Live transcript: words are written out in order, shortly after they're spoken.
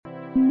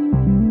Hi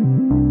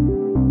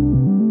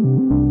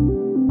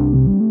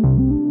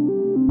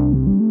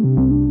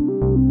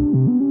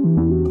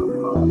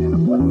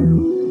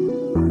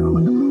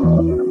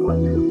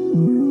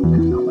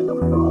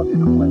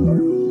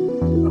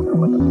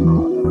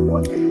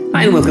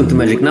and welcome to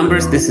Magic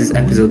Numbers. This is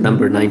episode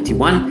number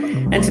 91,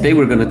 and today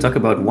we're going to talk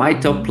about why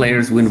top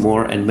players win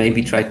more and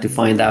maybe try to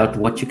find out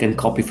what you can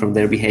copy from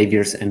their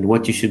behaviors and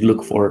what you should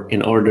look for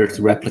in order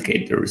to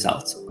replicate their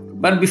results.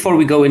 But before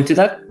we go into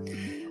that,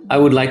 I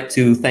would like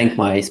to thank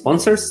my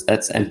sponsors,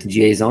 that's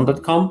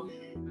mtgazone.com,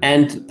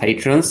 and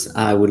patrons.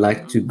 I would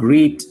like to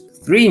greet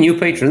 3 new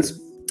patrons,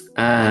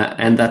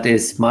 and that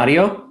is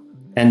Mario,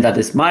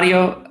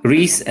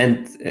 Reese,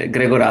 and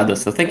Gregorado.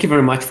 So thank you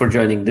very much for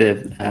joining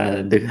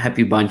the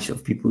happy bunch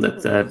of people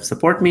that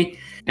support me.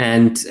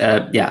 And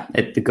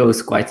it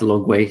goes quite a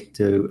long way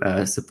to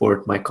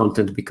support my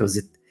content because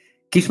it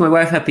keeps my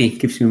wife happy,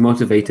 keeps me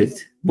motivated,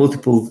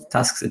 multiple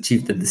tasks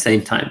achieved at the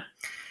same time.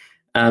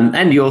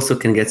 And you also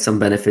can get some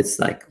benefits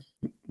like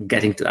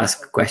getting to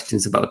ask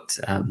questions about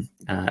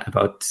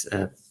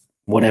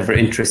whatever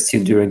interests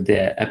you during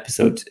the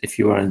episode if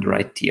you are in the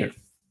right tier.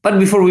 But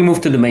before we move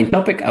to the main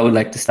topic, I would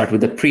like to start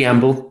with a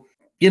preamble.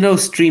 You know,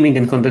 streaming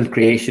and content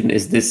creation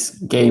is this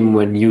game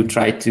when you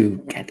try to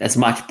get as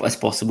much as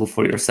possible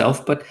for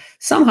yourself. But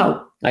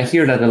somehow I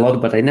hear that a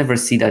lot, but I never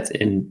see that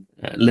in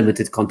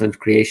limited content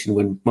creation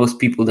when most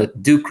people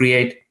that do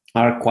create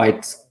are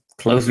quite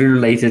closely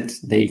related.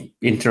 They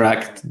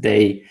interact,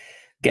 they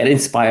get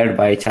inspired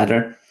by each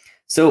other.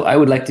 So I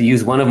would like to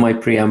use one of my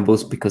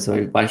preambles because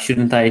why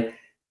shouldn't I,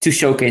 to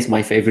showcase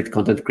my favorite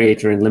content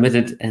creator in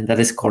limited, and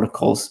that is Cord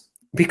Calls.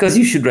 Because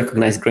you should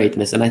recognize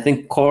greatness. And I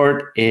think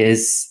Cord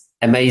is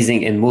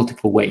amazing in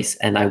multiple ways.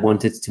 And I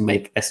wanted to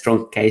make a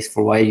strong case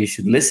for why you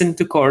should listen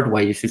to Cord,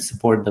 why you should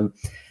support them,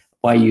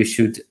 why you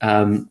should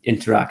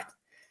interact.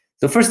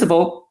 So first of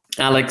all,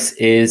 Alex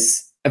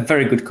is a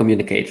very good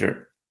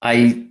communicator.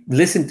 I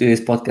listen to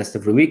his podcast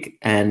every week,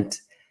 and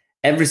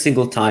every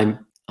single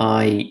time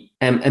I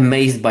am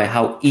amazed by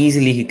how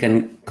easily he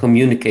can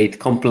communicate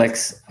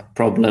complex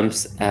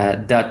problems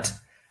that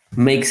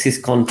makes his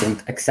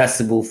content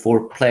accessible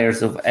for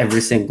players of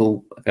every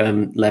single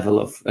level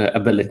of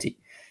ability.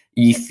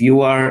 If you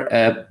are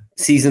a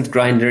seasoned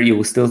grinder, you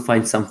will still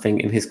find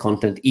something in his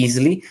content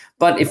easily.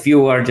 But if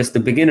you are just a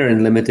beginner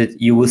in limited,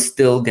 you will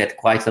still get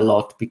quite a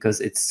lot because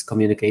it's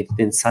communicated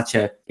in such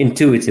an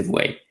intuitive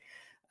way.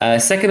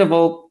 Second of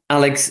all,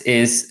 Alex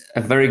is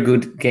a very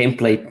good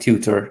gameplay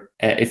tutor.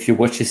 If you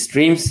watch his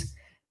streams,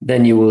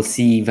 then you will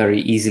see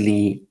very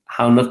easily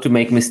how not to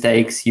make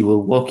mistakes. He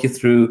will walk you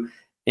through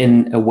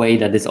in a way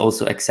that is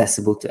also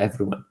accessible to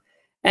everyone.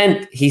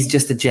 And he's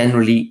just a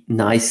generally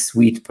nice,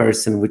 sweet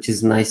person, which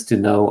is nice to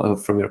know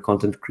from your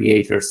content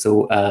creator.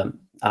 So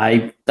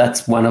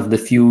that's one of the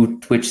few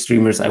Twitch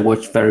streamers I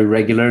watch very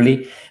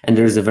regularly, and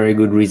there's a very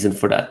good reason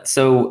for that.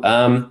 So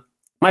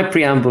my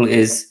preamble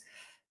is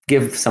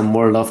give some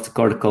more love to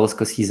Cord Calls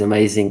because he's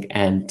amazing,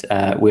 and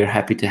we're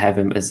happy to have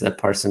him as a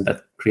person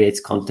that creates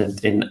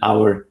content in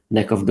our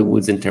neck of the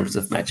woods in terms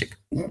of Magic.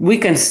 We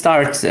can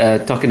start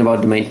talking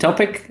about the main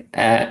topic,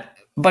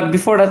 but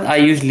before that, I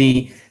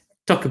usually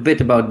talk a bit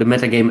about the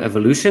metagame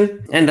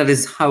evolution, and that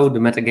is how the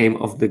metagame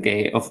of the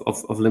game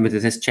of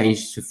Limited has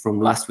changed from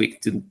last week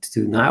to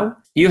now.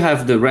 You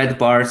have the red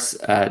bars.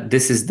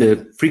 This is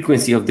the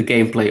frequency of the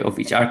gameplay of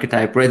each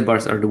archetype. Red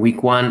bars are the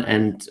week 1,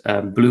 and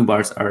blue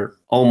bars are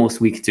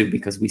almost week 2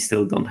 because we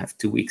still don't have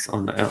 2 weeks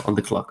on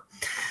the clock.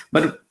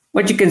 But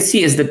what you can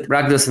see is that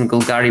Rakdos and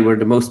Golgari were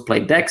the most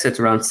played decks at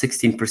around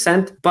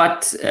 16%.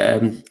 But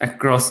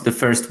across the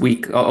first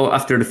week, or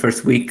after the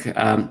first week,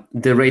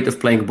 the rate of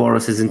playing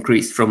Boros has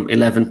increased from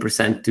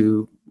 11%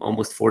 to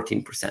almost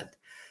 14%.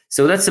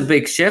 So that's a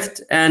big shift.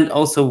 And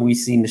also we've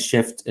seen a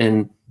shift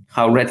in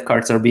how red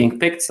cards are being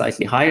picked,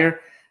 slightly higher,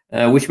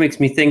 which makes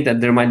me think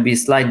that there might be a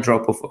slight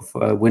drop of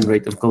win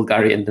rate of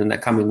Golgari in the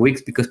coming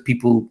weeks because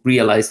people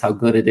realize how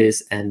good it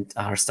is and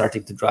are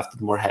starting to draft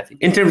it more heavy.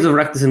 In terms of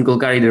Rakdos and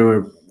Golgari, there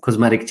were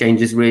cosmetic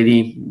changes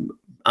really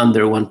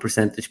under 1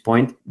 percentage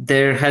point.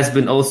 There has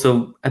been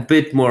also a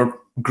bit more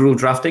Gruul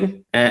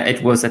drafting.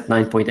 It was at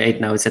 9.8,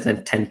 now it's at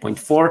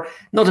 10.4.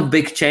 Not a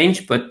big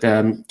change, but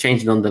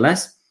change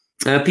nonetheless.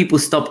 People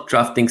stopped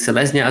drafting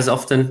Selesnya as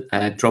often,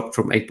 dropped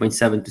from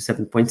 8.7 to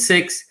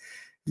 7.6.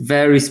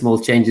 Very small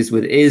changes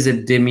with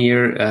Izzet,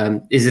 Dimir.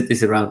 Izzet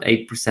is around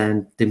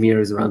 8%,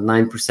 Dimir is around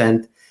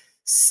 9%.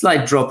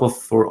 Slight drop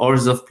off for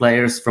Orzhov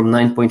players from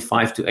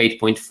 9.5 to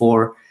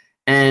 8.4.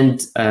 And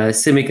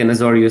Simic and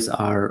Azorius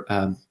are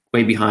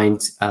way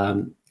behind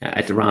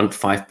at around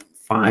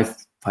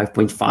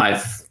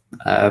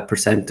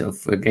 5.5%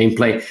 of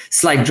gameplay.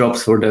 Slight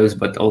drops for those,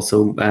 but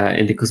also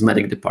in the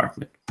cosmetic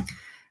department.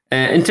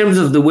 In terms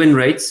of the win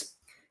rates,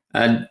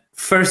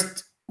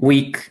 first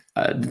week,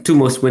 the 2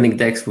 most winning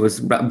decks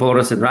was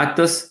Boros and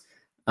Rakdos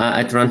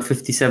at around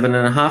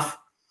 57.5%.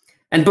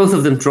 And both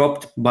of them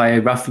dropped by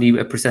roughly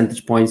a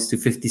percentage points to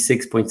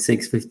 56.6,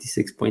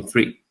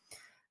 56.3.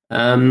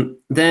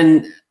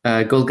 Then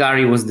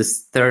Golgari was the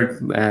third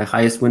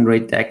highest win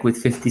rate deck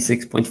with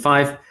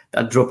 56.5.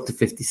 that dropped to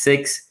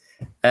 56.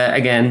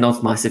 Again,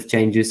 not massive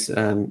changes.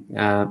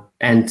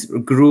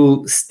 And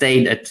Gruel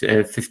stayed at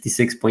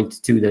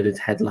 56.2 that it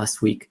had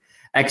last week,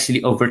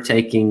 actually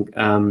overtaking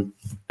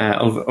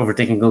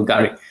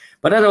Golgari.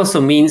 But that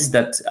also means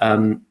that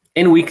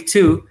in week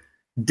 2,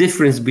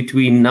 difference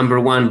between number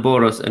 1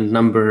 Boros and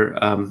number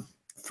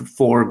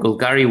 4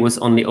 Golgari was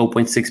only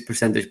 0.6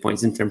 percentage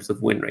points in terms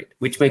of win rate,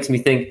 which makes me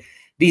think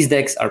these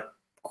decks are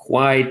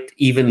quite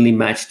evenly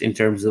matched in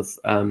terms of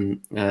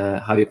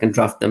how you can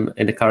draft them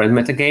in the current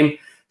metagame.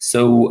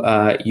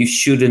 So you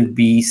shouldn't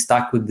be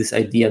stuck with this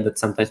idea that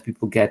sometimes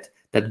people get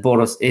that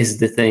Boros is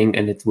the thing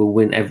and it will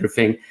win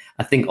everything.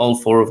 I think all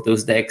 4 of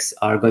those decks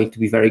are going to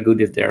be very good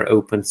if they're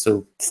open.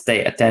 So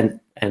stay attentive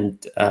and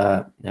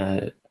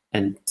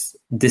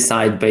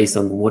decide based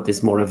on what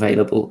is more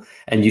available.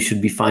 And you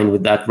should be fine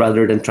with that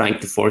rather than trying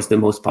to force the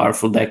most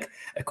powerful deck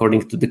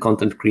according to the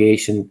content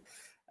creation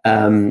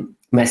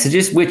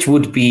messages, which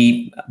would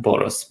be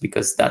Boros,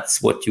 because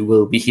that's what you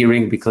will be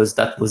hearing, because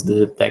that was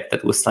the deck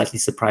that was slightly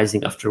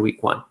surprising after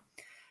week 1.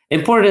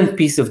 Important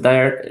piece of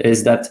there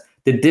is that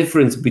the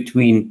difference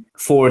between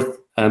 4th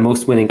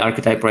most winning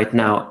archetype right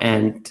now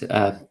and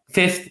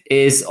 5th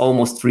is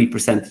almost 3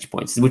 percentage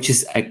points, which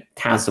is a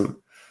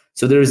chasm.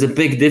 So there is a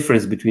big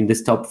difference between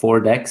this top 4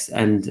 decks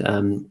and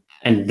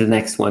the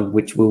next one,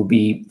 which will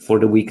be for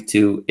the week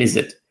 2, is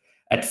it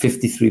at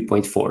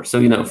 53.4.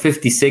 So,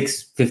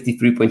 56,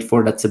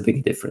 53.4, that's a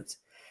big difference.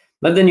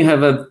 But then you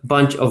have a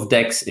bunch of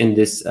decks in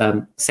this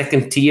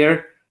second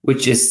tier,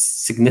 which is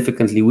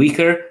significantly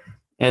weaker.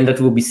 And that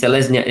will be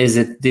Selesnya,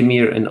 Izzet,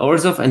 Dimir, and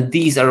Orzhov. And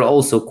these are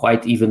also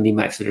quite evenly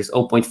matched. There's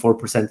 0.4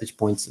 percentage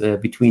points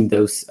between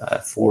those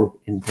 4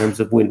 in terms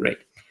of win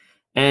rate.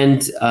 And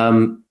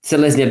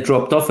Selesnya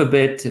dropped off a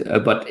bit,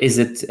 but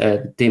Izzet,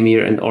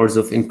 Dimir, and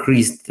Orzhov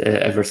increased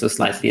ever so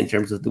slightly in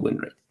terms of the win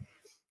rate.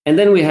 And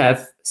then we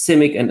have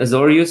Simic and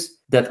Azorius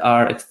that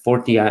are at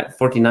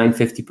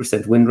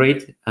 49-50% win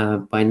rate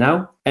by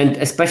now. And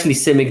especially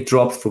Simic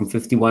dropped from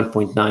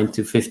 51.9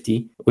 to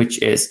 50, which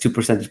is 2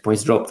 percentage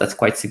points drop. That's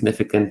quite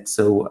significant.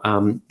 So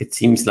it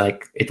seems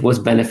like it was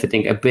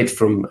benefiting a bit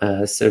from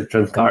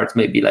certain cards,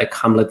 maybe like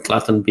Hamlet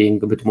Claton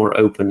being a bit more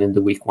open in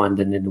the week 1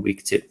 than in the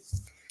week 2.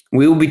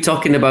 We will be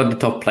talking about the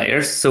top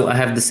players. So I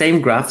have the same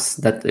graphs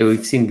that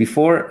we've seen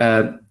before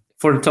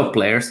for the top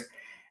players.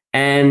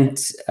 And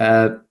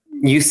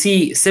you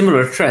see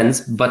similar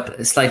trends,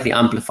 but slightly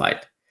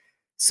amplified.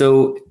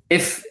 So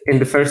if in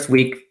the first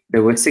week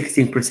there were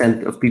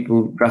 16% of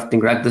people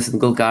drafting Rakdos and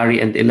Golgari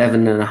and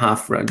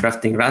 11.5%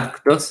 drafting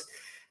Rakdos,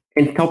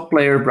 in top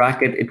player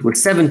bracket it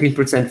was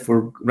 17%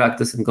 for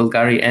Rakdos and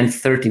Golgari and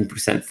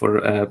 13%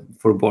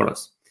 for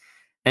Boros.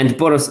 And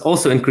Boros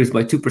also increased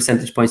by 2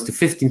 percentage points to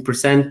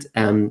 15%.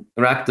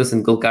 Rakdos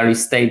and Golgari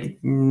stayed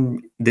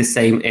the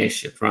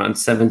same-ish, at around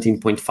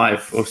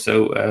 17.5 or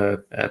so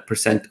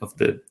percent of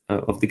the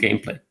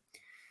gameplay.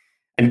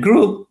 And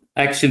Gruel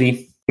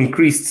actually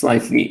increased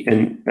slightly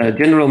in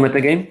general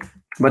metagame,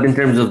 but in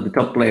terms of the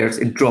top players,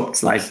 it dropped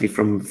slightly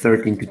from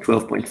 13 to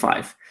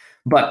 12.5.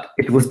 But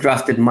it was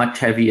drafted much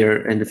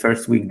heavier in the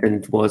first week than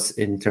it was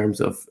in terms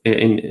of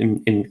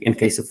in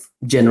case of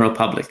general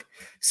public.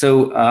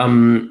 So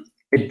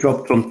it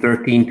dropped from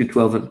 13 to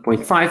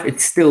 12.5.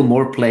 It's still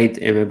more played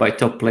by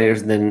top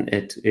players than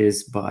it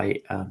is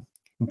by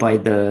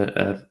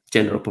the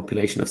general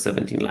population of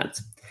 17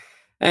 lands.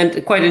 And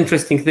a quite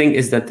interesting thing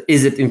is that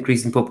Izzet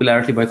increased in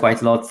popularity by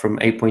quite a lot from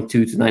 8.2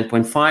 to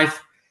 9.5.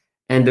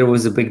 And there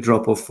was a big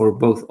drop-off for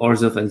both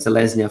Orzhov and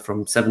Selesnya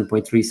from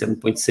 7.3,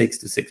 7.6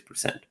 to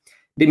 6%.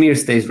 Dimir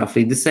stays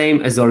roughly the same.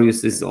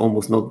 Azorius is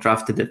almost not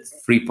drafted at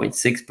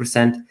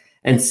 3.6%.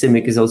 And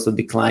Simic is also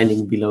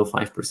declining below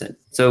 5%.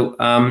 So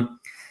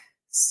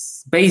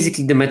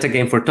basically the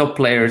metagame for top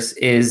players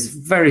is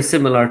very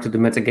similar to the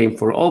metagame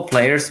for all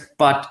players,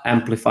 but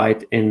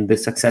amplified in the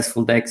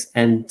successful decks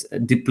and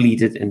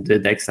depleted in the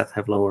decks that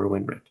have lower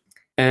win rate.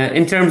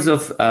 In terms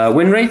of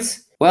win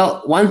rates,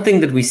 well, one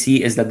thing that we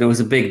see is that there was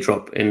a big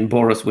drop in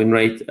Boros win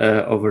rate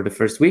over the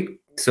first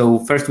week. So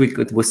first week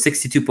it was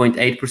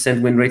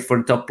 62.8% win rate for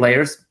the top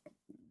players.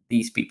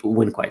 These people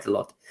win quite a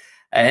lot.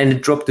 And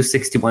it dropped to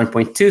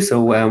 61.2,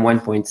 so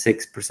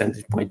 1.6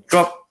 percentage point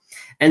drop.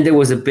 And there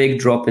was a big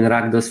drop in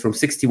Rakdos from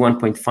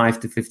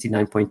 61.5 to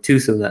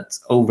 59.2, so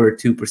that's over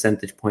 2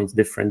 percentage points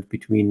different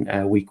between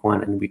week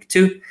 1 and week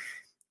 2.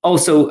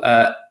 Also,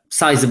 a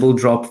sizable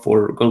drop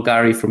for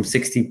Golgari from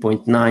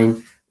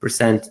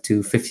 60.9%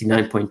 to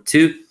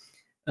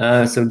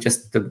 59.2, so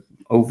just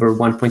over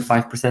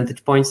 1.5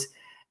 percentage points.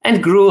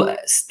 And Gruel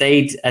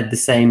stayed at the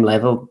same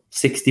level,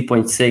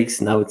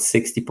 60.6, now it's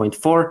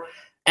 60.4.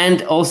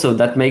 And also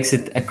that makes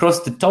it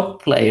across the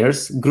top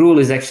players, Gruel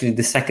is actually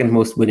the second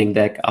most winning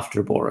deck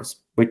after Boros,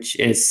 which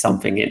is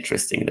something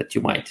interesting that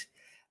you might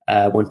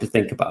want to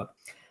think about.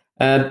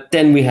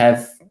 Then we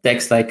have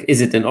decks like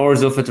Izzet and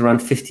Orzhov at around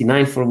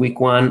 59 for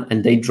week 1,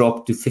 and they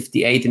dropped to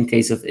 58 in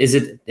case of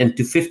Izzet and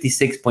to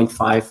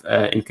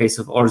 56.5 in case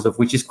of Orzhov,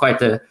 which is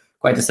quite a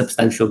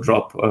substantial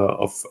drop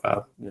of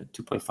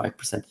 2.5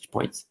 percentage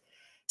points.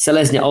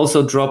 Selesnya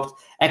also dropped.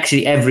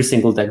 Actually, every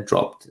single deck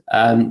dropped.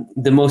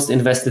 The most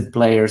invested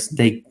players,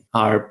 they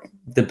are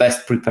the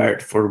best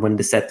prepared for when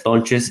the set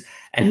launches,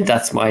 and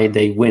that's why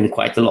they win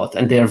quite a lot.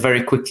 And they are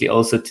very quickly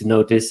also to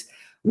notice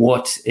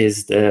what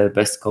is the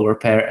best color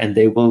pair, and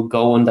they will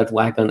go on that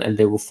wagon and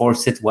they will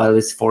force it while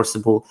it's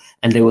forcible,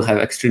 and they will have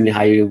extremely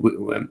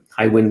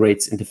high win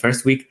rates in the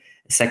first week.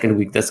 Second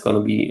week, that's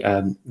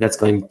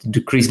going to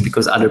decrease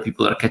because other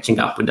people are catching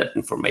up with that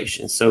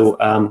information. So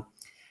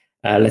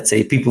let's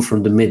say people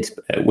from the mid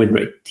win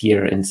rate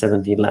tier in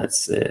 17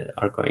 lands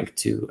are going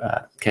to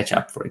catch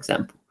up, for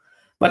example.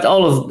 But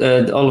all of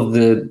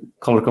the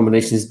color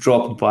combinations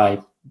dropped by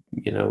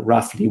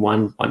roughly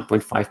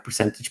 1.5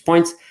 percentage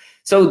points.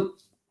 So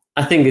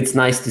I think it's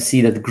nice to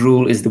see that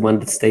Gruul is the one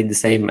that stayed the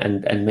same,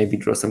 and maybe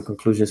draw some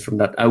conclusions from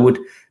that. I would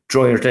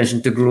draw your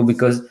attention to Gruul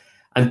because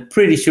I'm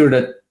pretty sure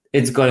that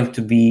it's going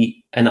to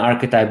be an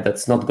archetype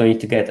that's not going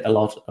to get a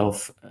lot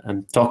of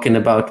talking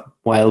about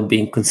while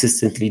being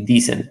consistently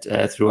decent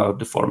throughout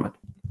the format.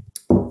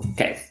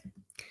 Okay.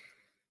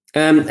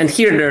 And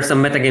here there are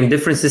some metagame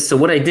differences. So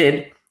what I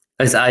did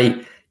is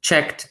I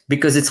checked,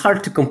 because it's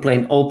hard to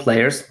complain all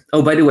players.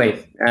 Oh, by the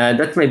way,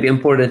 that may be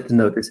important to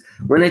notice.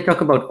 When I talk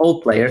about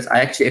all players,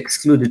 I actually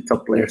excluded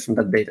top players from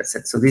that data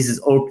set. So this is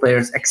all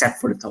players except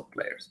for the top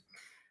players.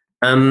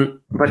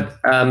 But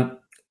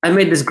I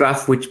made this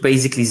graph, which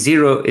basically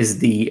 0 is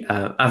the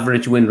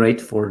average win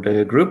rate for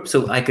the group.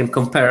 So I can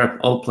compare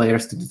all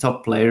players to the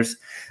top players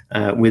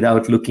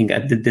without looking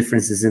at the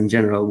differences in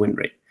general win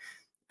rate.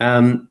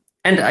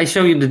 And I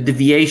show you the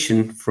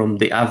deviation from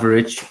the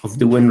average of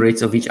the win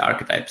rates of each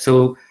archetype.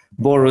 So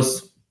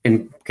Boros,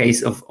 in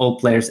case of all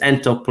players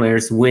and top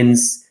players,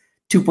 wins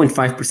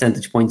 2.5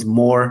 percentage points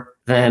more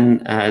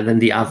than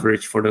the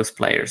average for those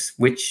players,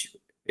 which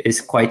is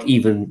quite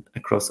even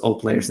across all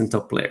players and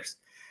top players.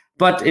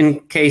 But in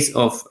case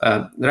of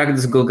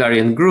Rakdos,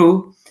 Golgari, and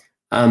Gruul,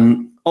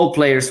 all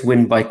players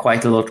win by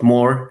quite a lot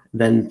more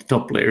than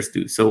top players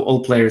do. So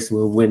all players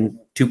will win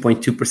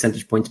 2.2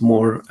 percentage points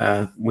more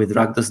with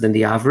Rakdos than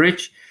the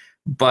average,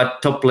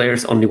 but top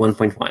players only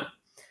 1.1.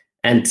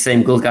 And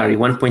same Golgari,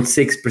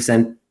 1.6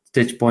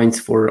 percentage points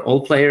for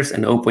all players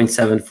and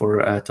 0.7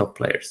 for top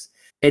players.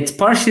 It's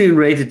partially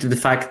related to the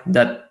fact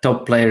that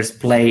top players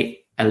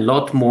play a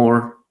lot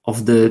more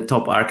of the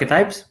top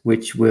archetypes,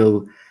 which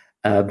will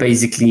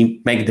basically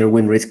make their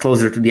win rates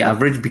closer to the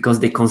average because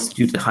they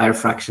constitute a higher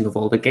fraction of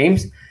all the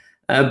games.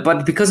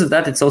 But because of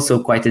that, it's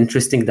also quite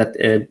interesting that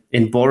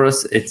in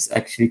Boros, it's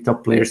actually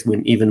top players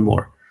win even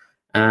more.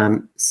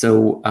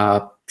 So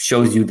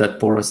shows you that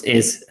Boros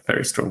is a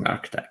very strong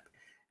archetype.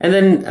 And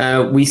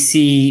then we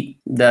see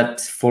that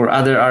for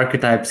other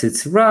archetypes,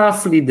 it's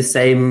roughly the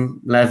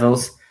same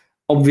levels.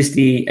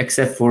 Obviously,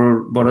 except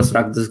for Boros,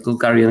 Rakdos,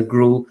 Golgari, and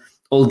Gruul,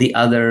 all the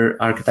other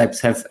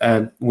archetypes have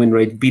a win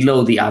rate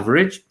below the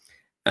average.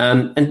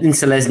 And in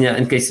Selesnya,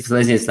 in case of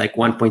Selesnya, it's like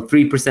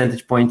 1.3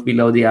 percentage points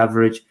below the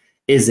average.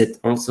 Is it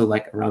also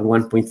like around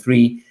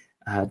 1.3?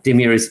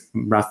 Dimir is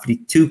roughly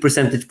 2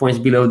 percentage points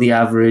below the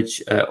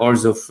average.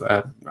 Orzhov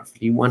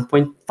roughly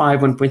 1.5,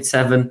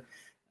 1.7.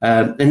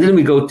 And then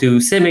we go to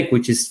Simic,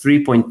 which is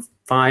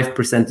 3.5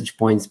 percentage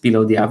points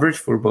below the average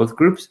for both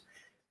groups.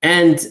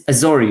 And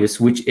Azorius,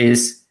 which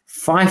is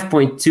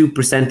 5.2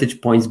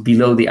 percentage points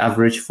below the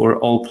average for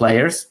all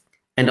players,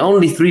 and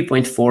only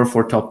 3.4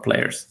 for top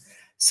players.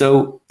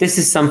 So this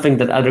is something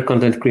that other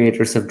content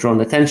creators have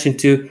drawn attention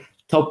to.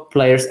 Top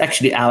players,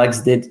 actually Alex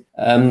did,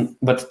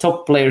 but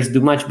top players do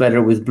much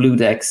better with blue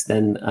decks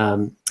than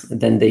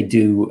they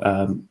do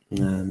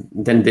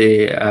than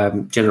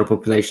the general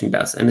population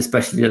does, and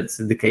especially that's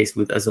the case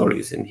with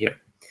Azorius in here.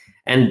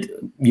 And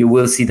you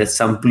will see that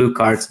some blue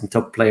cards in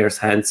top players'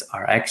 hands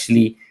are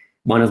actually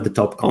one of the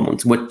top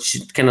commons, which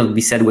cannot be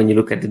said when you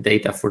look at the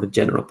data for the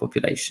general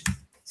population.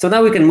 So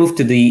now we can move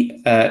to the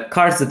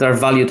cards that are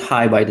valued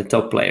high by the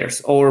top players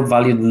or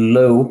valued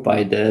low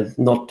by the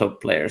not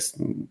top players,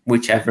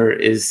 whichever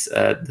is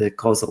the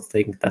causal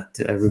thing that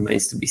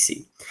remains to be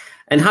seen.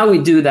 And how we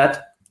do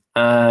that,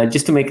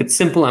 just to make it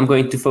simple, I'm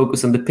going to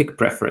focus on the pick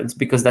preference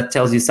because that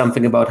tells you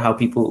something about how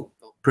people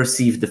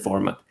perceive the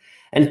format.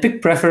 And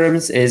pick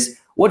preference is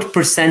what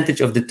percentage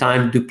of the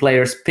time do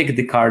players pick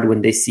the card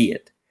when they see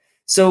it.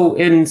 So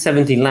in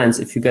 17 lands,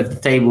 if you get the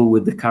table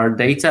with the card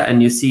data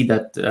and you see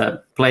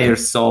that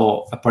players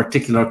saw a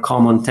particular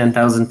common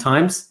 10,000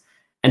 times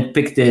and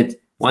picked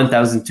it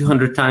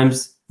 1,200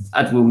 times,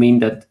 that will mean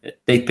that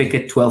they pick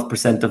it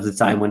 12% of the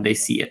time when they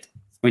see it,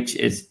 which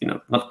is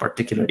not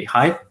particularly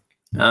high.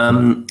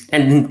 And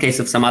in case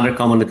of some other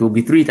common, it will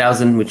be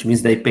 3,000, which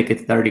means they pick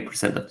it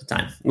 30% of the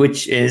time,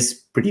 which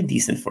is pretty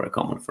decent for a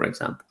common, for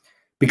example.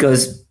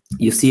 Because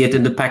you see it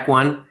in the pack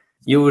one,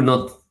 you will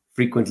not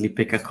frequently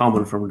pick a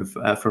common from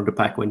the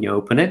pack when you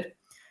open it,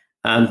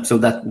 so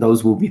that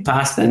those will be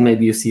passed, and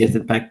maybe you see it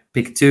in pack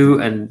pick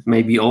 2, and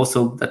maybe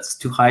also that's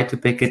too high to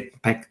pick it.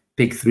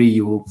 Pick 3,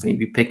 you will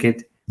maybe pick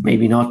it,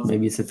 maybe not,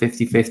 maybe it's a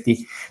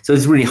 50-50. So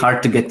it's really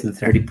hard to get to the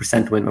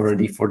 30% when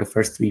already for the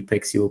first 3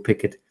 picks you will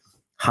pick it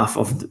half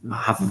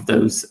of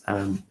those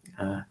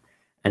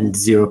and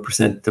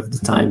 0% of the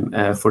time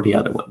for the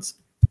other ones.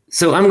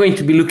 So I'm going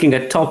to be looking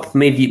at top,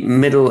 maybe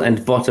middle,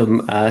 and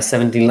bottom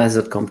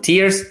 17lands.com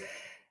tiers.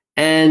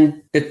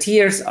 And the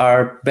tiers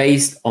are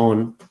based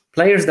on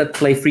players that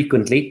play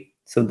frequently.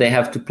 So they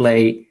have to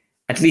play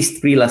at least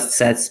 3 last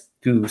sets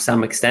to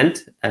some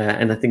extent.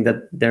 And I think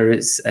that there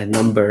is a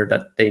number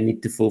that they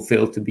need to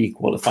fulfill to be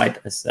qualified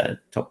as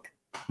top,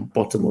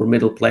 bottom, or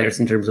middle players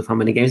in terms of how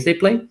many games they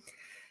play.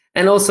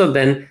 And also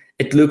then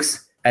it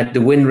looks at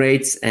the win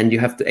rates, and you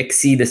have to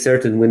exceed a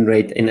certain win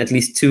rate in at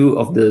least 2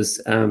 of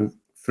those 3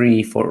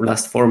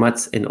 last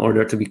formats in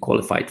order to be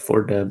qualified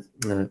for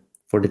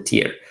the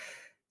tier.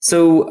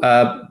 So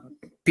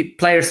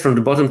players from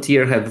the bottom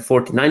tier have a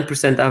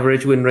 49%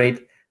 average win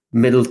rate,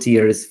 middle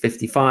tier is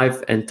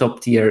 55%, and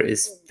top tier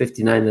is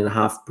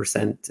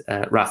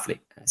 59.5% roughly.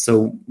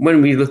 So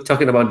when we're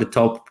talking about the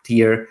top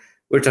tier,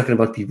 we're talking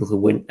about people who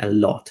win a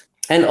lot.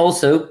 And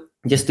also,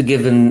 just to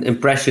give an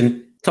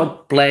impression,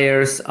 top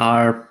players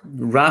are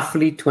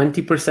roughly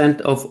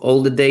 20% of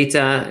all the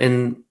data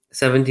in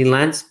 17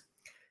 lands.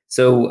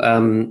 So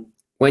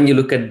when you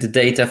look at the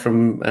data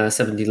from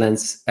 17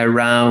 lands,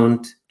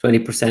 around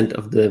 20%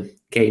 of the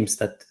games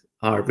that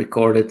are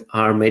recorded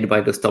are made by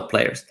those top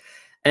players.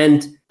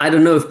 And I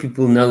don't know if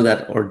people know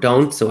that or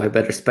don't, so I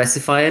better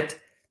specify it.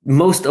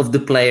 Most of the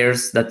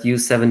players that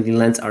use 17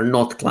 lands are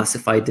not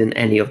classified in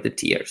any of the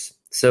tiers.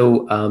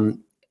 So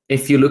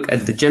if you look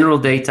at the general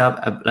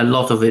data, a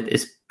lot of it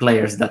is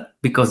players that,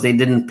 because they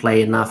didn't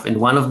play enough in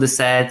one of the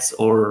sets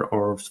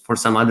or for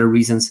some other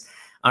reasons,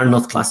 are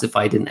not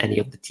classified in any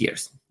of the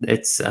tiers.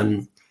 It's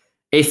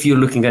if you're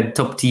looking at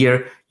top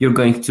tier, you're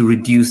going to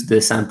reduce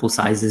the sample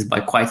sizes by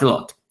quite a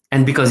lot.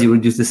 And because you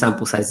reduce the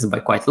sample sizes by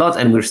quite a lot,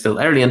 and we're still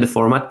early in the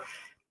format,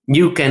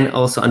 you can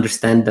also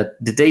understand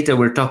that the data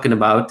we're talking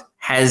about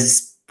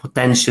has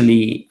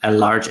potentially a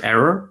large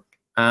error.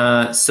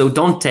 So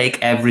don't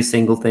take every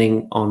single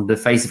thing on the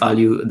face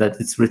value that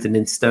it's written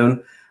in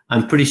stone.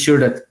 I'm pretty sure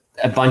that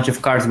a bunch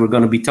of cards we're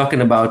going to be talking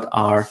about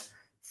are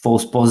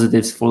false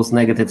positives, false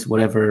negatives,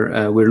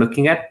 whatever we're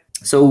looking at.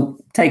 So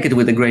take it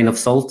with a grain of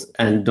salt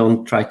and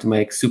don't try to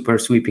make super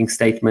sweeping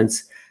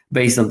statements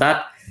based on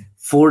that.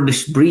 For the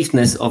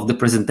briefness of the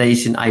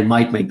presentation, I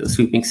might make those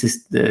sweeping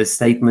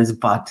statements,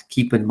 but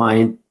keep in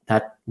mind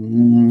that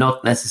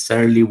not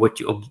necessarily what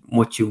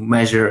you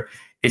measure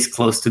is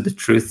close to the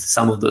truth.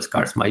 Some of those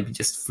cards might be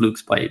just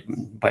flukes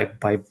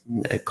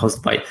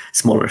caused by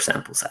smaller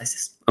sample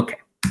sizes. Okay.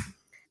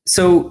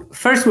 So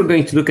first we're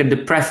going to look at the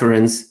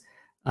preference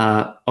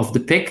of the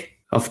pick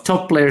of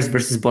top players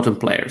versus bottom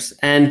players.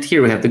 And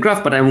here we have the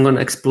graph, but I'm going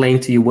to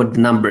explain to you what the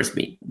numbers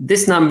mean.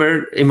 This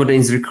number,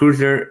 Imodane's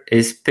Recruiter,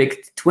 is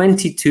picked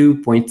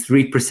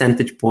 22.3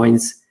 percentage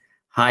points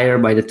higher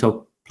by the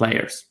top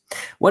players.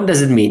 What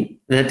does it mean?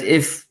 That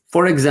if,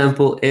 for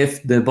example,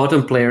 if the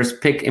bottom players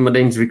pick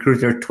Imodane's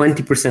Recruiter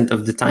 20%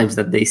 of the times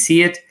that they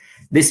see it,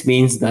 this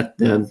means that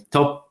the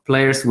top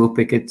players will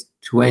pick it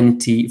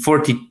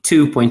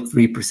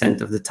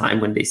 42.3% of the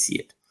time when they see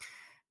it.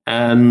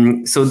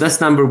 So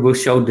this number will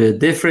show the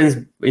difference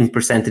in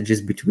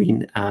percentages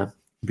between the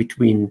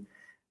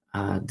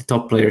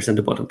top players and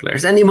the bottom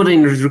players. And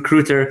Imodane's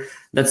Recruiter,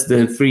 that's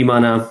the 3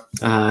 mana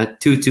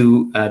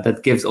 2/2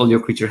 that gives all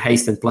your creature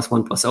haste and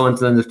 +1/+0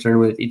 until end of turn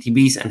with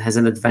ETBs, and has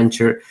an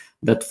adventure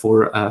that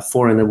for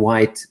 4 and a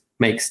white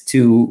makes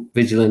 2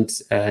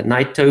 vigilant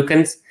night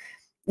tokens.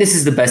 This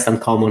is the best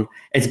uncommon.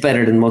 It's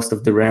better than most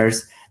of the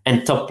rares.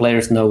 And top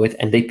players know it,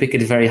 and they pick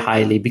it very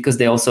highly because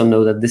they also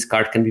know that this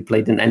card can be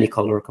played in any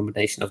color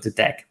combination of the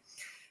deck.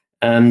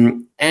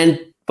 And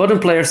bottom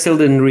players still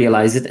didn't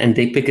realize it, and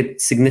they pick it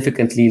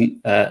significantly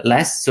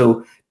less.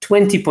 So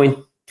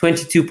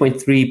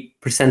 22.3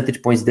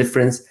 percentage points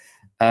difference.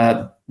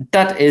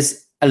 That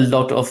is a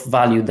lot of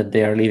value that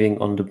they are leaving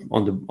on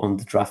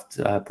the draft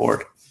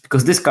board,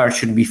 because this card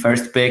should be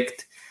first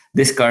picked.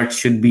 This card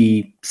should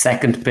be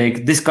second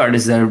pick. This card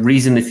is a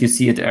reason, if you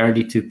see it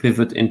early, to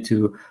pivot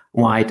into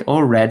white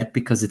or red,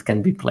 because it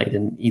can be played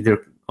in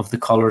either of the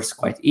colors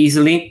quite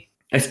easily,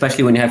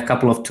 especially when you have a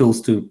couple of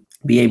tools to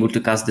be able to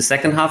cast the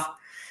second half.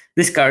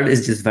 This card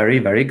is just very,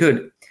 very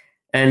good.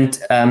 And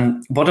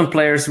bottom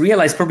players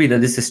realize probably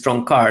that this is a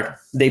strong card.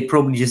 They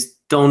probably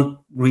just don't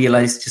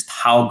realize just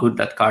how good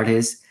that card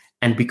is.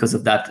 And because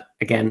of that,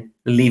 again,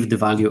 leave the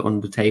value on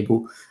the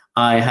table.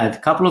 I had a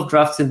couple of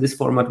drafts in this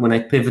format when I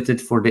pivoted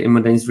for the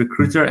Imodane's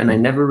Recruiter, and I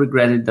never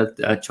regretted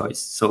that choice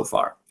so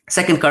far.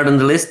 Second card on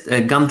the list,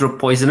 Gumdrop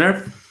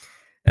Poisoner.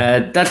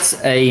 That's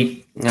a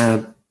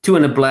 2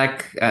 and a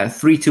black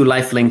 3/2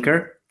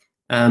 lifelinker.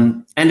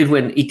 And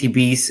when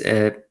ETBs,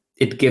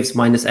 it gives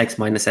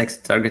 -X/-X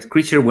to target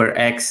creature, where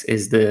X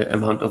is the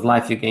amount of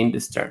life you gain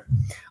this turn.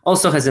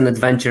 Also has an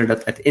adventure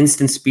that at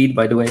instant speed,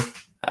 by the way,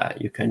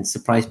 you can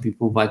surprise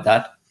people by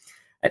that.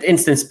 At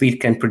instant speed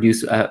can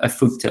produce a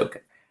food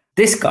token.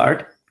 This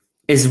card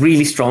is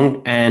really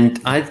strong, and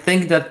I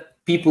think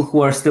that people who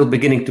are still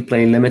beginning to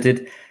play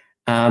Limited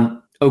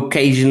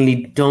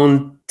occasionally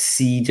don't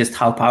see just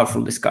how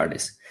powerful this card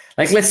is.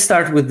 Like, let's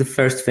start with the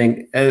first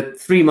thing.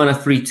 3 mana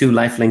 3/2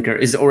 lifelinker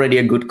is already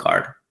a good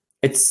card.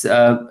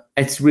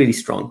 it's really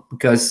strong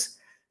because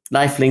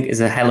lifelink is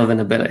a hell of an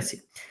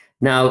ability.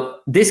 Now,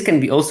 this can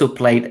be also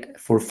played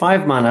for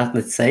 5 mana,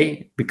 let's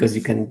say, because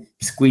you can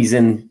squeeze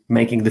in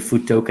making the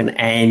food token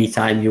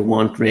anytime you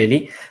want,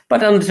 really.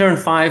 But on turn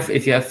 5,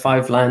 if you have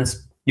 5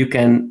 lands, you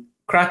can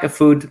crack a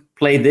food,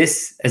 play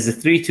this as a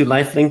 3/2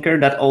 lifelinker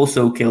that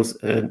also kills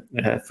a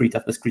 3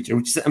 toughness creature,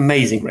 which is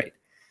amazing, right?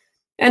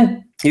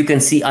 And you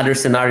can see other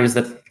scenarios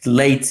that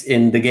late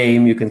in the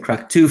game, you can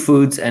crack 2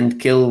 foods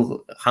and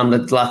kill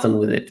Hamlet Glutton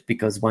with it,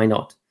 because why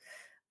not?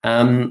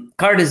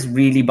 Card is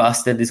really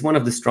busted. It's one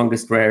of the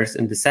strongest rares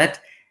in the set,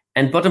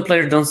 and bottom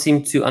players don't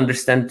seem to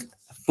understand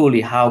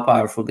fully how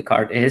powerful the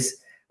card is,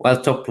 while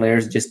top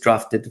players just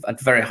draft it at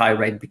very high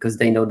rate because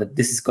they know that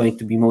this is going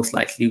to be most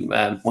likely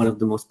one of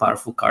the most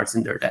powerful cards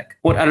in their deck.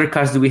 What other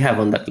cards do we have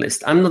on that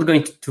list? I'm not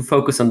going to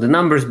focus on the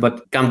numbers,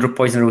 but Gumdrop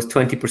Poisoner was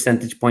 20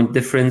 percentage point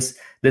difference.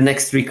 The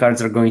next 3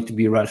 cards are going to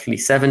be roughly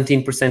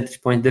 17 percentage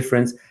point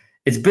difference.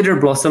 It's Bitter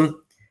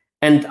Blossom,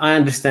 and I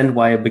understand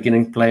why a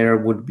beginning player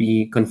would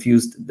be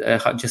confused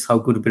just how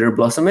good Bitter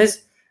Blossom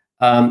is.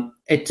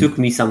 It took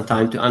me some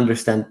time to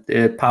understand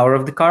the power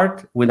of the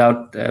card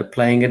without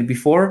playing it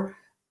before.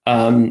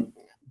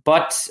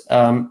 But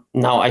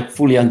now I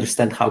fully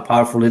understand how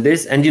powerful it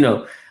is. And,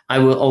 I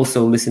will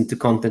also listen to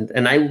content,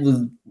 and I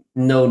will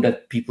know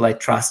that people I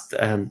trust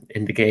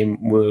in the game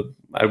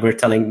were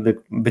telling the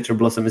Bitter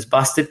Blossom is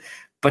busted.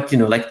 But,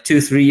 like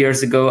 2-3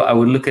 years ago, I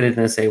would look at it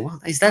and say,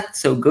 well, is that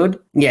so good?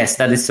 Yes,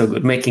 that is so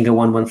good. Making a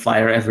 1/1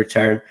 flyer every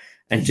turn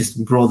and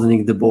just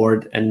broadening the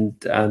board and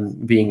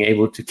being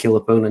able to kill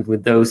opponent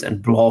with those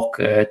and block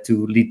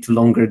to lead to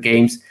longer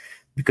games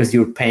because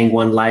you're paying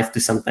 1 life to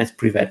sometimes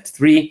prevent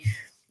 3.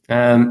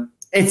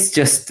 It's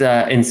just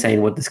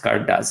insane what this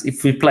card does.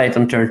 If we play it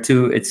on turn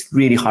 2, it's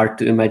really hard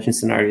to imagine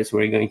scenarios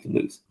where you're going to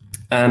lose.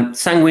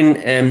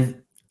 Sanguine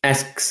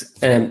asks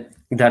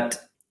that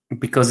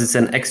because it's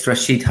an extra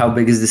sheet, how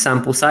big is the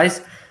sample size?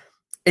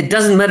 It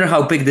doesn't matter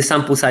how big the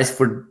sample size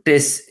for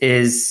this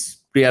is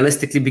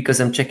realistically because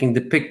I'm checking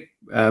the pick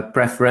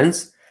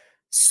preference.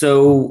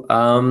 So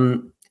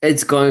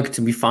it's going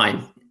to be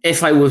fine.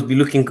 If I would be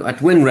looking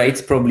at win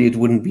rates, probably it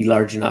wouldn't be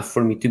large enough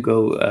for me to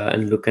go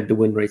and look at the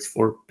win rates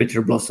for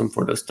Bitter Blossom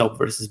for those top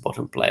versus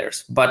bottom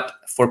players. But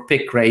for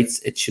pick rates,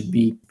 it should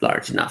be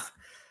large enough.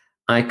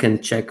 I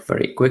can check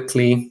very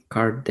quickly.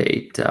 Card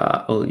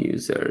data, all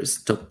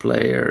users, top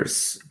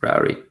players,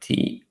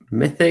 rarity,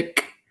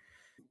 mythic.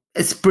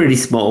 It's pretty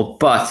small,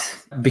 but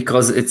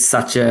because it's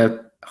such a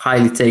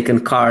highly taken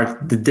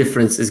card, the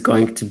difference is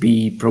going to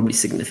be probably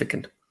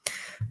significant.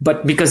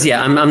 But because,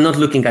 I'm not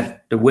looking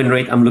at the win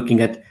rate. I'm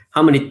looking at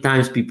how many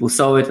times people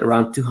saw it,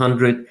 around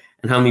 200,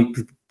 and how many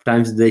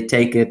times they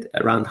take it,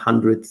 around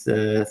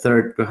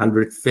 130 to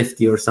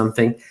 150 or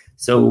something.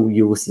 So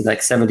you will see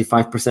like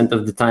 75%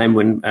 of the time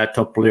when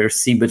top players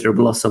see Bitter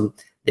Blossom,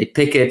 they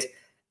pick it.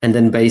 And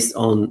then based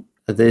on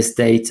this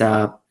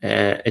data,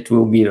 it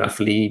will be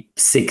roughly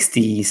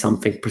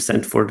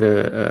 60-something% for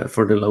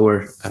the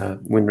lower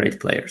win rate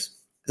players.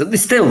 So they're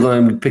still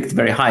going to be picked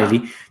very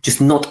highly,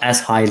 just not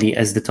as highly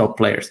as the top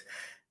players.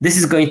 This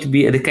is going to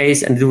be the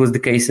case, and it was the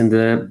case in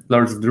the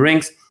Lord of the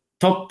Rings.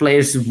 Top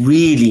players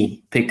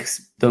really pick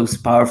those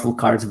powerful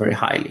cards very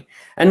highly.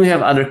 And we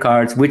have other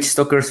cards, Witch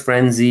Stalker's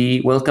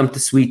Frenzy, Welcome to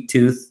Sweet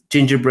Tooth,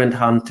 Gingerbread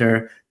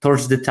Hunter,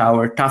 Torch the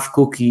Tower, Tough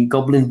Cookie,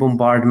 Goblin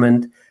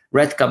Bombardment,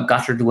 Red Cup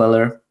Gutter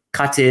Dweller,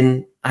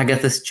 Cut-In,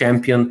 Agatha's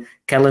Champion,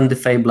 Kellen the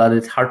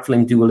Fey-Blooded,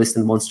 Heartflame Duelist,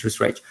 and Monstrous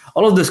Rage.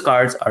 All of those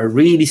cards are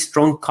really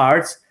strong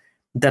cards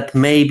that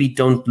maybe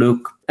don't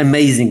look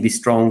amazingly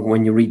strong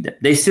when you read them.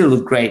 They still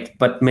look great,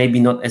 but maybe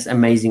not as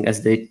amazing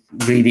as they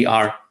really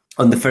are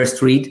on the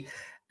first read.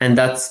 And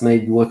that's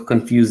maybe what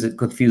confuses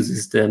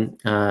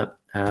the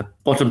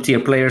bottom tier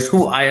players,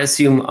 who I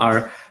assume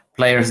are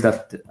players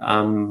that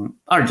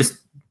are just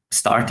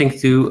starting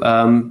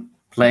to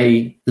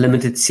play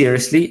limited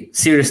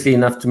seriously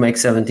enough to make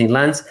 17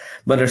 lands,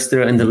 but are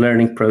still in the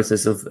learning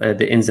process of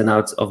the ins and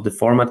outs of the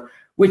format,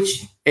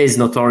 which is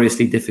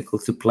notoriously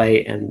difficult to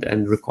play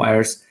and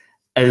requires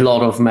a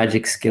lot of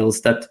magic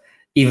skills that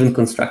even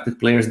constructed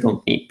players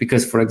don't need.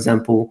 Because, for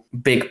example,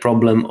 big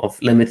problem of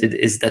limited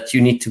is that you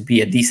need to be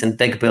a decent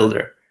deck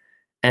builder.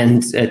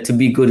 And to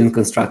be good in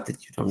constructed,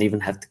 you don't even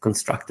have to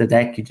construct a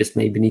deck. You just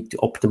maybe need to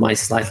optimize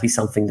slightly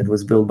something that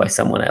was built by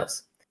someone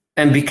else.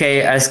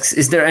 MBK asks,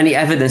 is there any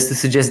evidence to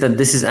suggest that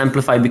this is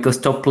amplified because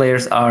top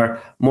players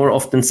are more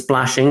often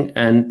splashing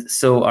and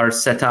so are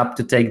set up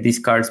to take these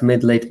cards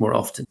mid-late more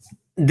often?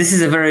 This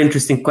is a very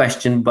interesting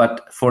question,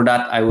 but for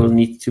that I will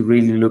need to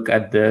really look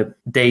at the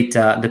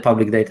data, the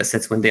public data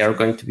sets when they are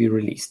going to be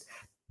released.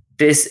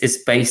 This is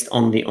based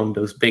only on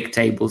those big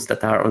tables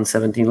that are on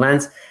 17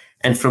 lands,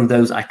 and from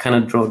those I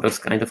cannot draw those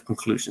kind of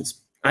conclusions.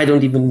 I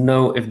don't even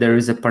know if there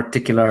is a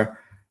particular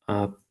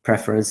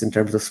preference in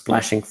terms of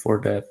splashing for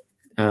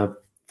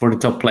the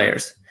top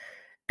players.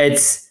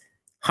 It's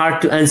hard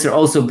to answer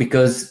also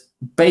because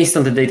based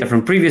on the data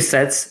from previous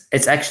sets,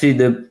 it's actually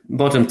the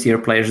bottom tier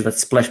players that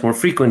splash more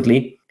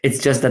frequently. It's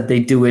just that they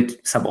do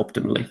it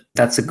suboptimally.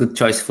 That's a good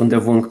choice,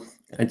 Funderwung.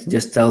 It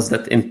just tells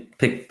that in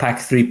pack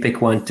 3,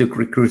 pick 1, took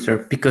Recruiter,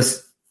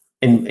 because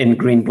in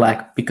green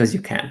black, because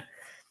you can.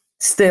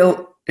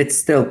 Still, it's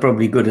still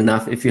probably good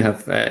enough if you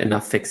have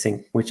enough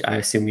fixing, which I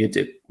assume you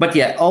do. But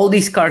yeah, all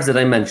these cards that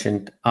I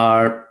mentioned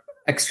are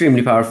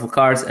extremely powerful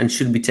cards and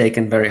should be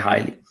taken very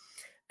highly.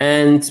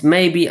 And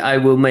maybe I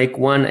will make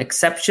one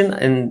exception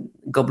in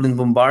Goblin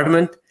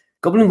Bombardment.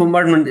 Goblin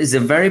Bombardment is a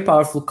very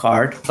powerful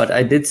card, but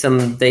I did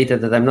some data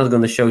that I'm not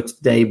going to show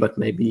today, but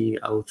maybe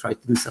I will try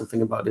to do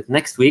something about it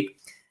next week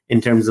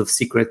in terms of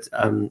secret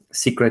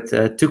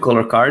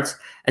 2-color cards.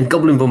 And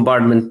Goblin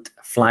Bombardment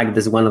flagged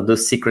as one of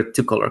those secret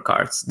 2-color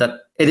cards.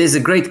 That it is a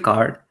great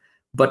card,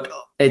 but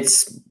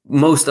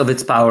most of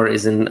its power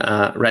is in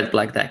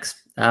red-black decks.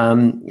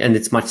 And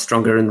it's much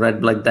stronger in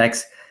red-black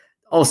decks.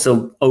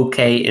 Also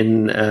okay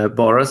in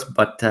Boros,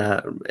 but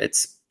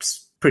it's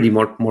pretty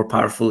more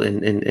powerful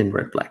in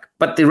red-black.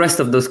 But the rest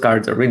of those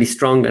cards are really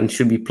strong and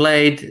should be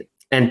played,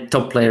 and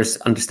top players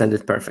understand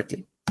it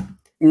perfectly.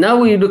 Now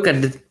we look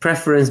at the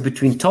preference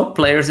between top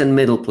players and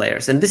middle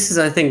players. And this is,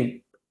 I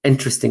think,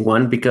 interesting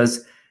one,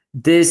 because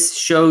this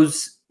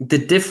shows the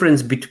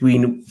difference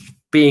between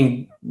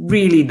being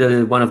really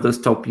one of those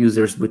top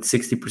users with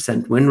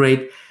 60% win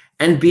rate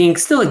and being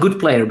still a good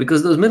player,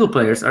 because those middle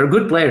players are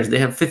good players. They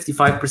have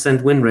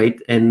 55% win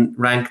rate in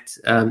ranked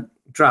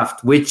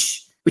draft,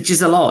 which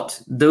is a lot.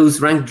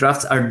 Those ranked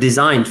drafts are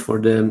designed for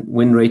the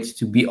win rate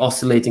to be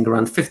oscillating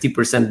around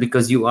 50%,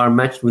 because you are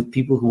matched with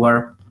people who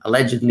are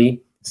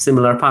allegedly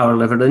similar power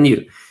level than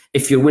you.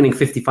 If you're winning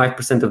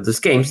 55% of those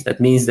games, that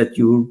means that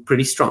you're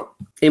pretty strong.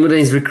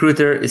 Imodane's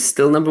Recruiter is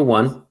still number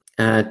one.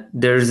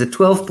 There's a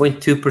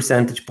 12.2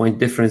 percentage point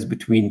difference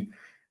between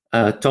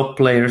top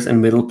players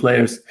and middle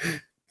players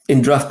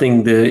in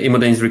drafting the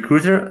Imodane's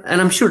Recruiter.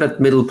 And I'm sure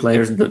that middle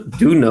players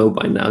do know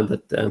by now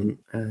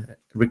that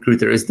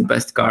Recruiter is the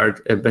best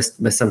card, best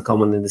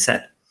uncommon in the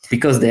set,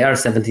 because they are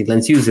 17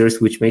 lands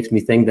users, which makes me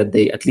think that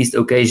they at least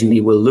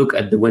occasionally will look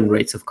at the win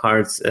rates of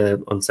cards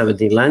on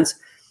 17 lands,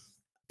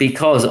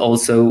 because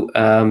also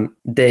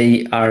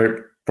they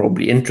are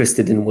probably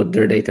interested in what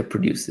their data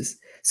produces.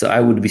 So I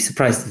would be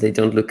surprised if they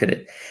don't look at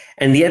it.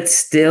 And yet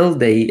still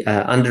they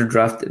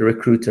underdraft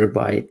Recruiter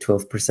by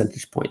 12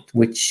 percentage point,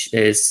 which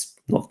is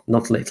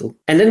not little.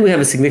 And then we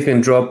have a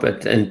significant drop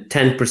at a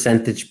 10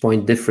 percentage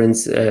point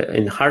difference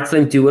in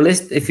Heartflame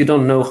Duelist. If you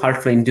don't know,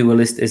 Heartflame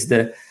Duelist is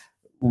the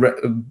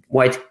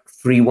white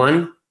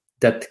 3/1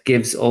 that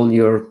gives all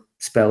your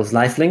spells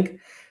lifelink.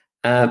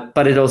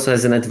 But it also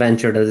has an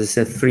adventure that is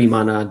a 3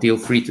 mana, deal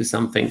 3 to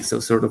something.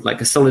 So sort of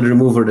like a solid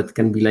remover that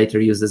can be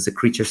later used as a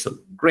creature. So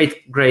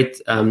great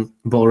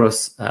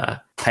Boros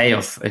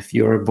payoff. If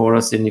you're a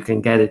Boros and you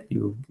can get it,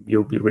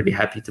 you'll be really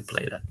happy to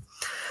play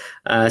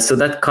that. So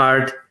that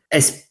card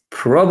is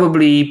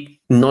probably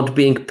not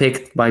being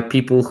picked by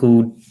people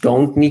who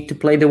don't need to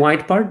play the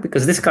white part,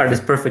 because this card is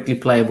perfectly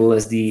playable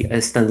as a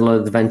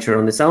standalone adventure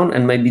on its own.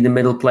 And maybe the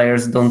middle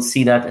players don't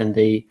see that and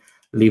they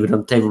leave it on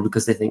the table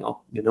because they think,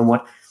 oh, you know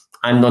what?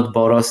 I'm not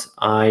Boros.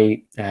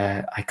 I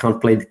can't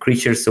play the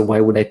creature, so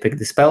why would I pick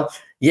the spell?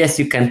 Yes,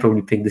 you can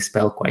probably pick the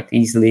spell quite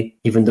easily,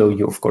 even though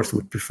you, of course,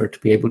 would prefer to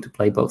be able to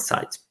play both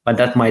sides. But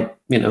that might,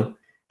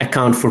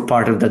 account for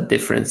part of that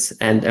difference,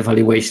 and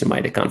evaluation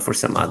might account for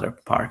some other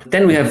part.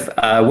 Then we have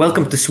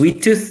Welcome to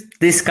Sweet Tooth.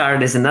 This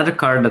card is another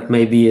card that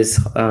maybe is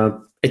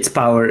its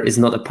power is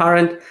not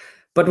apparent,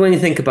 but when you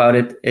think about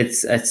it,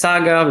 it's a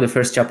saga. The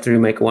first chapter you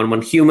make a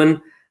 1/1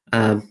 human.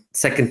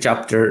 Second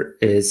chapter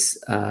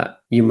is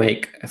you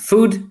make a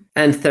food,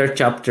 and third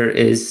chapter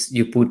is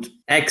you put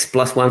X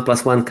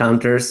 +1/+1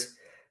 counters,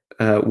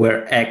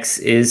 where X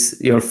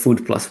is your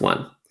food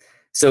 +1.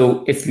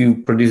 So if you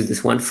produce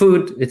this one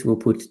food, it will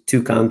put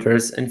 2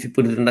 counters, and if you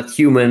put it on that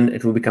human,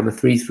 it will become a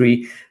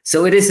 3/3.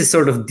 So it is a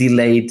sort of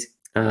delayed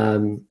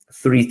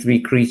 3/3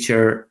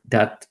 creature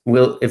that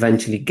will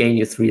eventually gain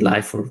you 3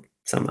 life or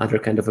some other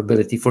kind of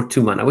ability for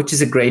 2 mana, which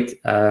is a great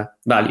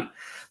value.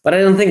 But I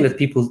don't think that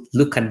people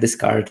look at this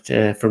card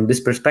from this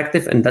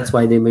perspective, and that's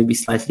why they may be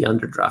slightly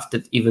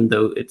underdrafted, even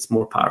though it's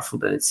more powerful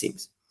than it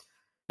seems.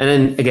 And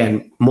then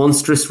again,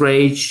 Monstrous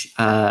Rage,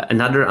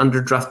 another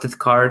underdrafted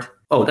card.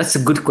 Oh, that's a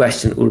good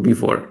question,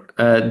 Urbivore.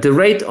 The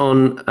rate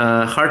on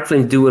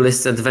Heartflame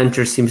Duelist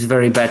Adventure seems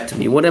very bad to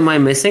me. What am I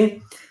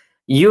missing?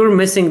 You're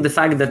missing the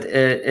fact that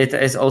it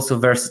is also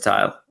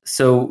versatile.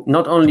 So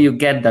not only you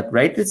get that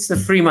rate, it's a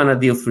 3 mana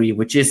deal 3,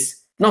 which is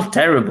not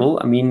terrible.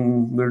 I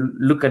mean,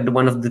 look at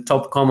one of the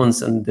top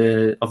commons of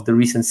the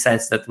recent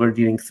sets that we're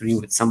dealing 3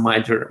 with some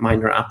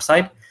minor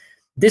upside.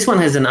 This one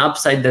has an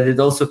upside that it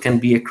also can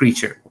be a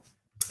creature,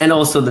 and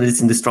also that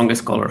it's in the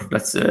strongest color.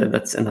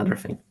 That's another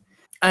thing.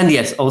 And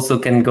yes, also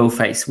can go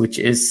face, which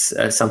is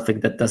something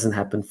that doesn't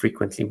happen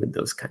frequently with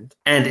those kind.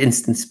 And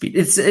instant speed.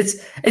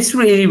 It's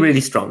really, really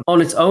strong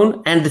on its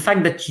own. And the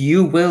fact that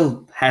you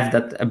will have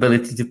that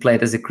ability to play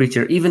it as a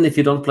creature, even if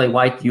you don't play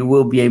white, you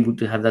will be able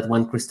to have that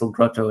 1 Crystal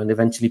Grotto and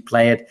eventually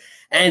play it.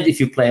 And if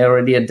you play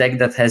already a deck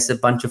that has a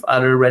bunch of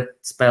other red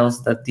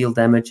spells that deal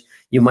damage,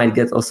 you might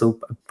get also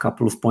a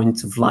couple of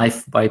points of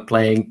life by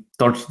playing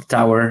Torch the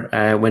Tower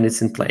when it's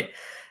in play.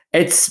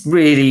 It's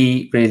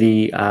really,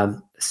 really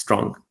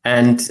strong.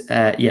 And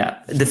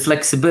the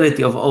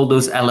flexibility of all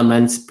those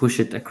elements push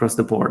it across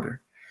the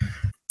border.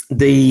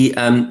 The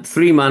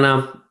 3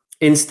 mana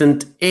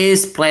instant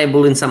is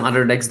playable in some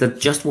other decks that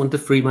just want the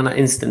 3 mana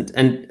instant.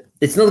 And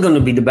it's not going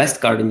to be the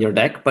best card in your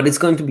deck, but it's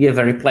going to be a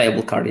very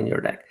playable card in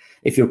your deck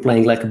if you're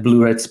playing like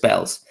blue-red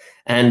spells.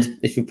 And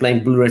if you're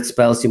playing blue-red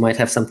spells, you might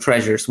have some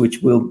treasures,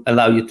 which will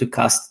allow you to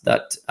cast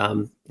that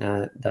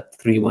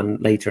 3-1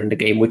 later in the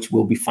game, which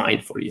will be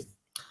fine for you.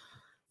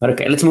 But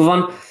okay, let's move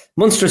on.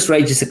 Monstrous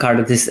Rage is a card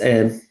that is,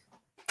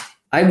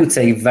 I would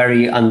say,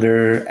 very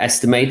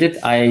underestimated.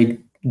 I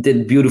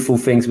did beautiful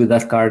things with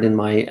that card in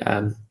my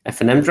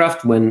FNM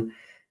draft when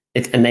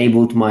it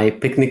enabled my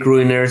Picnic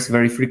Ruiners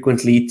very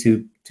frequently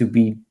to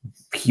be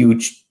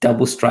huge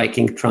double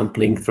striking,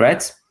 trampling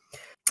threats.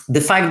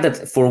 The fact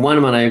that for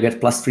 1 mana you get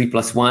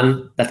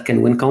 +3/+1 that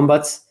can win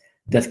combats,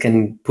 that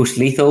can push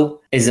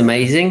lethal is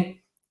amazing.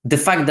 The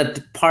fact that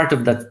part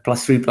of that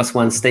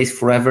 +3/+1 stays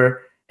forever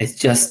is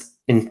just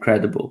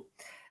incredible.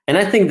 And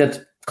I think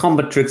that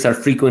combat tricks are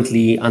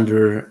frequently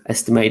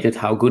underestimated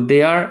how good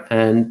they are.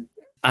 And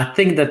I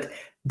think that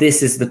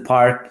this is the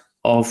part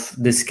of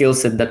the skill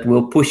set that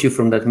will push you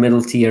from that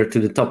middle tier to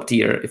the top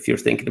tier, if you're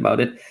thinking about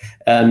it.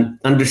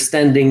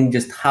 Understanding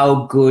just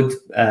how good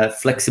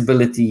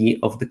flexibility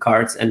of the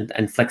cards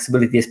and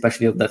flexibility,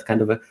 especially of that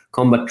kind of a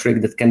combat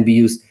trick that can be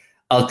used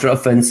ultra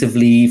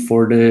offensively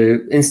for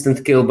the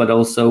instant kill, but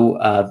also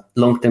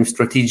long-term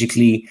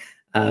strategically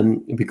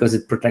because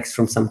it protects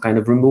from some kind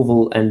of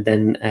removal and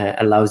then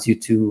allows you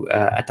to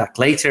attack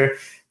later.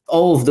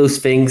 All of those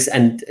things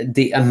and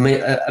the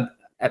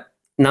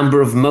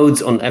number of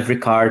modes on every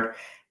card,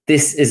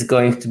 this is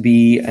going to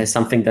be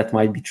something that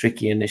might be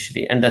tricky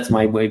initially. And that's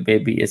my way,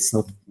 maybe it's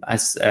not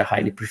as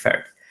highly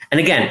preferred. And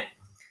again,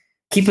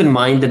 keep in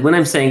mind that when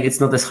I'm saying it's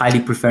not as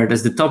highly preferred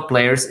as the top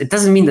players, it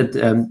doesn't mean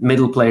that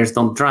middle players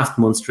don't draft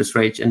Monstrous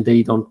Rage and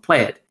they don't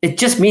play it. It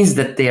just means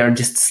that they are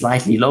just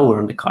slightly lower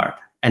on the card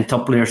and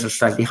top players are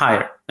slightly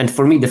higher. And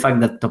for me, the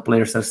fact that top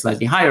players are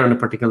slightly higher on a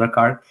particular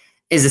card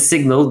is a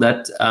signal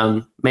that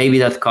maybe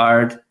that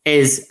card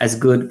is as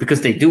good,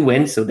 because they do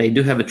win, so they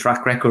do have a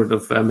track record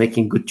of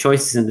making good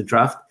choices in the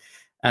draft,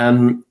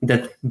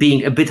 that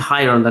being a bit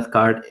higher on that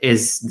card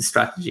is the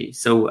strategy.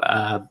 So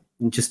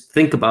just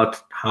think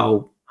about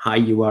how high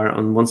you are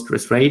on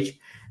Monstrous Rage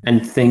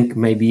and think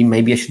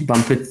maybe I should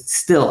bump it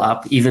still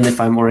up, even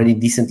if I'm already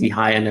decently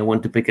high and I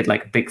want to pick it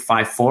like pick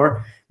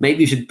 5-4.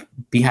 Maybe you should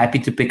be happy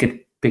to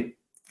pick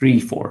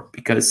 3-4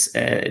 because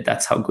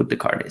that's how good the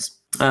card is.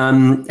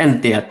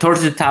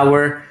 Towards the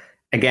Tower,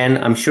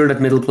 again, I'm sure that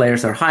middle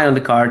players are high on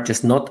the card,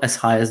 just not as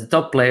high as the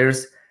top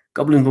players.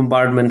 Goblin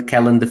Bombardment,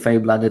 Kellen the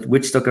Fey-Blooded,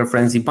 Witchstalker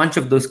Frenzy, bunch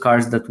of those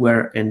cards that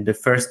were in the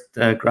first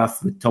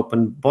graph with top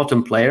and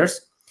bottom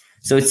players.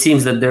 So it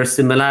seems that there are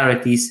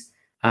similarities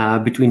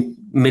between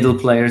middle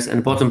players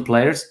and bottom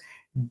players.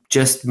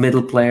 Just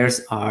middle players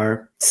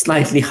are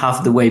slightly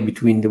half the way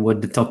between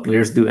what the top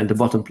players do and the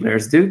bottom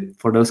players do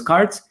for those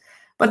cards.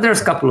 But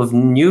there's a couple of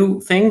new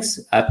things.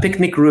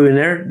 Picnic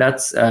Ruiner,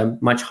 that's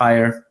much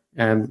higher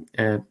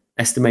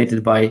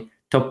estimated by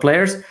top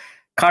players.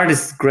 Card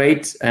is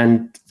great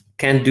and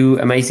can do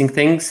amazing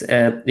things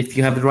if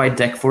you have the right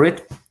deck for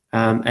it.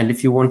 And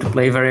if you want to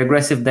play very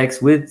aggressive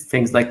decks with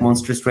things like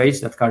Monstrous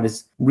Rage, that card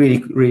is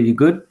really, really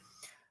good.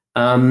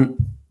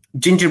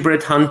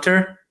 Gingerbread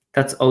Hunter,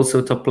 that's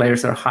also top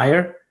players are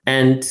higher.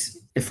 And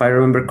if I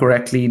remember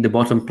correctly, the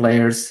bottom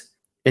players,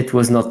 it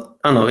was not.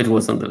 Oh no, it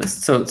was on the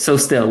list. So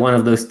still one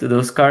of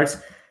those cards.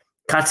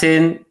 Cut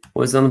In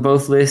was on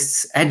both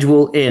lists.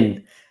 Edgewall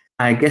In,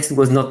 I guess it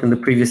was not on the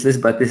previous list,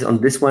 but on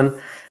this one,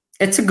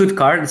 it's a good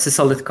card. It's a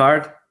solid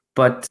card,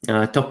 but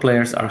top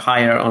players are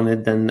higher on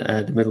it than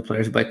the middle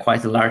players by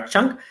quite a large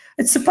chunk.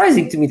 It's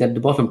surprising to me that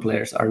the bottom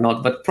players are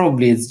not, but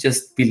probably it's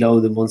just below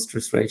the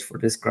Monstrous Rage for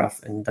this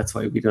graph, and that's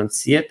why we don't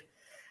see it.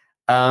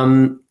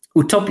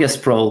 Utopia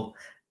Sprawl.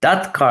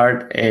 That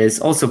card is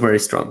also very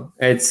strong.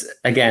 It's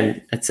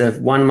a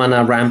 1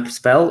 mana ramp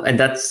spell, and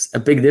that's a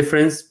big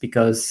difference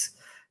because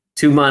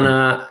 2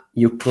 mana,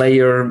 you play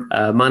your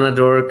mana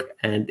dork,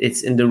 and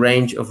it's in the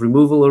range of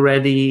removal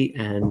already,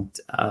 and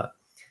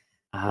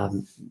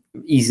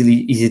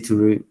easy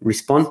to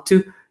respond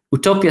to.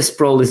 Utopia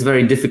Sprawl is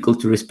very difficult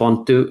to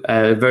respond to,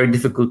 very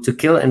difficult to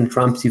kill, and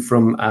ramps you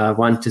from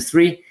 1 to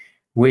 3.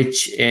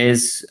 Which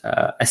is,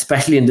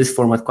 especially in this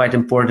format, quite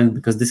important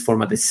because this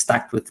format is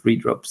stacked with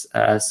 3-drops.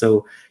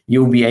 So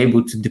you'll be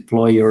able to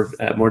deploy your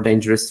more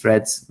dangerous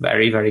threats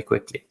very, very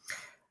quickly.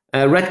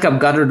 Redcap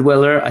Gutter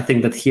Dweller, I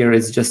think that here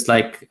is just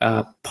like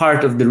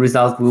part of the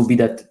result will be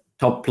that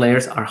top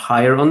players are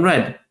higher on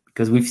red,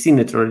 because we've seen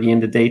it already in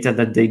the data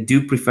that they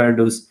do prefer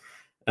those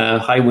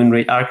high win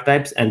rate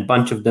archetypes, and a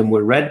bunch of them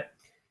were red.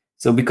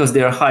 So because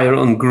they are higher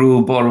on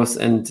Gruul, Boros,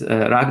 and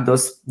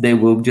Rakdos, they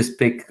will just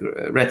pick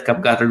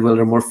Redcap Gutter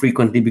Dweller more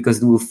frequently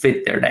because it will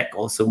fit their deck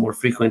also more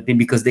frequently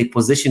because they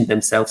position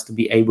themselves to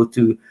be able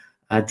to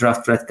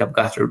draft Redcap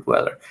Gutter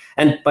Dweller.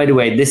 And by the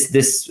way, this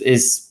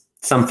is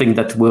something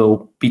that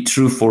will be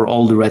true for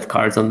all the red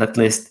cards on that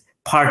list.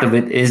 part of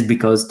it is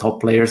because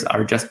top players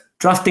are just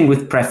drafting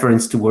with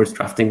preference towards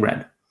drafting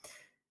red.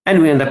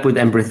 And we end up with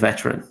Embrith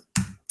Veteran.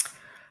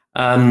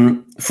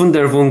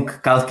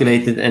 Funderwunk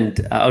calculated,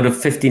 and out of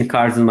 15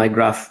 cards in my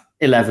graph,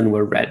 11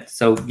 were red.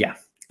 So yeah,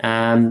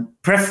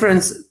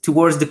 preference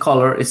towards the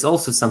color is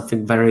also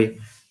something very,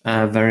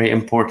 very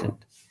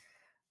important.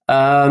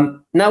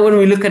 Now, when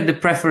we look at the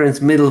preference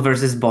middle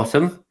versus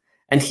bottom,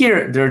 and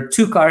here there are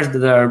two cards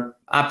that are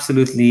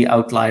absolutely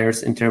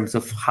outliers in terms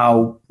of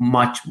how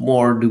much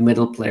more do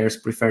middle players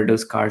prefer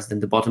those cards than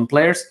the bottom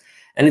players.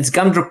 And it's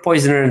Gumdrop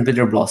Poisoner and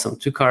Bitter Blossom,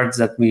 two cards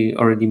that we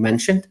already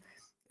mentioned.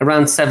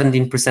 Around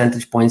 17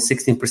 percentage points,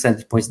 16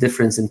 percentage points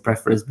difference in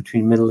preference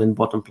between middle and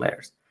bottom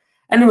players.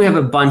 And we have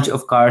a bunch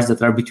of cards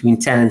that are between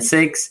 10 and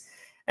 6,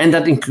 and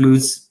that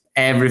includes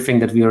everything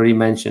that we already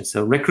mentioned.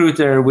 So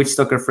Recruiter,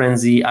 Witchstalker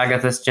Frenzy,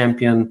 Agatha's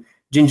Champion,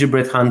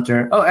 Gingerbread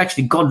Hunter. Oh,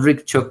 actually,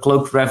 Godric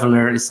Cloaked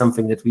Reveler is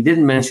something that we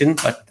didn't mention,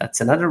 but that's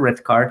another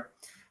red card.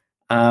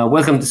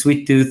 Welcome to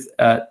Sweet Tooth,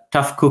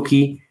 Tough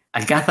Cookie,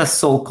 Agatha's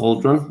Soul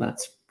Cauldron.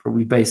 That's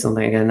probably based on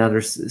like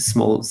another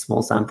small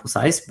sample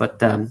size,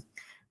 but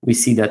we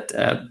see that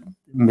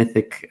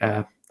mythic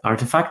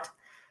artifact.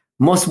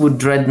 Mosswood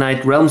Dread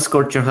Knight, Realm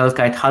Scorcher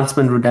Hellkite,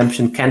 Huntsman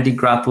Redemption, Candy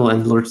Grapple,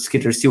 and Lord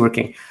Skitter Sewer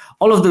King.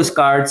 All of those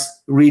cards,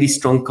 really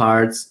strong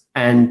cards,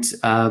 and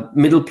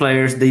middle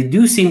players, they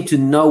do seem to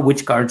know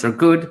which cards are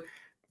good,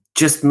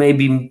 just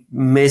maybe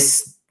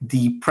miss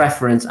the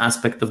preference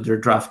aspect of their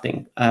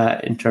drafting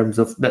in terms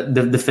of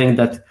the thing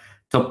that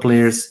top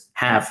players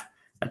have.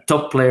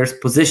 Top players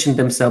position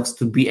themselves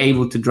to be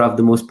able to draft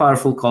the most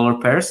powerful color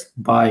pairs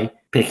by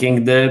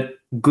picking the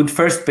good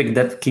first pick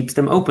that keeps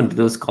them open to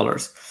those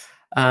colors.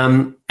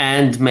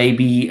 And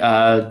maybe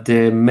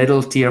the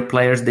middle tier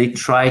players, they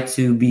try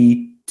to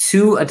be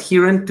too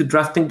adherent to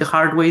drafting the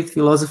hard way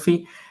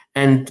philosophy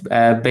and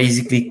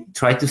basically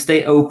try to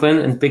stay open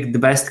and pick the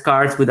best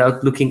cards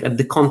without looking at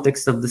the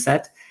context of the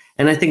set.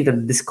 And I think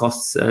that this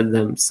costs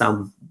them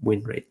some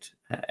win rate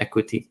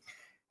equity.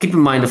 Keep in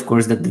mind, of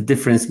course, that the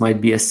difference might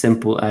be as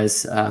simple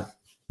as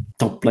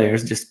top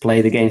players just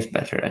play the games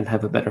better and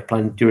have a better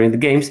plan during the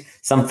games,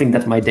 something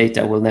that my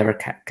data will never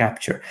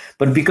capture.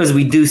 But because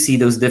we do see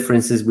those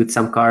differences with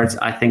some cards,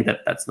 I think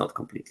that that's not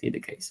completely the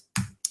case.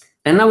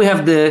 And now we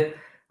have the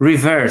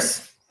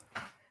reverse.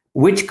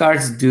 Which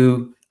cards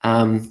do...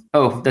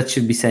 that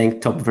should be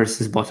saying top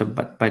versus bottom,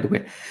 but by the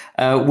way.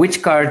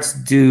 Which cards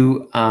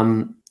do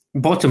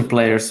bottom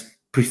players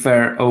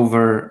prefer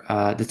over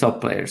the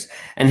top players?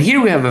 And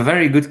here we have a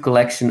very good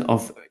collection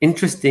of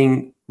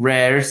interesting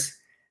rares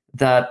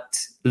that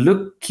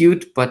look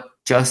cute but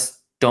just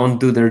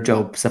don't do their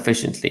job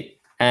sufficiently.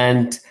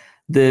 And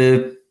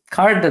the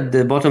card that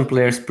the bottom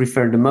players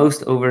prefer the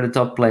most over the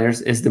top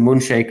players is the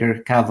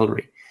Moonshaker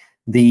Cavalry.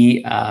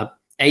 The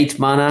 8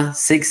 mana,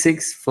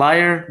 6/6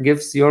 flyer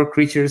gives your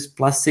creatures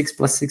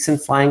 +6/+6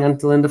 and flying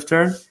until end of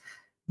turn.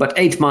 But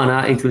 8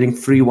 mana, including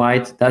 3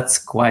 white, that's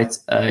quite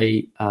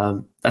a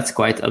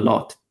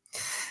lot.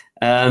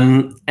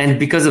 And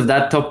because of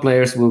that, top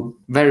players will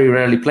very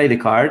rarely play the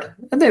card,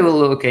 and they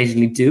will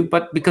occasionally do.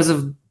 But because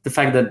of the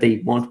fact that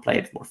they won't play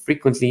it more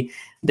frequently,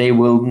 they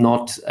will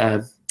not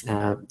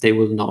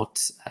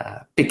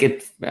pick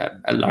it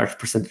a large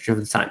percentage of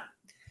the time.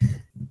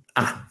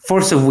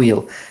 Force of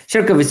Will.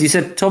 Sherkovitz, you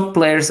said top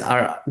players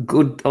are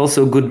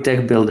also good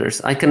deck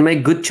builders. I can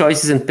make good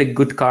choices and pick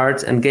good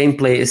cards, and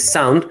gameplay is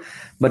sound.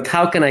 But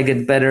how can I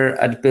get better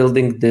at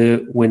building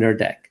the winner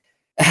deck?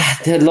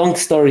 The long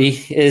story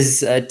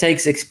is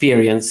takes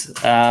experience.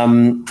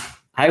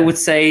 I would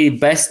say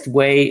best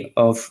way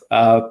of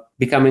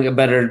becoming a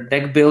better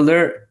deck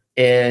builder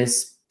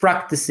is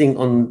practicing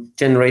on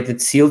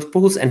generated sealed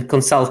pools and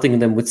consulting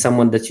them with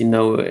someone that you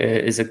know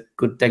is a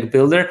good deck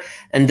builder,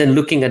 and then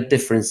looking at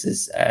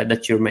differences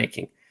that you're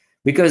making.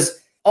 Because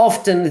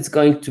often it's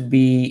going to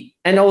be,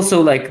 and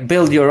also like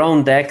build your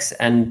own decks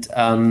and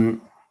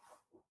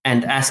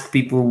ask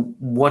people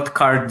what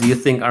card do you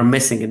think are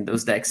missing in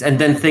those decks, and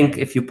then think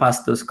if you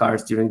pass those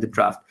cards during the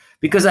draft.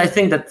 Because I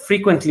think that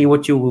frequently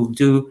what you will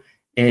do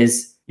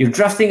is you're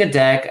drafting a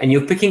deck and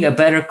you're picking a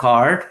better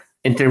card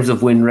in terms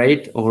of win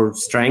rate or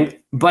strength,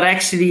 but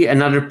actually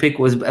another pick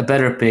was a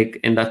better pick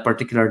in that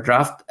particular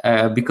draft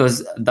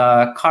because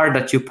the card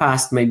that you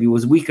passed maybe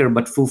was weaker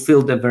but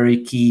fulfilled a very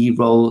key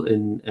role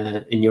in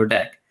your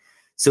deck.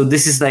 So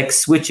this is like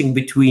switching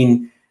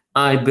between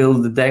I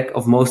build the deck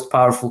of most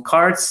powerful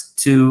cards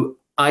to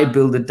I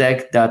build a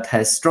deck that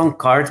has strong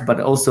cards but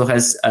also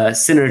has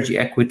synergy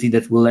equity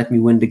that will let me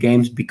win the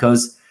games,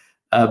 because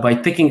by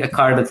picking a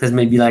card that has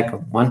maybe like a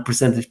 1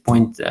 percentage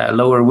point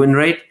lower win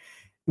rate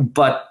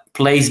but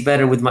plays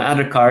better with my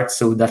other cards,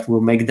 so that will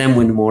make them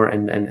win more,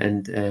 and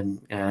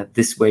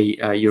this way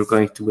you're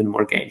going to win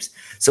more games.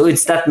 So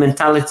it's that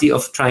mentality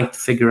of trying to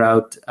figure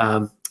out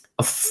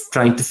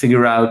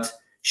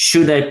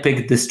should I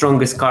pick the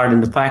strongest card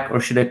in the pack, or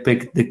should I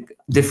pick the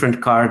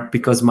different card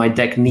because my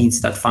deck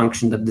needs that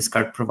function that this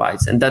card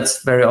provides? And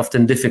that's very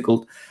often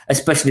difficult,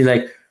 especially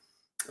like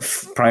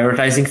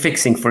Prioritizing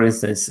fixing, for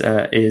instance,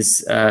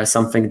 is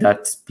something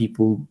that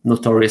people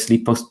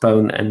notoriously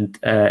postpone. And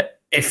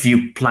if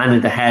you plan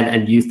it ahead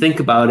and you think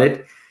about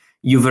it,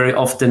 you very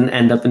often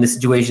end up in the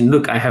situation,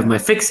 look, I have my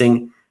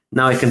fixing,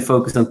 now I can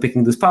focus on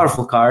picking those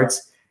powerful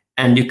cards,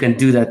 and you can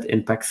do that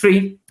in pack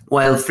 3.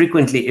 While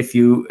frequently, if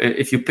you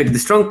pick the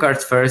strong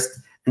cards first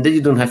and then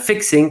you don't have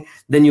fixing,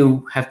 then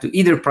you have to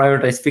either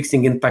prioritize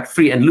fixing in pack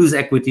 3 and lose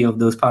equity of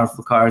those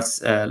powerful cards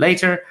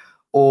later,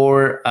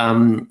 or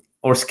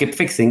skip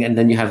fixing, and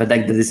then you have a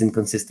deck that is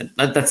inconsistent.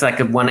 That's like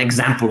one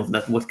example of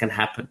that, what can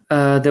happen.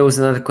 There was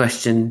another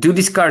question. Do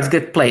these cards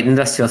get played?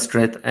 Industrial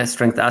Strength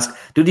asks,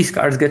 do these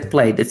cards get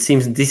played? It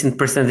seems a decent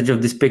percentage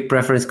of this pick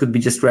preference could be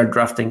just red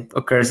drafting,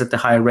 occurs at a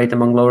higher rate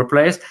among lower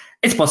players.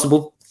 It's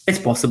possible.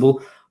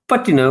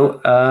 But,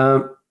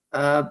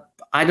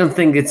 I don't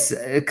think it's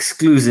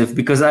exclusive,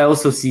 because I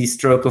also see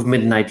Stroke of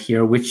Midnight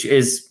here, which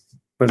is,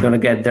 we're going to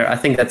get there. I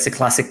think that's a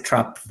classic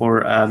trap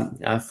for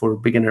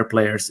beginner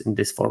players in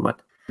this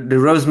format. The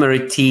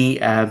Rosemary Tea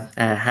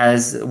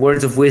has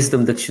words of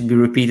wisdom that should be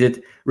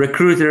repeated.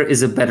 Recruiter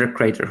is a better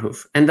Crater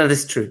Hoof. And that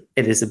is true.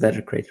 It is a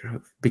better Crater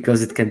Hoof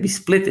because it can be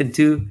split in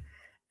two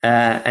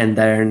and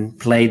then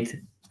played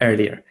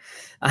earlier.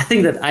 I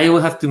think that I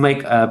will have to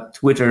make a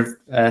Twitter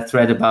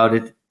thread about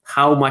it,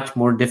 how much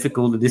more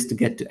difficult it is to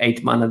get to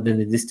 8 mana than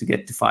it is to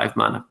get to 5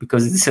 mana,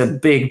 because it's a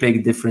big,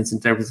 big difference in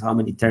terms of how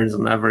many turns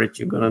on average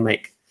you're going to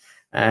make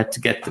to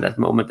get to that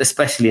moment,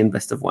 especially in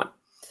best of 1.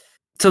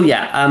 So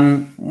yeah,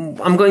 I'm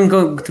going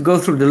to go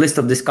through the list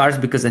of these cards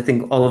because I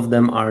think all of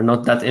them are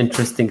not that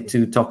interesting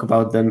to talk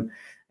about them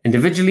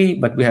individually.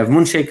 But we have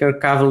Moonshaker,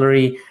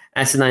 Cavalry,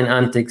 Asinine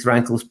Antics,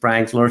 Rankle's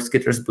Pranks, Lord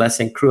Skitter's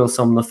Blessing, Cruel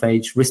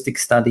Somnophage, Rhystic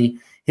Study,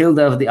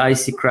 Hilda of the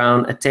Icy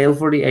Crown, A Tale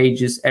for the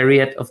Ages,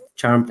 Ariette of the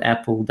Charmed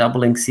Apple,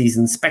 Doubling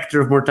Season, Spectre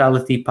of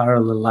Mortality,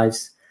 Parallel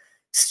Lives,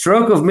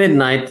 Stroke of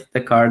Midnight, the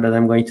card that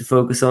I'm going to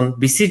focus on,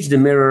 Besiege the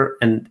Mirror,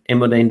 and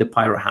Imodane the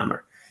Pyrohammer.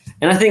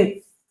 And I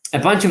think a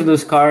bunch of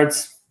those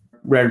cards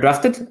rare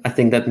drafted. I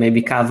think that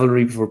maybe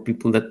Cavalry, for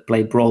people that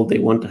play Brawl, they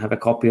want to have a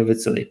copy of it,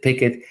 so they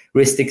pick it.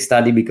 Rhystic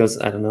Study, because,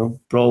 I don't know,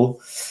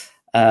 Brawl.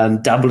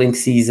 Doubling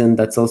Season,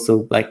 that's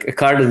also like a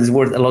card that is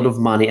worth a lot of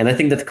money. And I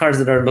think that cards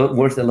that are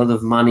worth a lot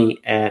of money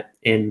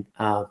in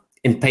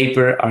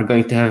paper are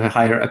going to have a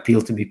higher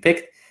appeal to be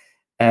picked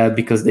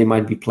because they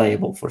might be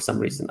playable for some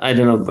reason. I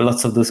don't know, but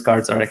lots of those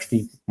cards are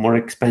actually more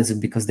expensive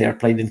because they are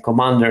played in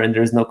Commander, and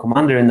there is no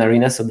Commander in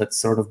Arena, so that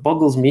sort of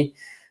boggles me.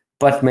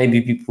 But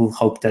maybe people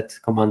hope that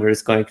Commander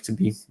is going to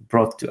be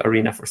brought to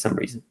Arena for some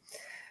reason.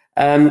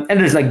 And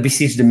there's like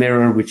Besiege the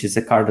Mirror, which is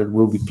a card that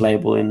will be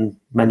playable in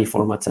many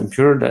formats, I'm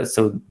sure.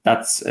 So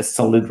that's a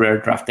solid rare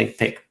drafting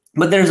pick.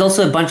 But there's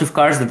also a bunch of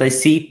cards that I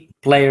see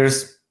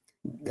players,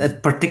 a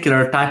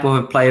particular type of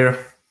a player,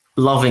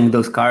 loving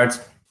those cards.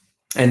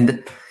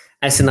 And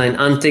Asinine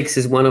Antics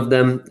is one of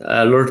them.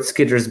 Lord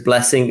Skitter's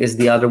Blessing is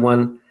the other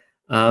one.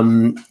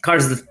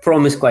 Cards that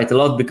promise quite a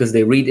lot because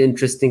they read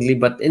interestingly,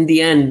 but in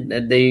the end,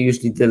 they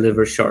usually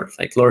deliver short.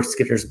 Like Lord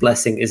Skitter's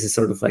Blessing is a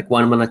sort of like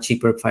 1 mana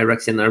cheaper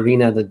Phyrexian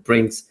Arena that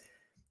brings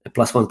a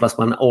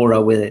 +1/+1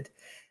 aura with it.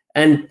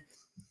 And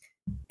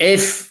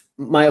if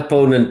my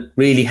opponent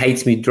really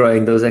hates me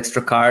drawing those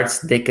extra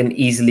cards, they can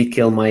easily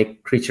kill my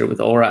creature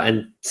with aura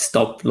and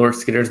stop Lord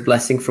Skitter's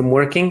Blessing from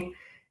working.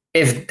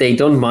 If they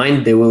don't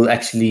mind, they will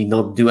actually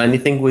not do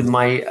anything with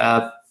my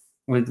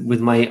with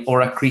my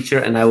aura creature,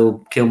 and I will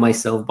kill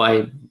myself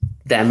by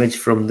damage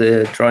from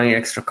the drawing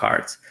extra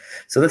cards.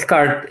 So that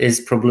card is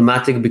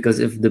problematic because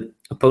if the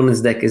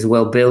opponent's deck is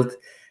well built,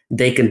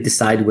 they can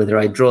decide whether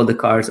I draw the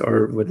cards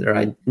or whether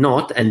I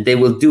not, and they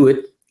will do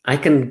it. I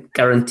can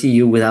guarantee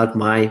you without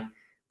my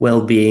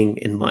well-being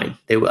in mind.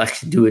 They will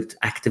actually do it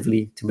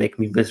actively to make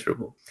me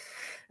miserable.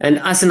 And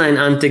Asinine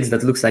Antics,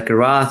 that looks like a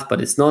Wrath,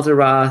 but it's not a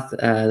Wrath.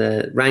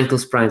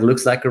 Rankle's Prank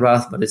looks like a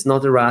Wrath, but it's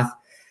not a Wrath.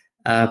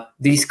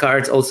 These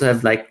cards also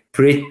have like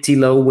pretty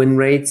low win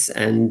rates,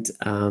 and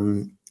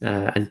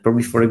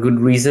probably for a good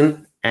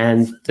reason.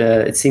 And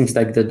it seems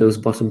like that those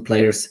bottom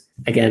players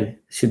again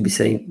should be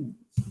saying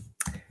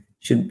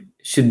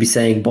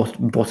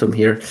bottom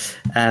here.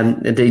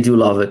 They do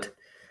love it.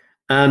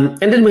 And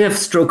then we have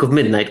Stroke of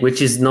Midnight,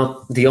 which is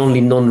not the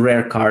only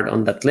non-rare card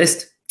on that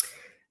list,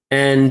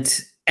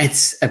 and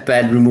it's a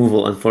bad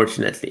removal.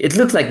 Unfortunately, it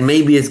looks like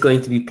maybe it's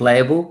going to be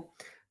playable.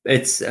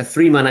 It's a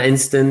 3 mana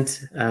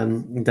instant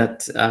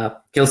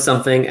that kills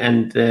something,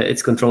 and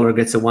its controller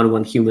gets a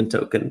 1/1 human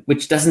token,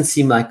 which doesn't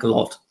seem like a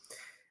lot,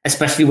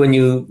 especially when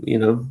you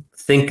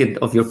think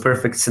of your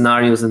perfect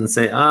scenarios and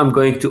say, I'm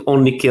going to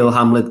only kill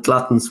Hamlet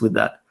Gluttons with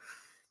that.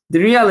 The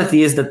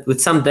reality is that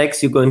with some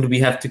decks, you're going to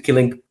have to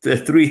killing a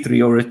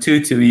 3/3 or a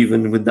 2/2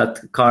 even with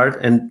that card,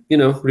 and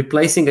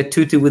replacing a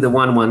 2/2 with a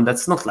 1/1,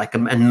 that's not like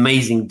an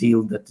amazing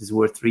deal that is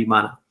worth 3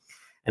 mana,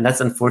 and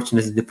that's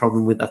unfortunately the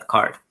problem with that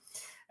card.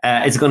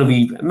 It's going to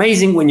be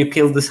amazing when you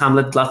kill this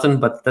Hamlet Glutton,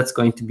 but that's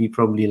going to be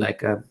probably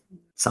like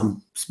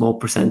some small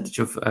percentage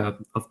of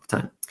the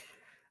time.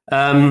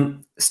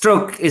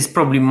 Stroke is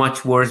probably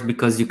much worse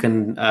because you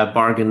can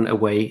bargain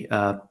away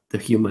the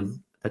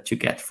human that you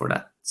get for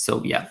that.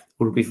 So yeah,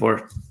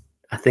 before.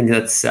 I think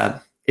that's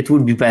it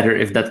would be better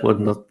if that would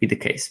not be the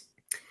case.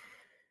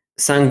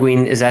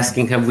 Sanguine is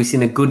asking, have we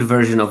seen a good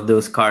version of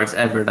those cards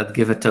ever that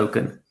give a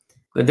token?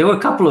 But there were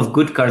a couple of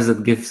good cards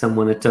that give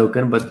someone a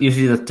token, but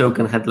usually the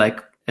token had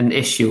like an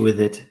issue with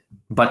it,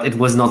 but it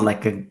was not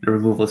like a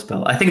removal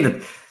spell. I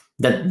think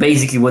that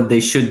basically what they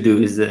should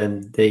do is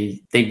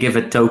they give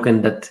a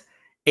token that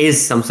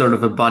is some sort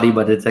of a body,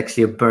 but it's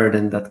actually a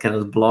burden that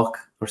cannot block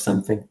or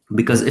something.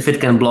 Because if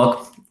it can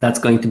block, that's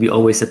going to be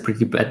always a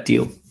pretty bad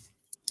deal.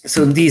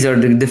 So these are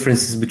the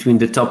differences between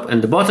the top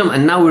and the bottom.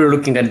 And now we're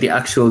looking at the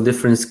actual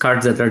difference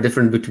cards that are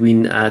different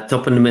between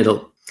top and the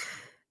middle.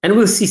 And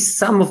we'll see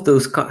some of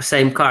those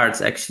same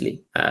cards,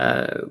 actually.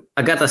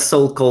 Agatha's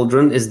Soul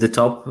Cauldron is the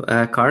top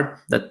card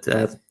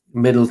that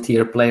middle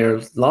tier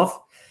players love.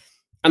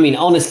 I mean,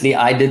 honestly,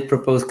 I did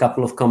propose a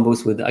couple of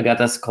combos with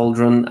Agatha's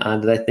Cauldron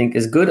that I think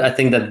is good. I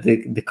think that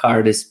the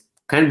card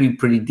can be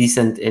pretty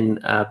decent in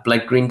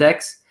black-green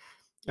decks.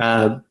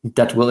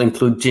 That will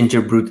include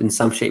Ginger Brute in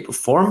some shape or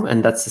form,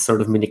 and that's the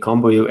sort of mini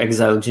combo. You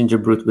exile Ginger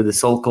Brute with the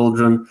Soul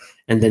Cauldron,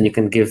 and then you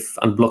can give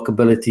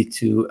unblockability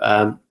to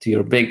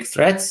your big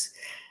threats,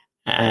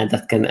 and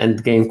that can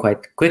end game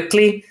quite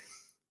quickly.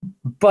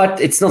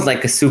 But it's not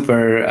like a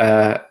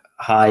super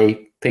high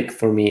pick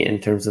for me in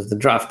terms of the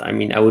draft. I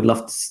mean, I would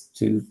love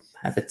to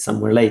have it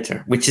somewhere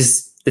later, which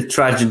is the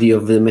tragedy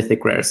of the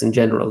mythic rares in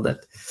general,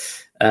 that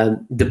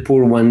the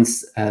poor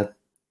ones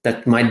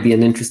that might be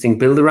an interesting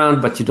build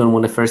around, but you don't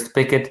want to first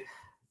pick it.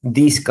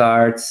 These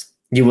cards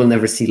you will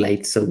never see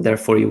late, so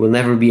therefore you will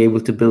never be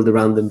able to build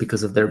around them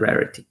because of their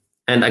rarity.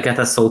 And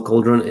Agatha's Soul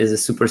Cauldron is a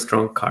super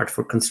strong card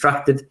for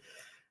constructed.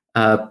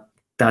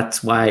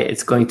 That's why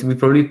it's going to be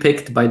probably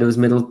picked by those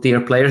middle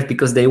tier players,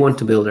 because they want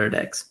to build their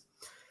decks.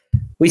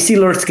 We see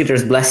Lord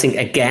Skitter's Blessing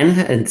again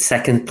in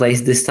second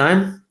place this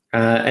time.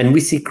 And we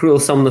see Cruel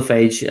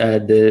Somnophage,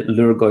 the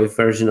Lurgoy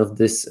version of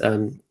this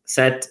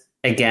set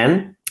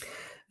again.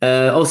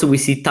 Also, we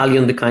see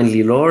Talion the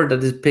Kindly Lord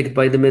that is picked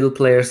by the middle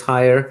players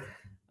higher.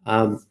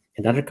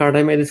 Another card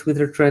I made a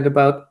Twitter thread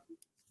about.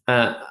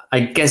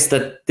 I guess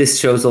that this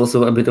shows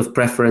also a bit of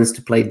preference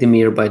to play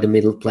Dimir by the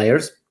middle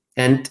players.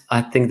 And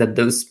I think that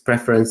those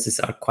preferences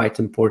are quite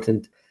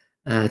important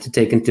to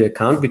take into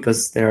account,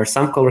 because there are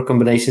some color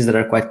combinations that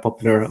are quite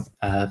popular,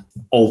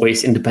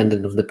 always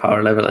independent of the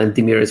power level, and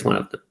Dimir is one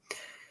of them.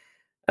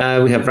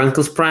 We have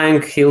Rankel's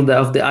Prank, Hilda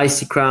of the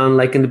Icy Crown,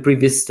 like in the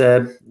previous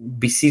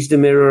Besiege the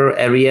Mirror,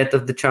 Ariette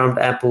of the Charmed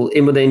Apple,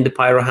 Imodane the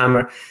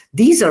Pyrohammer.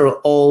 These are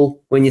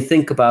all, when you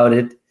think about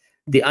it,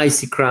 the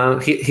Icy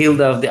Crown,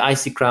 Hilda of the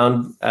Icy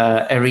Crown,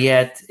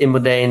 Ariette,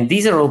 Imodane,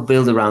 these are all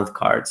build-around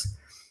cards.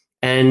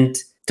 And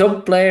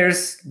top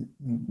players,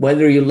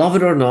 whether you love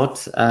it or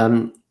not,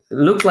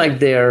 look like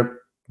they're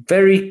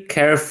very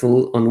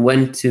careful on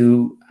when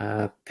to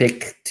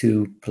pick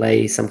to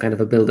play some kind of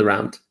a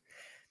build-around.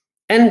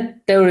 And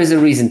there is a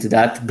reason to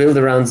that.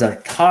 Build-arounds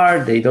are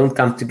hard. They don't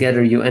come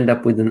together. You end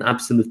up with an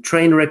absolute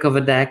train wreck of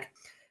a deck.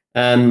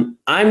 I'm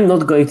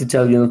not going to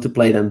tell you not to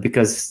play them,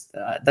 because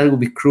that would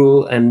be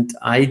cruel. And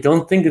I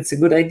don't think it's a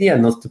good idea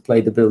not to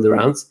play the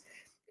build-arounds.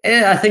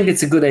 I think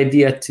it's a good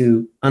idea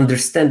to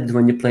understand that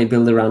when you play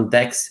build-around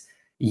decks,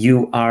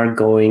 you are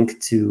going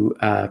to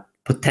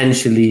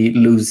potentially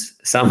lose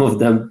some of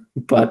them.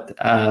 But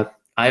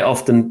I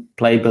often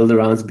play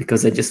build-arounds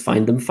because I just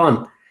find them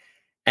fun.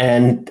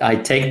 And I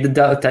take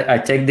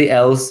the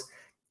L's,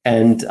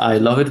 and I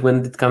love it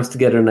when it comes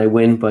together and I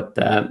win. But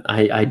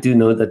I do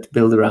know that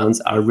build-arounds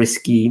are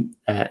risky,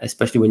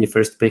 especially when you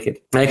first pick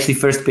it. I actually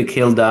first picked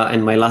Hilda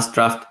in my last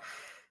draft,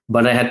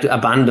 but I had to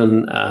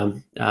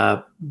abandon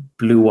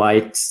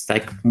blue-white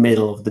like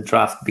middle of the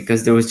draft,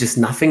 because there was just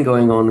nothing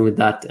going on with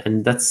that,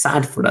 and that's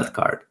sad for that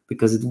card,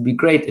 because it would be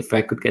great if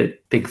I could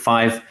get pick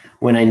 5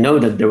 when I know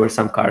that there were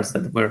some cards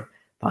that were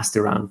passed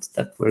around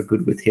that were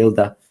good with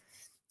Hilda.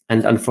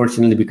 And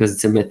unfortunately, because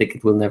it's a mythic,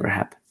 it will never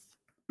happen.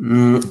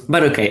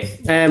 But okay,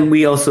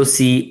 we also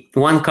see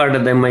one card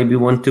that I maybe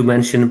want to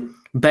mention,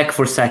 Back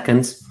for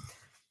Seconds.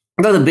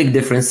 Not a big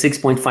difference,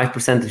 6.5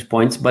 percentage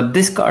points, but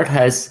this card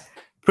has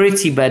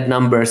pretty bad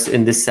numbers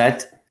in this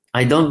set.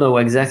 I don't know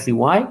exactly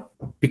why,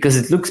 because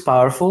it looks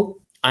powerful,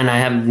 and I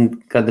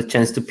haven't got the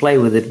chance to play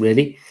with it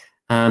really.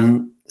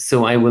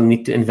 So I will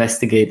need to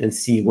investigate and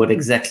see what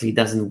exactly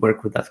doesn't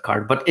work with that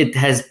card. But it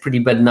has pretty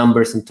bad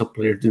numbers, and top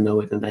players do know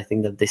it, and I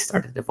think that they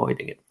started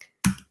avoiding it.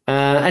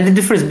 And the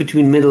difference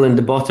between middle and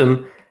the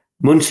bottom,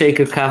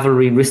 Moonshaker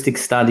Cavalry, Rhystic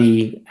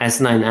Study,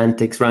 S9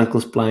 Antics,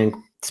 Rankel's Plank,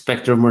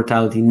 Spectre of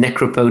Mortality,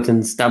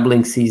 Necropotence,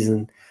 Doubling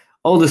Season,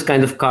 all those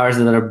kind of cards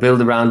that are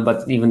build around,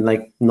 but even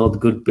like not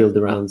good build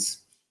arounds.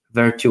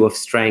 Virtue of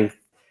Strength,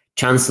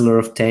 Chancellor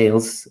of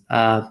Tales,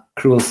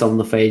 Cruel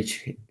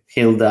Somnophage,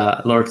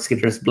 Hilda, Lord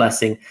Skitter's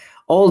Blessing,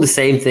 all the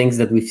same things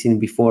that we've seen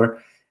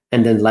before,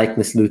 and then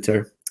Likeness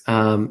Looter.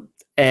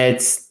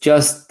 It's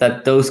just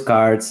that those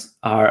cards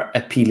are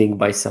appealing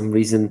by some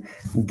reason.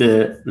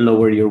 The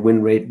lower your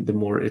win rate, the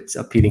more it's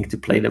appealing to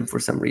play them for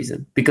some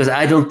reason. Because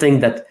I don't think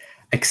that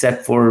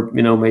except for,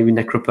 maybe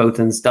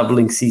Necropotence,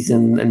 Doubling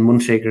Season, and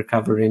Moonshaker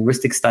Cover in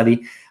Rhystic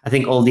Study. I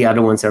think all the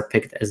other ones are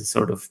picked as a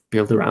sort of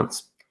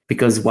build-arounds.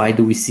 Because why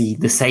do we see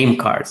the same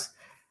cards?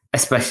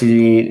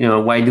 Especially,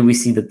 why do we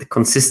see that the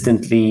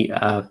consistently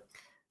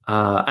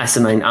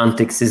Asinine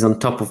Antics is on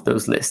top of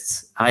those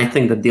lists? I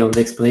think that the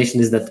only explanation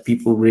is that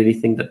people really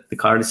think that the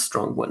card is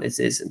strong when it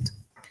isn't.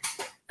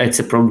 It's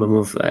a problem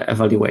of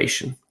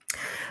evaluation.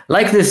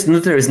 Likeness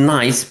Looter is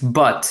nice,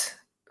 but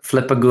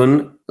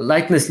Flipagoon,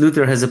 Likeness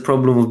Looter has a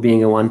problem of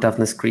being a 1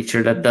 toughness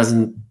creature that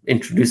doesn't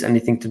introduce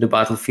anything to the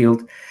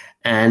battlefield,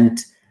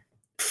 and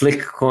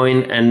Flick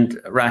Coin and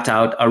Rat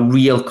Out are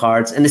real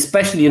cards, and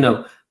especially,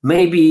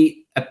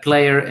 maybe a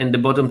player in the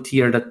bottom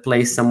tier that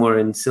plays somewhere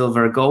in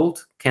silver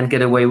gold can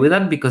get away with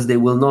that because they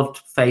will not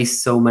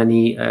face so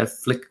many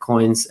Flick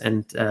Coins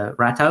and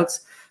Rat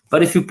Outs.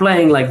 But if you're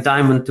playing like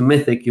Diamond to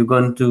Mythic, you're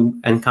going to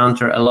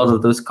encounter a lot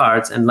of those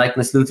cards, and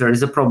Likeness Looter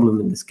is a problem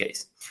in this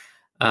case.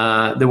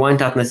 The 1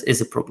 toughness is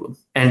a problem.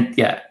 And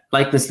yeah,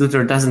 Likeness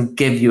Looter doesn't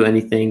give you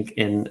anything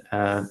in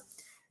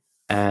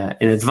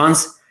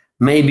advance.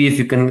 Maybe if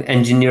you can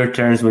engineer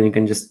turns when you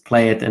can just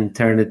play it and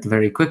turn it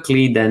very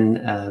quickly,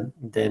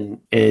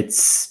 then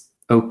it's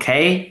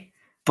okay.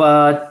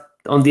 But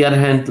on the other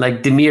hand,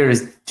 like Dimir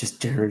is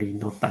just generally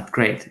not that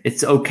great.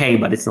 It's okay,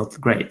 but it's not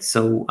great.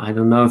 So I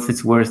don't know if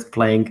it's worth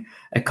playing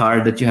a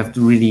card that you have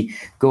to really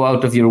go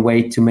out of your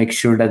way to make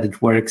sure that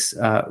it works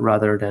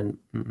rather than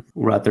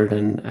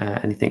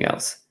anything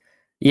else.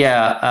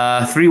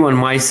 Yeah, 3/1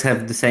 Mice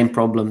have the same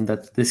problem,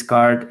 that this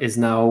card is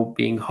now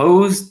being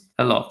hosed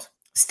a lot.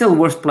 Still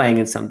worth playing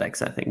in some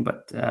decks, I think,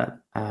 but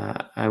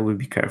I would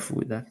be careful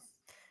with that.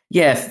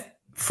 Yeah,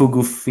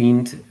 Fugu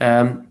Fiend.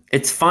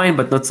 It's fine,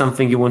 but not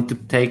something you want to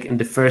take in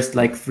the first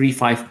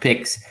 3-5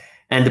 picks.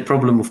 And the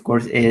problem, of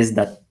course, is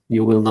that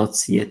you will not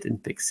see it in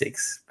pick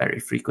 6 very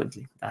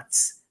frequently.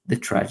 That's the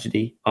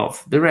tragedy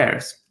of the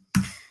rares.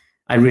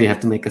 I really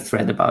have to make a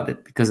thread about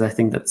it because I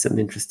think that's an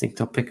interesting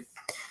topic.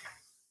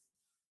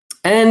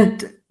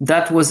 And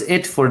that was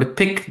it for the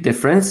pick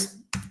difference.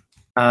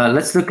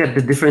 Let's look at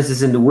the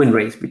differences in the win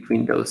rates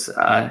between those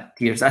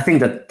tiers. I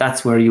think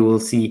that's where you will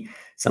see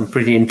some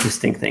pretty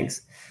interesting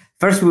things.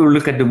 First, we will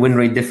look at the win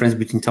rate difference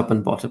between top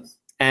and bottom.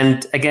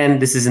 And again,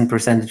 this is in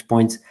percentage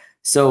points.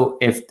 So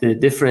if the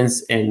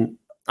difference in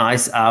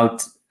Ice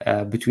Out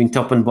between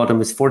top and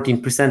bottom is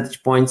 14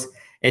 percentage points,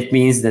 it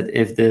means that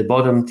if the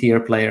bottom tier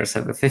players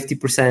have a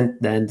 50%,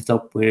 then the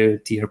top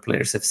tier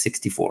players have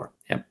 64.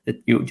 Yeah,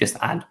 you just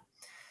add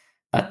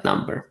that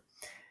number.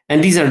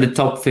 And these are the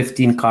top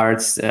 15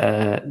 cards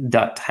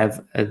that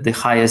have the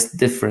highest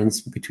difference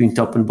between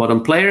top and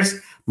bottom players.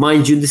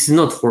 Mind you, this is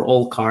not for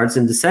all cards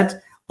in the set.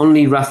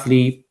 Only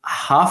roughly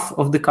half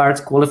of the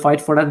cards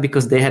qualified for that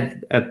because they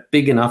had a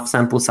big enough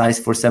sample size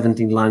for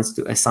 17 lines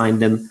to assign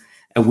them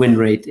a win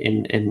rate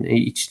in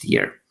each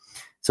tier.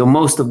 So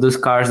most of those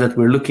cards that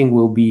we're looking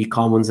will be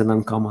commons and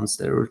uncommons.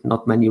 There are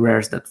not many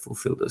rares that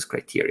fulfill those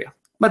criteria,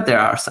 but there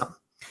are some.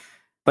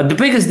 But the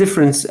biggest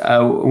difference,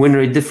 win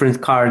rate difference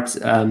cards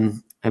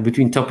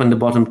between top and the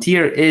bottom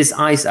tier is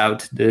Ice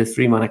Out, the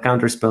 3-mana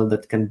counter spell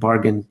that can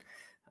bargain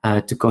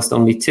to cost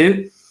only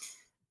 2.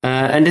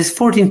 And there's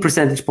 14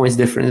 percentage points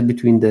difference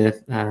between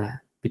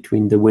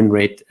the win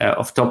rate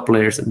of top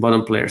players and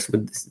bottom players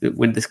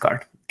with this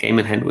card. Game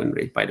in hand win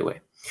rate, by the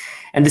way.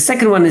 And the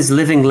second one is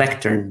Living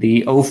Lectern,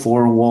 the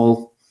 0/4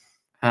 wall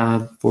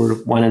for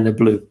 1 and a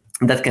blue.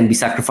 That can be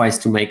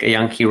sacrificed to make a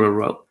young hero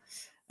roll,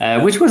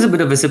 which was a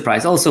bit of a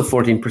surprise. Also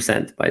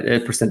 14% by the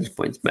percentage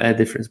points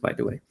difference, by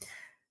the way.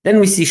 Then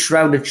we see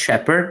Shrouded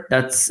Shepherd.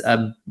 That's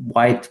a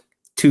white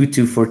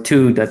 2/2 for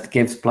 2 that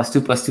gives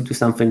 +2/+2 to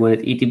something when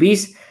it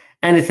ETBs.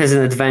 And it has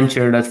an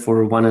adventure that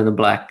for 1 and a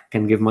black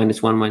can give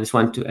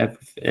 -1/-1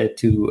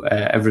 to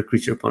every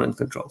creature opponent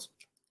controls.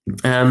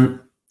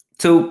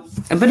 So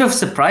a bit of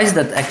surprise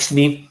that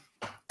actually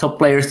top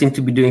players seem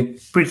to be doing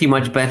pretty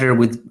much better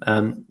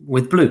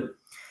with blue.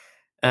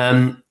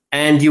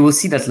 And you will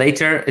see that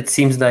later. It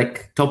seems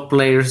like top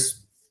players,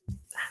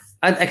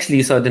 and actually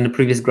you saw it in the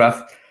previous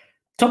graph,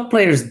 top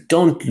players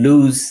don't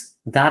lose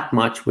that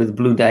much with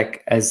blue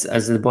deck as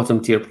the bottom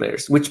tier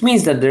players, which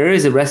means that there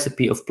is a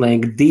recipe of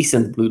playing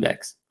decent blue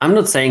decks. I'm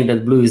not saying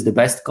that blue is the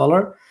best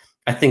color.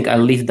 I think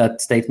I'll leave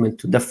that statement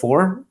to the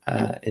 4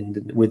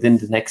 within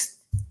the next,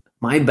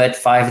 my bet,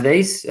 5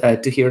 days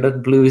to hear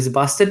that blue is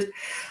busted.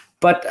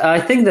 But I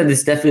think that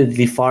it's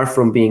definitely far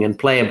from being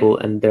unplayable,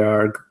 and there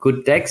are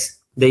good decks.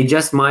 They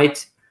just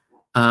might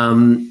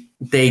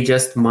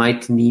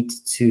need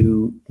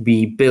to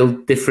be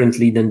built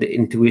differently than the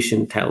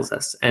intuition tells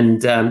us.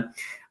 And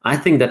I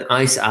think that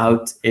Ice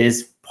Out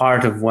is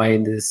part of why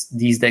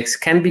these decks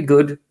can be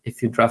good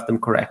if you draft them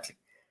correctly.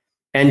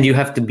 And you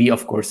have to be,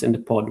 of course, in the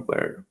pod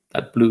where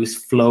that blue is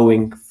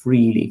flowing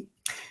freely.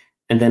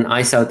 And then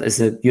Ice Out is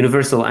a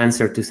universal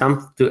answer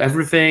to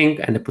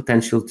everything, and the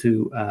potential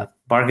to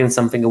bargain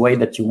something away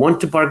that you want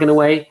to bargain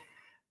away,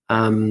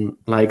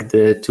 like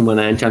the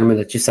 2-mana enchantment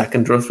that you sack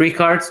and draw 3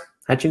 cards,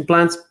 Hatching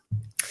Plants.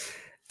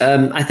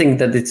 I think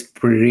that it's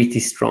pretty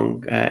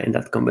strong in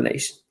that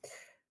combination.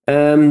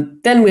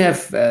 Then we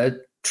have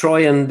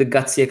Troyan, the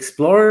Gutsy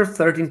Explorer,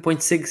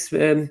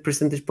 13.6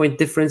 percentage point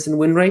difference in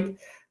win rate.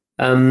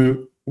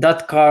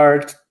 That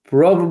card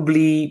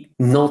probably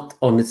not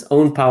on its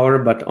own power,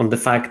 but on the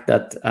fact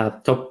that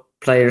top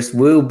players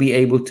will be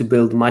able to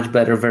build much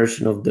better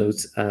version of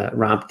those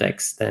ramp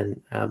decks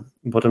than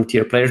bottom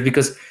tier players,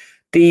 because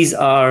these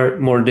are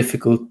more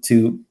difficult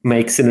to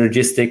make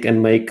synergistic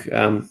and make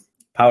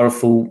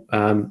powerful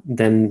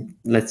than,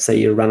 let's say,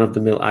 your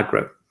run-of-the-mill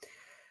aggro.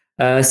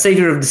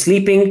 Savior of the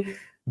Sleeping,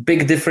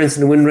 big difference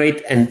in win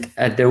rate, and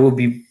there will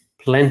be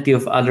plenty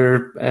of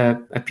other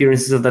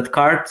appearances of that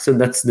card. So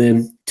that's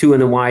the 2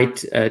 and a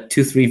white,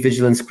 2/3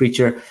 vigilance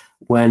creature.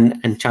 When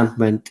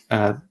enchantment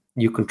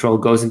you control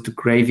goes into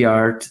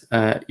graveyard,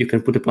 you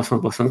can put a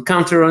 +1/+1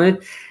 counter on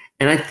it.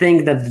 And I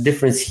think that the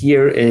difference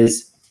here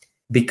is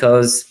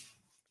because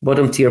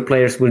bottom tier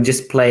players will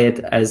just play it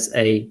as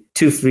a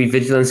 2/3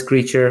 vigilance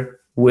creature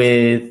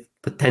with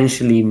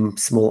potentially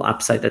small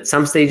upside at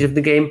some stage of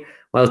the game,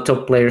 while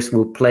top players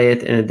will play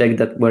it in a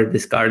deck where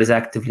this card is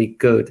actively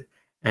good.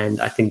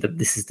 And I think that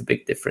this is the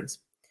big difference.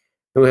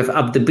 We have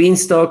Up the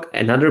Beanstalk,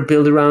 another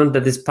build around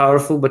that is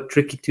powerful but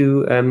tricky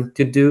to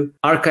do.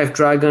 Archive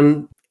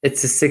Dragon,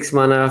 it's a 6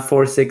 mana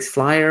 4/6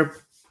 flyer,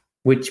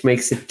 which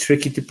makes it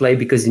tricky to play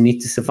because you need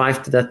to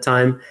survive to that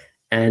time.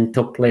 And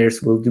top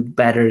players will do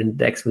better in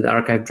decks with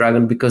Archive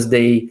Dragon because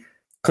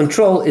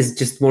control is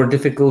just more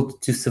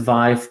difficult to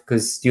survive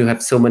because you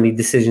have so many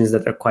decisions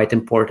that are quite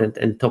important,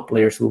 and top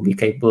players will be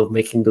capable of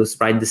making those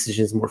right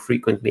decisions more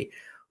frequently,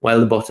 while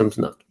the bottom's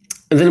not.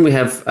 And then we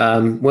have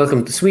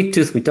Welcome to Sweet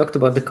Tooth. We talked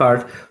about the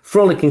card.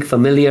 Frolicking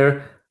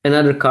Familiar,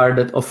 another card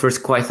that offers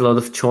quite a lot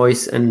of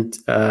choice and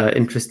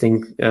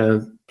interesting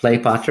play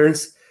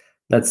patterns.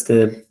 That's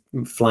the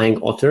Flying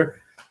Otter.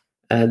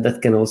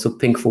 That can also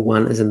ping for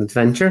 1 as an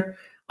adventure.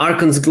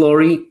 Archon's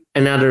Glory,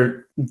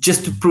 another,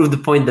 just to prove the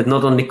point that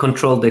not only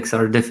control decks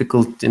are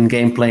difficult in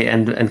gameplay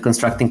and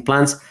constructing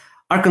plans.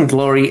 Archon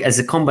Glory as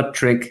a combat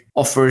trick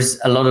offers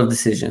a lot of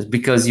decisions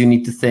because you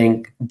need to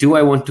think, do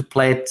I want to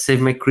play it,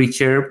 save my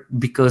creature,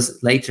 because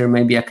later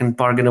maybe I can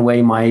bargain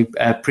away my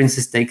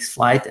Princess Takes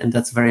Flight, and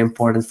that's very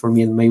important for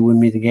me and may win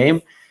me the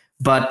game.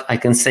 But I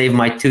can save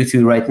my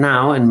 2/2 right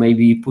now and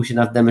maybe push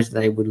enough damage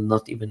that I will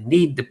not even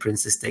need the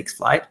Princess Takes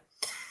Flight.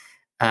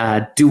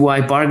 Do I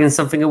bargain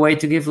something away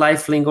to give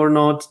lifelink or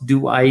not?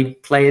 Do I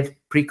play it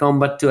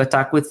pre-combat to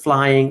attack with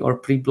flying or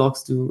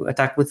pre-blocks to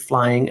attack with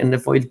flying and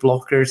avoid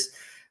blockers?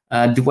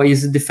 Do I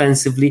use it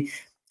defensively?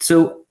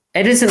 So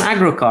it is an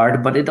aggro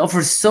card, but it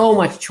offers so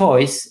much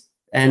choice.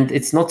 And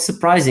it's not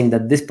surprising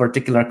that this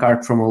particular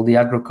card from all the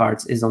aggro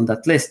cards is on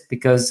that list,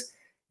 because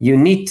you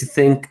need to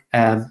think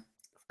a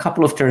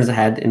couple of turns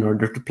ahead in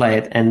order to play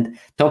it. And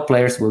top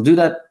players will do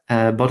that.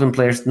 Bottom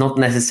players, not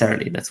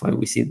necessarily. That's why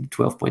we see the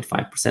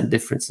 12.5%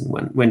 difference in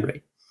win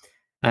rate.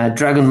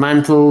 Dragon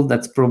Mantle,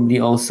 that's probably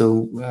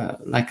also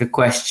like a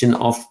question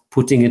of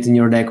putting it in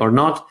your deck or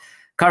not.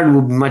 Card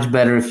will be much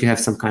better if you have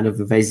some kind of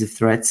evasive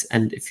threats,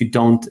 and if you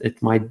don't, it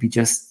might be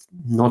just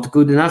not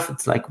good enough.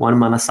 It's like 1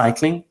 mana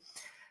cycling.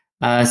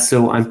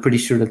 So I'm pretty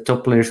sure that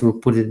top players will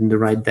put it in the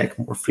right deck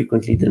more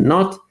frequently than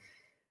not.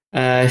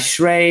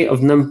 Shrey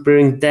of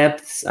Numbering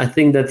Depths, I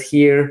think that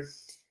here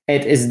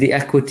it is the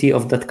equity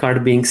of that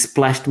card being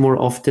splashed more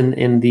often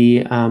in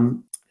the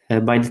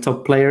by the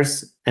top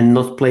players and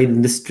not played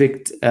in the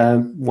strict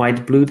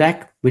white-blue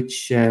deck,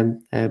 which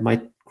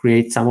might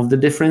create some of the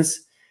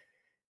difference.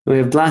 We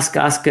have Glass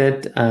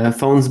Casket,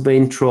 Phone's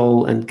Bane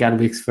Troll, and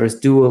Gadwig's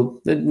First Duel.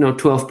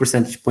 12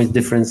 percentage point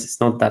difference is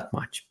not that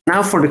much.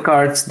 Now for the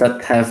cards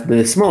that have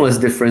the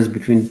smallest difference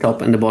between the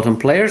top and the bottom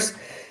players.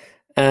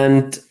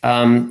 And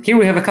here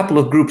we have a couple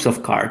of groups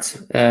of cards.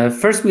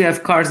 First, we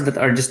have cards that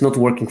are just not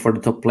working for the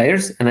top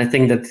players. And I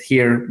think that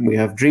here we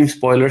have Dream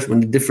Spoilers, when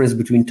the difference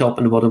between top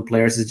and the bottom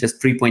players is just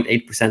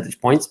 3.8 percentage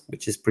points,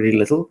 which is pretty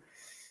little.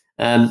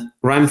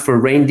 Rhyme for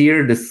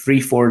Reindeer, the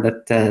 3/4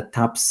 that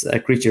taps a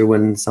creature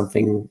when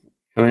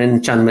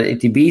enchantment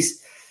ATBs.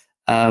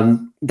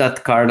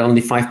 That card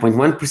only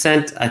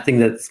 5.1%. I think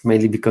that's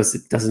mainly because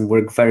it doesn't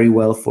work very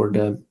well for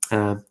the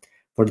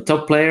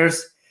top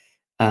players.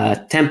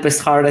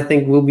 Tempest Heart, I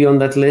think, will be on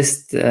that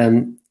list,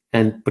 and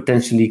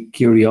potentially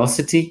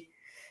Curiosity,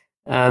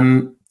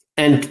 and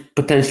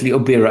potentially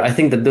Obira. I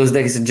think that those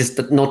decks are just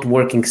not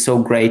working so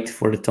great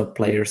for the top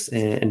players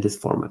in this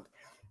format.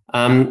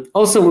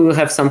 Also, we will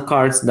have some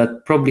cards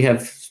that probably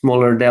have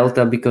smaller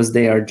delta because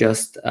they are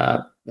just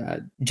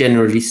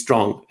generally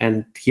strong.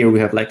 And here we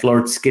have like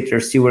Lord Skitter,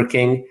 Sewer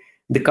King.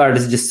 The card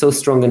is just so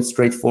strong and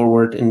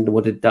straightforward in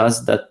what it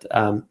does that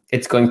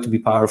it's going to be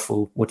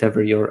powerful,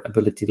 whatever your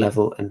ability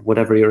level and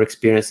whatever your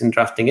experience in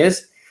drafting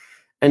is.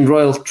 And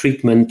Royal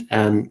Treatment,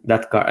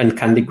 that card, and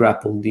Candy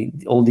Grapple,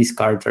 all these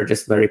cards are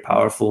just very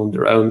powerful on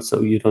their own,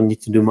 so you don't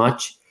need to do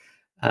much.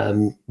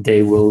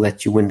 They will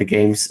let you win the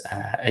games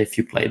if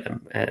you play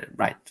them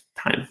right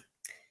time.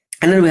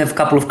 And then we have a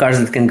couple of cards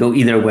that can go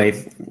either way.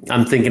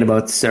 I'm thinking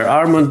about Sir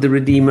Armand the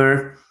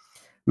Redeemer,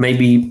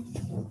 maybe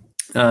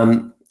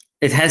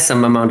it has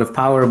some amount of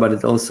power, but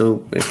it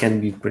can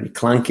be pretty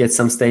clunky at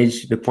some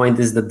stage. The point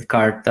is that the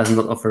card does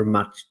not offer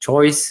much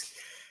choice.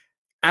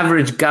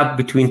 Average gap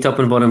between top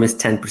and bottom is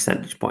 10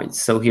 percentage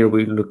points. So here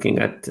we're looking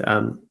at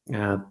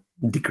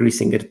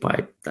decreasing it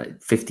by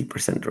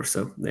 50% or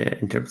so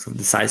in terms of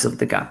the size of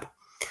the gap.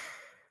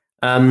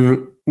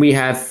 We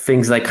have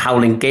things like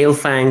Howling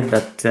Galefang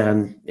that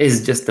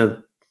is just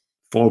a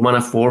 4-mana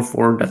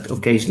 4/4 that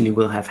occasionally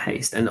will have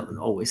haste and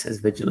always has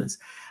vigilance.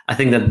 I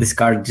think that this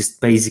card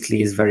just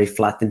basically is very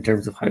flat in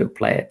terms of how you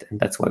play it, and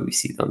that's why we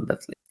see it on that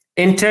list.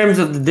 In terms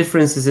of the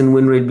differences in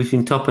win rate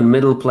between top and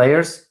middle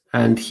players,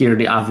 and here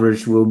the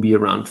average will be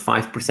around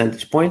 5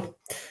 percentage point.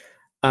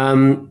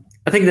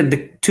 I think that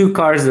the two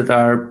cards that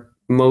are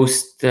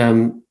most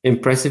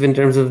impressive in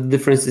terms of the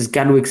difference is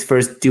Gadwig's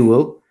First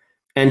Duel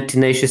and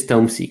Tenacious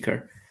Tome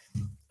Seeker.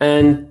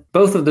 And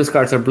both of those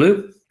cards are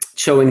blue,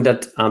 showing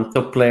that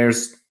top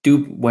players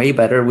do way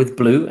better with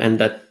blue, and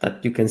that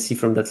you can see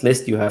from that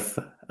list. You have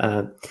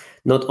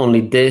not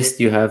only this,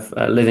 you have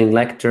Living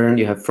Lectern,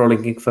 you have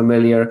Frolicking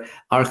Familiar,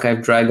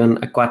 Archive Dragon,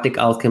 Aquatic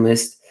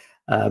Alchemist,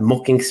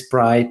 Mocking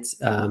Sprite,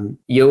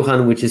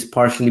 Johan, which is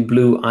partially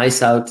blue,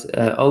 Ice Out.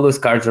 All those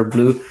cards are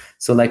blue.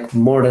 So like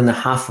more than a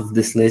half of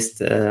this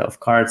list of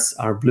cards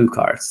are blue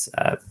cards,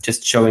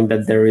 just showing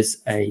that there is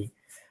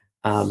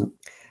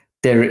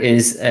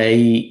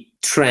a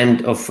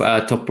trend of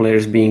top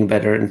players being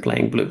better in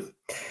playing blue.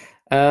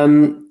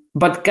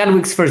 But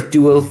Gadwig's First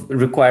Duel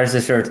requires a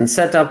certain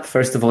setup.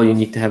 First of all, you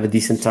need to have a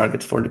decent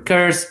target for the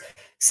curse.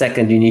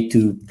 Second, you need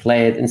to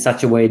play it in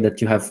such a way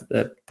that you have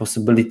the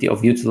possibility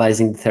of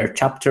utilizing the third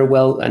chapter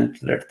well. And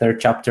the third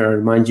chapter, I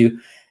remind you,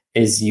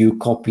 is you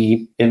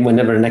copy, and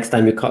whenever next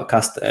time you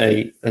cast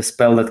a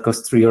spell that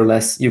costs 3 or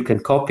less, you can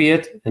copy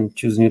it and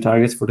choose new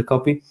targets for the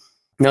copy.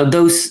 Now,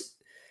 those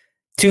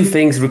two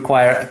things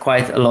require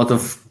quite a lot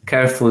of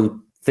careful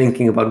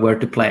thinking about where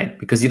to play it,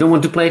 because you don't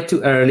want to play it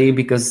too early,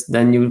 because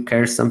then you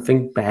curse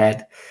something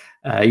bad.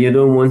 You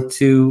don't want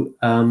to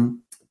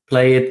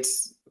play it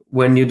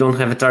when you don't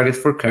have a target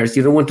for curse.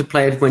 You don't want to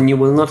play it when you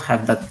will not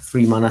have that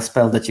 3-mana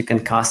spell that you can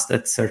cast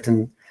at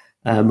certain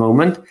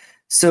moment.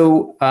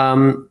 So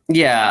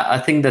I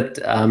think that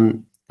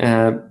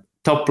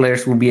top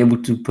players will be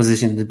able to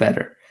position it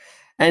better.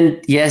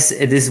 And yes,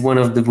 it is one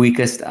of the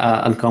weakest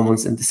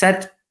uncommons in the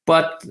set,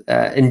 but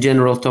in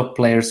general, top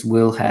players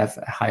will have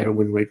a higher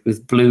win rate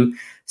with blue,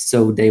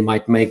 so they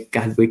might make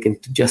Gadwig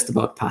into just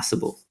about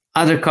passable.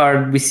 Other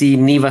card, we see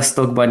Niva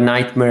Stalked by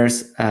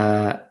Nightmares,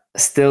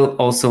 still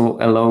also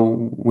a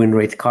low win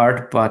rate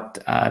card,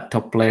 but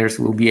top players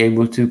will be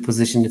able to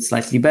position it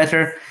slightly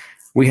better.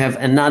 We have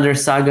another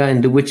Saga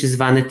in the Witch's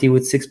Vanity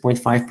with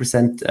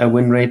 6.5%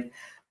 win rate,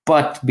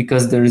 but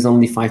because there is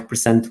only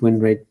 5% win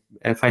rate,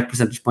 5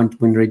 percentage point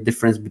win rate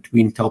difference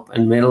between top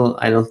and middle,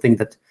 I don't think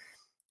that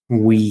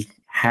we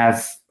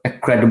have a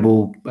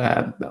credible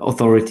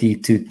authority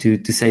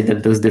to say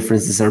that those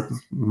differences are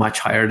much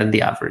higher than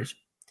the average.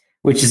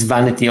 Witch's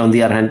Vanity, on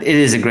the other hand, it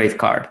is a great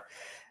card.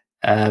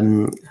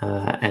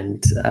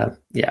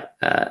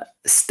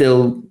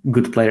 Still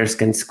good players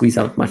can squeeze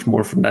out much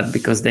more from that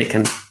because they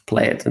can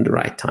play it in the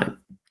right time.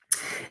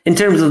 In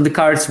terms of the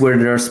cards where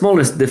there are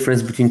smallest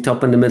difference between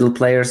top and the middle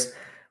players,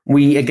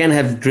 we again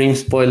have Dream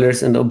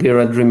Spoilers and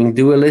Obira Dreaming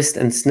Duelist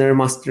and Snare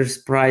Master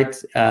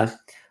Sprite.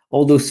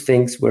 All those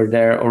things were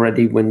there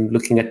already when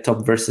looking at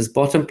top versus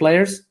bottom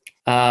players.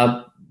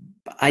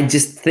 I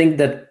just think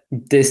that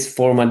this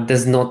format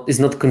is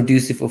not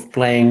conducive of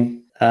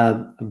playing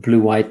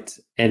blue-white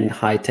in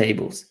high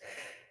tables.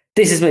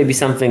 This is maybe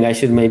something I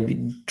should maybe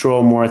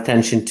draw more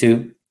attention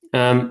to.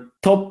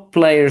 Top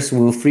players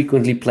will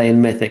frequently play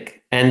in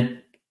Mythic, and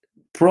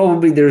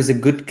probably there is a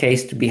good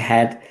case to be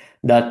had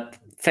that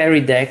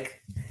Fairy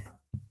deck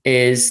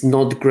is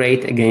not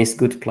great against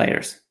good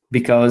players,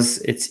 because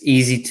it's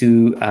easy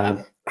to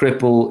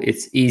cripple,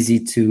 it's easy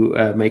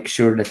to make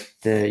sure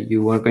that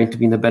you are going to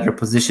be in a better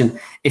position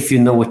if you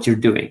know what you're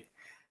doing.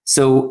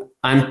 So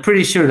I'm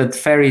pretty sure that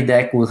Fairy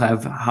deck will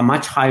have a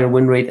much higher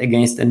win rate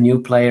against a new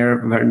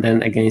player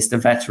than against a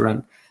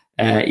veteran,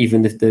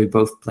 even if they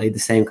both play the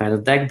same kind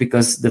of deck,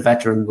 because the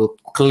veteran will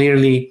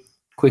quickly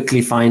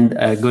find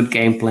a good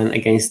game plan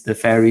against the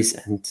fairies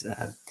and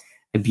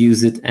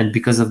abuse it. And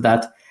because of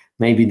that,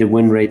 maybe the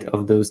win rate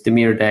of those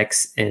Dimir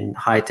decks in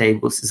high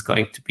tables is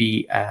going to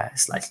be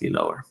slightly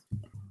lower.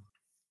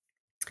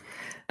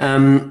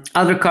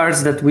 Other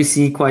cards that we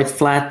see quite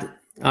flat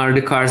are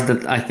the cards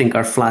that I think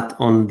are flat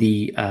on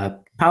the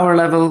power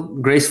level.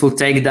 Graceful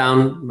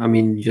Takedown, I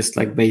mean, just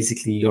like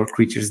basically your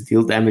creatures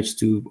deal damage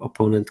to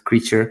opponent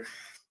creature.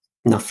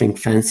 Nothing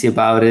fancy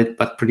about it,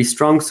 but pretty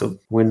strong, so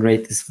win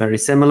rate is very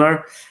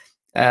similar.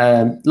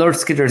 Lord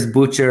Skitter's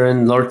Butcher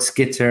and Lord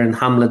Skitter and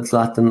Hamlet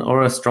Glutton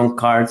are strong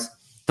cards.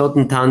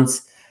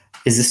 Totentanz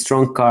is a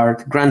strong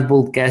card. Grand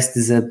Bold Guest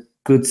is a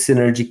good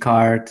synergy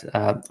card.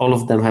 All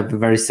of them have a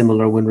very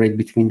similar win rate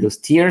between those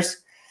tiers.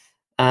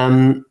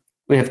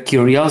 We have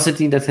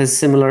Curiosity that has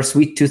similar.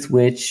 Sweet Tooth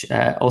Witch,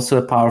 also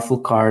a powerful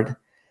card.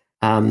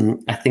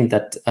 I think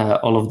that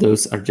all of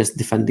those are just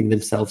defending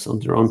themselves on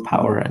their own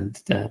power, and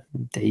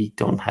they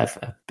don't have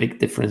a big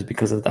difference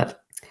because of that.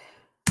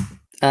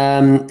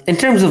 In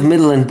terms of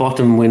middle and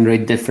bottom win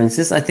rate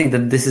differences, I think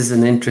that this is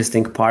an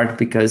interesting part,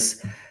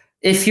 because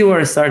if you are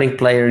a starting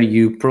player,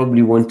 you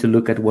probably want to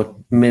look at what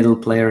middle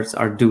players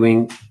are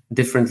doing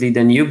differently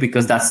than you,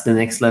 because that's the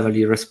next level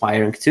you're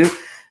aspiring to.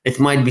 It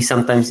might be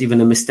sometimes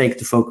even a mistake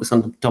to focus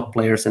on the top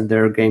players and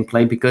their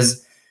gameplay,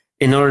 because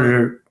in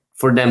order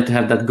for them to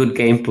have that good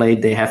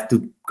gameplay, they have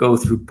to go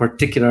through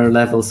particular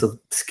levels of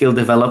skill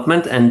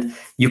development, and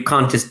you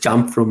can't just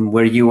jump from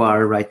where you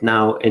are right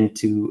now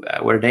into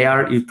where they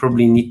are. You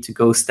probably need to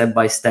go step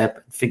by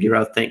step and figure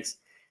out things.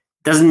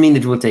 Doesn't mean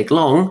it will take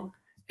long.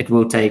 It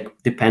will take,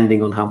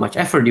 depending on how much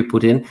effort you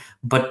put in,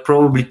 but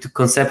probably to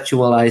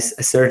conceptualize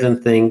a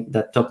certain thing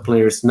that top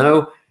players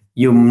know,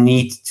 you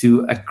need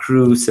to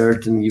accrue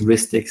certain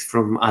heuristics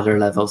from other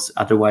levels.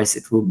 Otherwise,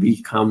 it will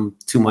become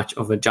too much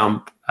of a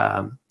jump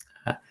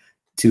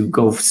to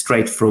go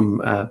straight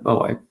from,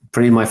 I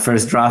put in my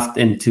first draft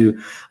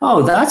into,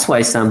 that's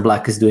why Sam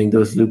Black is doing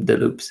those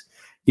loop-de-loops.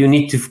 You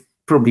need to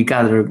probably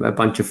gather a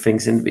bunch of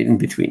things in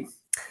between.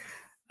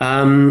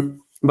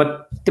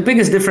 But the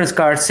biggest difference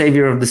card,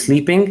 Savior of the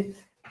Sleeping,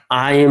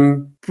 I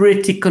am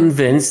pretty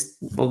convinced,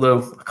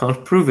 although I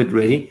can't prove it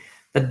really,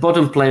 that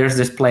bottom players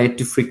just play it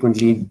too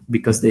frequently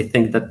because they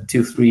think that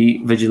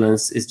 2-3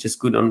 vigilance is just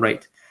good on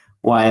rate,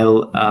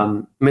 while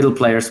middle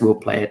players will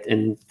play it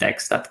in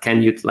decks that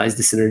can utilize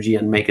the synergy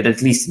and make it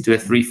at least into a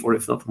 3-4,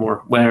 if not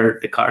more, where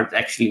the card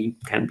actually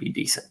can be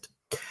decent.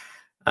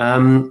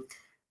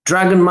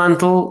 Dragon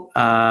Mantle,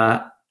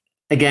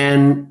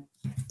 again,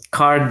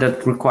 card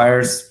that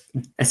requires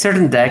a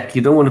certain deck.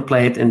 You don't want to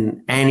play it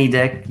in any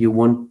deck. You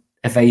want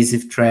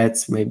evasive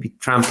threats, maybe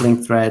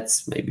trampling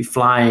threats, maybe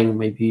flying,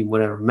 maybe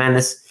whatever,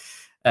 menace,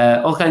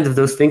 all kinds of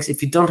those things.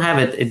 If you don't have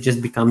it, it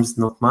just becomes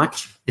not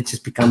much. It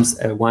just becomes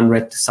a 1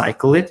 red to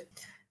cycle it,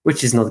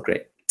 which is not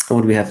great.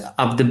 What do we have?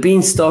 Up the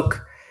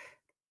Beanstalk,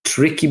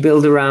 tricky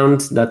build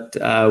around that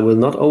will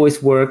not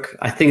always work.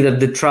 I think that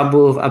the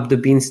trouble of Up the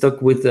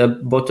Beanstalk with the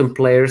bottom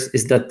players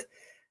is that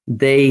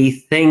they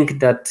think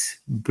that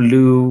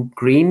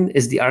blue-green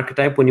is the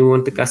archetype when you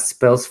want to cast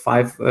spells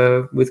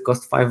with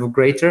cost 5 or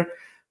greater.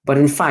 But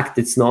in fact,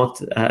 it's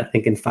not. I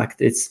think, in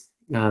fact, it's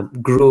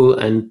Gruul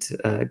and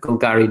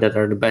Golgari that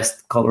are the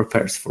best color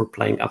pairs for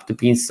playing Up the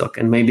Beanstalk.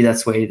 And maybe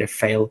that's why they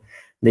fail.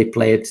 They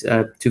play it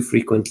too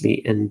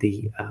frequently in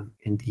the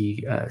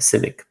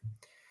Simic.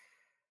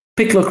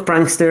 Picklock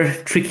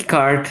Prankster, tricky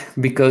card,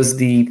 because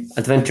the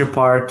adventure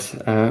part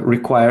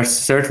requires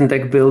certain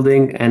deck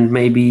building, and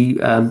maybe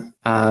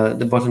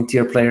the bottom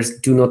tier players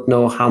do not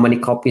know how many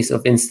copies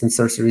of instant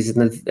sorceries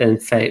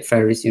and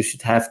fairies you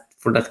should have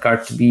for that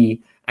card to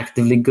be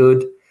actively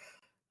good.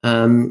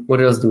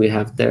 What else do we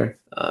have there?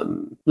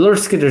 Lord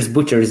Skitter's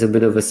Butcher is a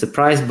bit of a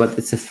surprise, but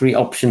it's a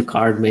 3-option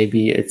card.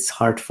 Maybe it's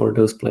hard for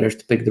those players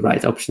to pick the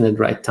right option at the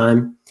right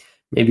time.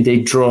 Maybe they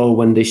draw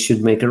when they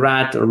should make a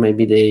rat, or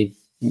maybe they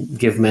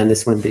give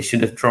menace when they should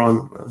have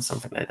drawn, or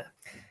something like that.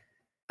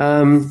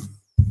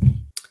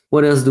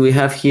 What else do we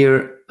have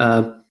here?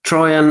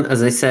 Troyan,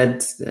 as I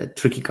said, a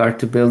tricky card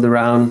to build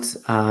around.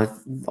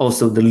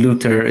 Also, the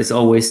looter is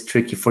always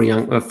tricky for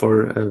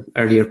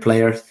earlier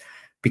players,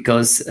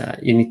 because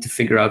you need to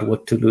figure out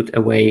what to loot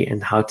away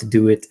and how to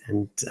do it.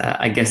 And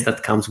I guess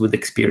that comes with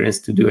experience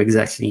to do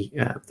exactly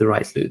the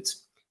right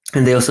loots.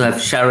 And they also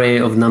have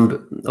Share of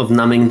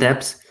Numbing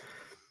Depths.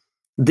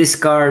 This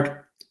card,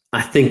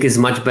 I think, is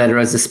much better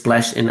as a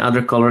splash in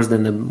other colors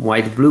than the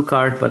white-blue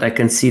card, but I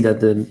can see that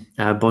the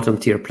bottom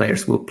tier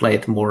players will play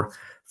it more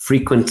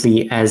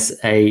frequently as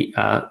a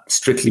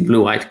strictly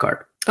blue-white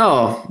card.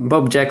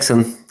 Bob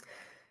Jackson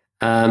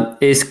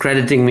is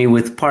crediting me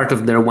with part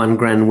of their 1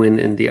 grand win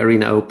in the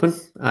Arena Open.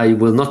 I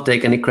will not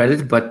take any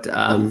credit, but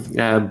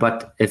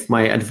if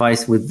my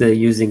advice with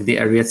using the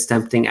Ariad's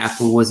Tempting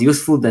Apple was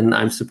useful, then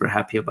I'm super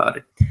happy about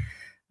it.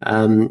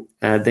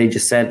 They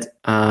just said,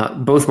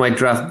 both my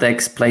draft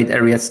decks played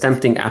Ariad's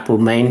Tempting Apple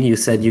main. You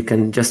said you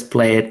can just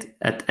play it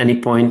at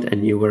any point,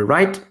 and you were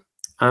right.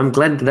 I'm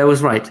glad that I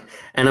was right.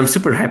 And I'm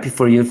super happy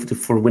for you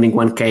for winning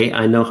 1K.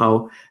 I know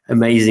how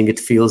amazing it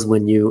feels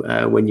when you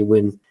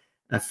win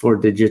a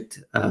 4-digit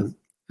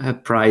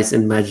prize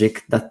in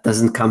Magic. That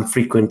doesn't come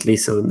frequently,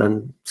 so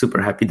I'm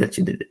super happy that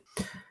you did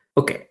it.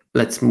 Okay,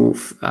 let's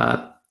move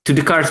to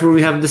the cards where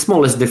we have the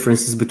smallest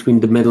differences between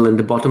the middle and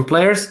the bottom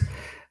players.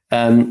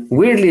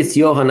 Weirdly, it's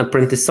Johan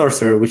Apprentice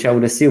Sorcerer, which I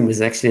would assume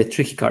is actually a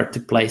tricky card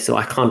to play, so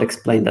I can't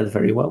explain that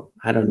very well.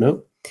 I don't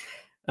know.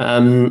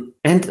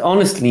 And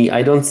honestly,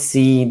 I don't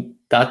see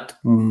that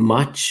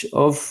much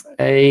of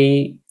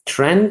a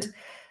trend,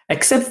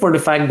 except for the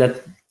fact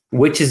that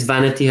Witch's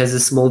Vanity has a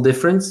small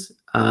difference.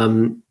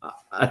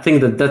 I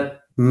think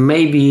that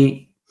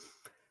maybe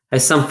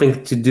has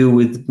something to do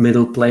with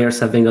middle players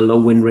having a low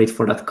win rate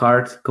for that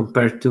card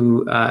compared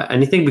to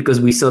anything, because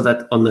we saw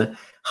that on the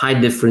high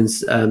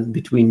difference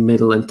between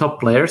middle and top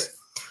players.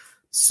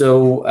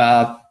 So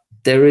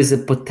there is a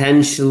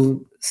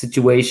potential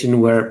situation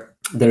where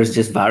there's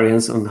just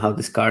variance on how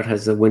this card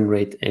has a win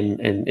rate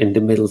in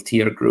the middle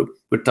tier group.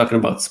 We're talking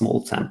about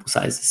small sample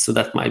sizes, so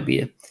that might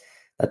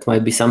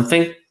be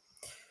something.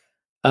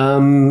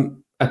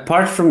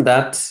 Apart from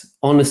that,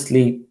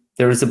 honestly,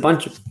 there is a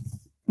bunch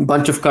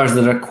of cards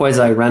that are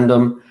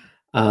quasi-random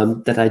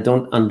that I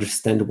don't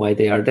understand why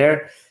they are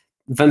there.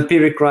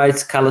 Vampiric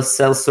Rites, Callous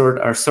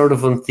Sellsword are sort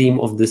of on theme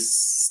of this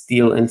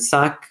steal and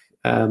sack.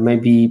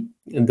 Maybe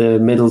the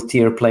middle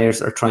tier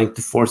players are trying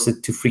to force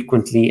it too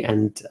frequently,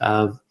 and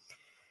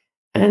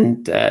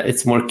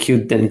it's more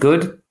cute than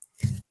good.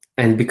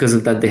 And because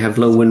of that, they have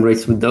low win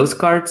rates with those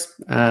cards,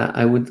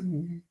 I would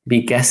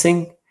be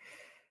guessing.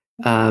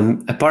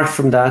 Apart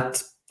from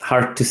that,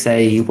 hard to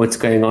say what's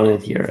going on in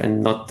here,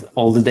 and not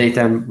all the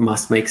data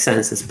must make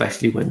sense,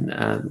 especially when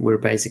we're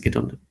basing it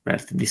on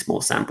relatively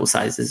small sample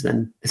sizes,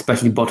 and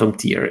especially bottom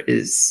tier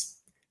is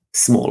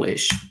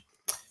smallish.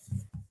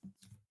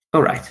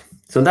 All right,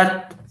 so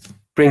that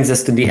brings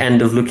us to the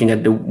end of looking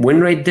at the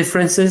win rate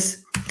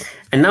differences.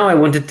 And now I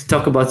wanted to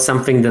talk about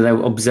something that I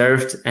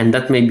observed, and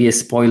that may be a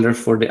spoiler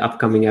for the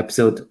upcoming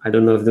episode. I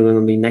don't know if they're going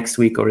to be next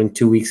week or in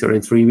 2 weeks or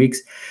in 3 weeks,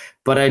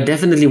 but I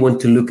definitely want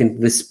to look into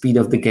the speed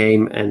of the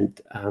game and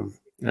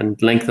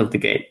length of the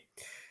game.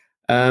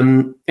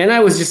 And I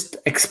was just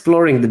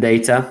exploring the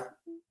data,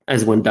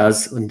 as one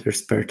does in their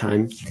spare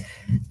time,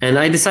 and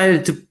I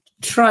decided to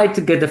try to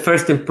get the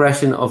first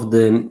impression of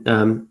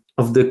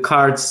the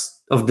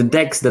cards, of the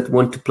decks that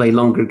want to play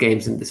longer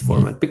games in this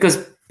format,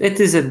 because it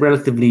is a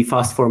relatively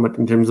fast format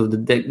in terms of the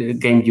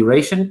game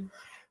duration,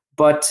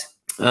 but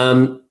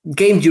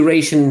game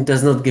duration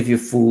does not give you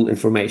full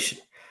information.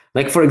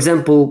 Like, for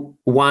example,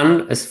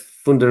 one, as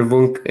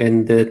Funderwunk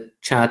in the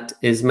chat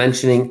is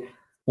mentioning,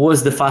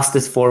 was the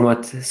fastest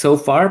format so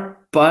far,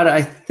 but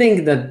I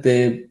think that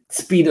the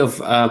speed of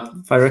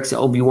Phyrexia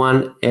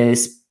Obi-Wan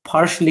is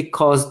partially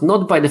caused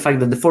not by the fact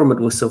that the format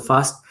was so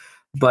fast,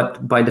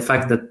 but by the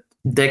fact that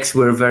decks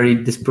were very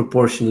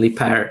disproportionately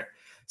paired.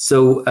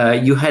 So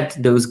you had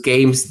those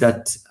games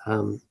that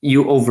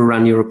you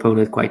overrun your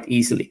opponent quite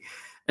easily.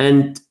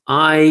 And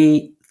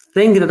I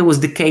think that was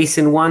the case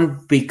in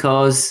one,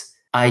 because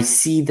I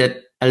see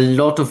that a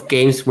lot of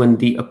games when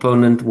the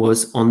opponent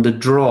was on the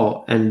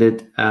draw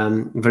ended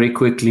very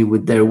quickly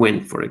with their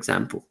win, for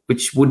example,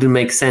 which wouldn't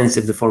make sense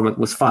if the format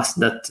was fast,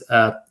 that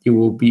you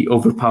will be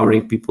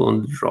overpowering people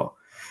on the draw.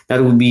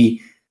 That would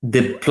be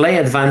the play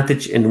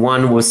advantage in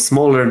one was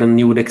smaller than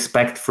you would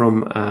expect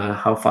from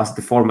how fast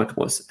the format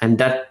was. And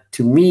that,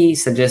 to me,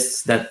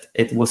 suggests that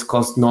it was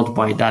caused not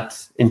by that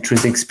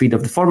intrinsic speed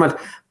of the format,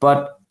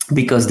 but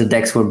because the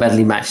decks were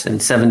badly matched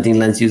and 17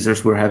 lens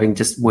users were having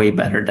just way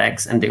better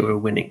decks and they were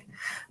winning.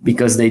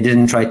 Because they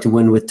didn't try to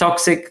win with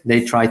Toxic,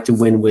 they tried to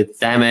win with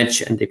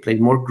damage, and they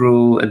played more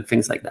Gruul and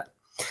things like that.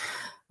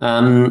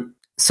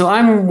 So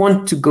I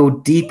want to go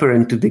deeper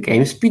into the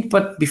game speed,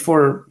 but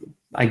before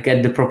I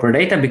get the proper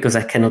data, because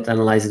I cannot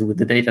analyze it with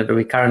the data that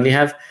we currently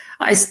have,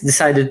 I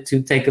decided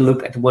to take a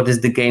look at what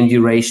is the game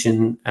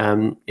duration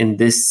in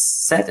this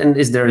set, and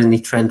is there any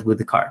trend with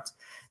the cards.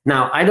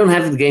 Now, I don't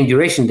have the game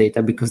duration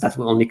data because that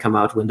will only come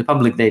out when the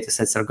public data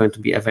sets are going to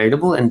be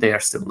available, and they are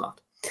still not.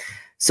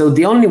 So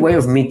the only way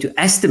of me to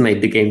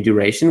estimate the game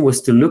duration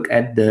was to look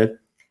at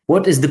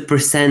what is the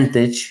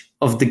percentage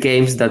of the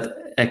games that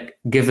a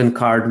given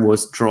card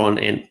was drawn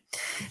in.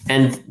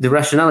 And the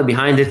rationale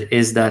behind it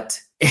is that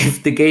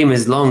if the game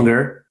is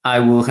longer, I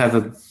will have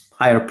a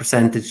higher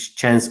percentage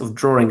chance of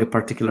drawing a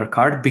particular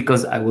card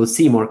because I will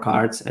see more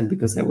cards, and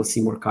because I will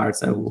see more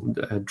cards, I will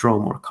draw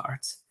more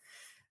cards.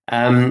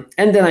 And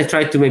then I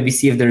tried to maybe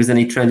see if there is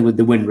any trend with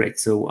the win rate.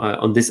 So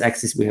on this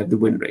axis, we have the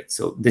win rate.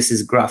 So this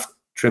is graph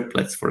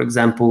triplets, for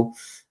example,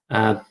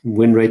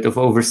 win rate of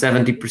over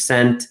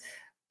 70%.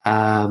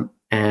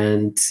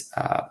 And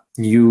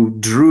you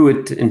drew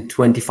it in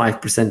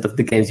 25% of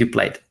the games you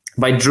played.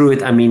 By drew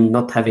it, I mean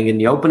not having it in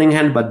the opening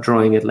hand, but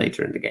drawing it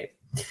later in the game.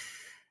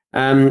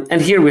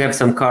 And here we have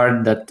some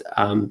card that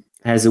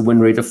has a win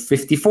rate of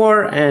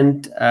 54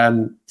 and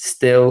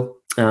still,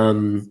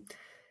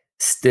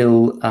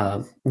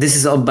 this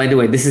is all, by the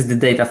way, this is the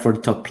data for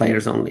the top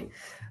players only.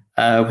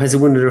 Has a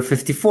win rate of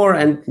 54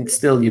 and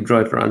still you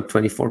draw it around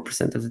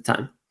 24% of the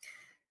time.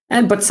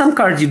 But some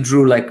cards you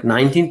drew like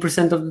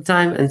 19% of the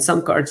time, and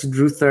some cards you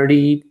drew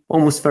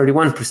almost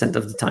 31%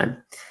 of the time.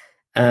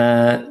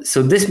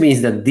 So this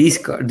means that these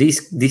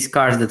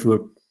cards that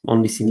were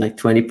only seen like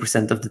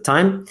 20% of the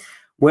time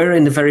were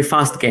in the very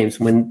fast games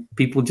when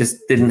people just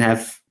didn't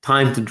have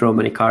time to draw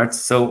many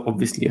cards. So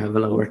obviously you have a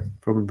lower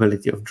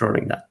probability of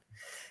drawing that.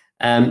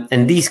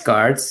 And these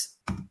cards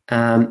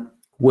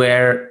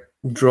were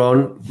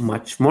drawn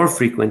much more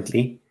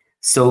frequently.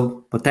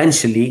 So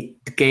potentially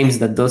the games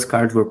that those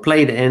cards were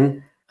played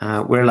in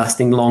were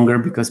lasting longer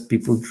because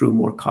people drew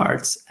more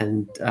cards.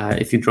 And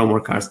if you draw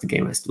more cards, the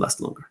game has to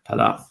last longer.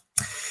 Ta-da.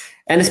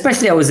 And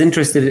especially I was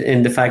interested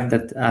in the fact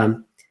that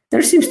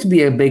there seems to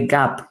be a big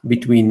gap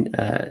between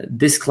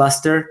this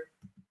cluster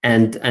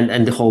and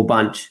the whole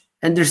bunch.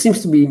 And there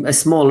seems to be a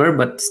smaller,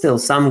 but still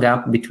some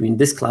gap between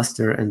this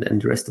cluster and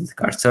the rest of the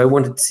cards. So I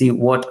wanted to see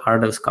what are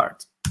those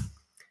cards.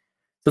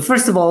 So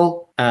first of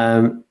all,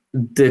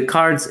 the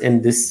cards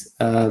in this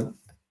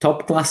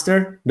top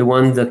cluster, the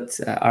ones that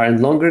are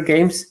in longer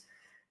games,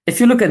 if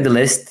you look at the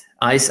list,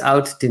 Ice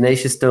Out,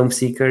 Tenacious Tome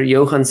Seeker,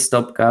 Johann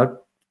Stopgout,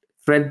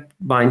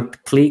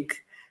 Threadbind Clique,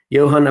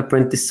 Johann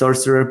Apprentice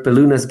Sorcerer,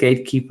 Belluna's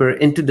Gatekeeper,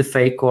 Into the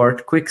Fey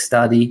Court, Quick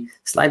Study,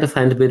 Sleight of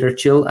Hand Bitter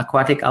Chill,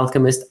 Aquatic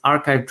Alchemist,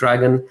 Archive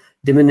Dragon,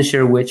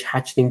 Diminisher Witch,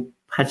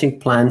 Hatching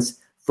Plants,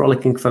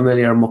 Frolicking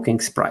Familiar, Mocking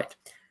Sprite.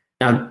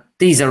 Now,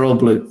 these are all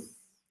blue.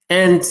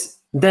 And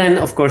then,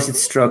 of course, it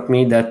struck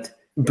me that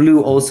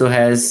blue also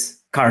has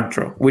card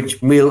draw,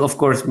 which will, of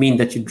course, mean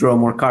that you draw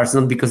more cards,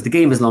 not because the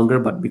game is longer,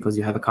 but because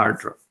you have a card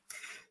draw.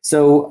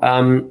 So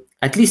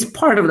at least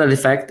part of that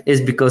effect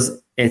is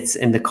because it's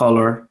in the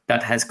color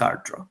that has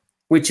card draw,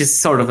 which is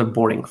sort of a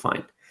boring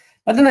find.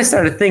 But then I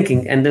started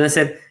thinking, and then I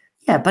said,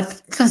 yeah,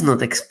 but it does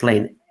not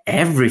explain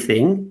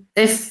everything.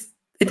 If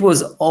it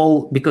was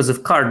all because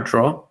of card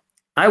draw,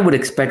 I would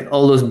expect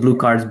all those blue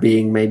cards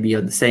being maybe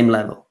at the same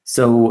level.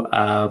 So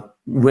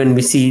when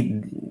we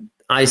see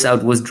Ice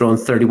Out was drawn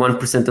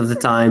 31% of the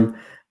time,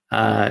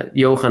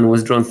 Johann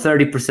was drawn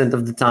 30%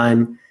 of the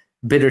time,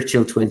 Bitter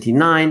Chill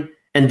 29%,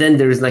 and then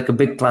there is like a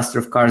big cluster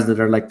of cards that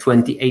are like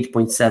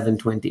 28.7,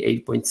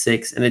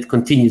 28.6, and it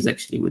continues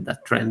actually with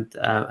that trend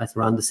at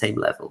around the same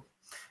level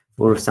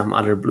for some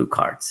other blue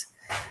cards.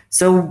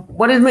 So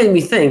what it made me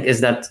think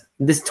is that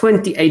this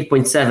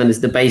 28.7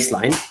 is the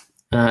baseline.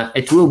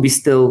 It will be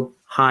still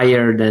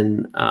higher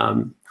than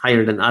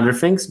other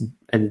things,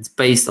 and it's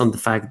based on the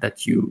fact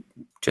that you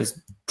just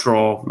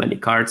draw many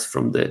cards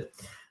from the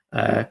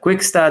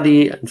quick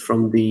study and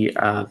from the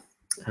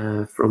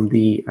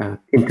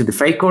into the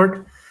fake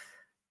court.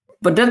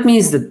 But that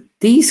means that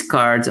these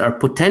cards are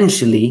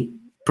potentially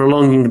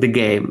prolonging the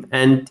game.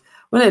 And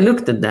when I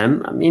looked at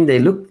them, I mean, they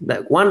look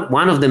like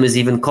one of them is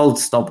even called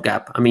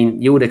Stopgap. I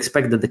mean, you would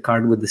expect that the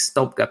card with the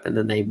Stopgap in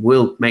the name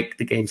will make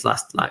the games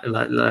last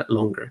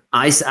longer.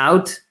 Ice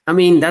Out, I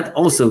mean, that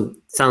also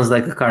sounds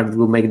like a card that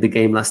will make the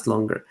game last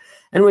longer.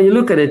 And when you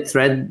look at it,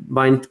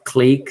 Threadbind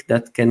Clique,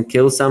 that can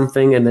kill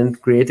something and then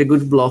create a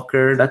good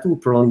blocker, that will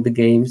prolong the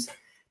games.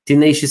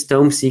 Tenacious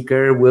Tome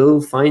Seeker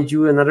will find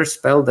you another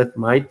spell that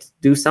might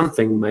do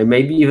something,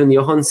 maybe even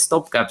Johann's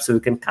Stopgap, so you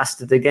can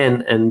cast it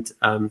again and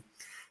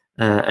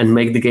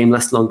make the game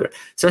last longer.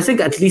 So I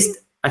think at least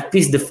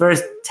the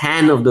first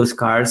 10 of those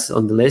cards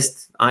on the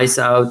list, Ice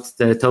Out,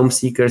 the Tome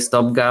Seeker,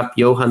 Stopgap,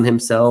 Johann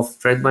himself,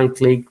 Threadbind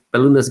Clique,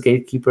 Belluna's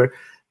Gatekeeper,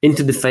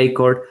 Into the Fey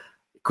Court,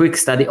 Quick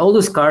Study, all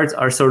those cards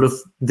are sort of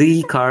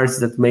the cards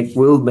that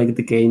will make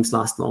the games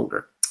last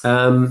longer.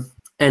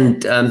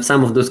 And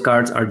some of those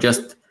cards are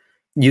just,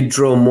 you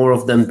draw more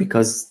of them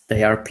because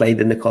they are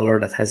played in the color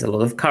that has a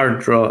lot of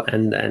card draw,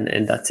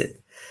 and that's it.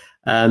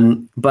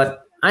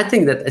 But I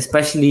think that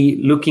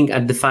especially looking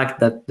at the fact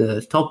that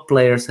the top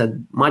players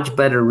had much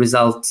better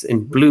results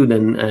in blue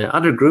than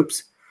other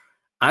groups,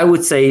 I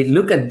would say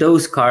look at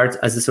those cards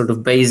as a sort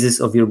of basis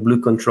of your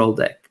blue control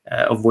deck,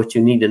 of what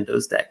you need in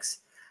those decks.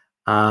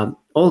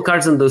 All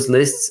cards on those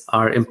lists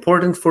are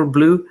important for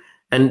blue,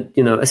 and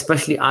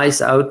especially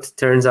Ice Out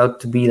turns out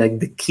to be like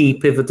the key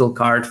pivotal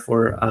card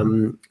for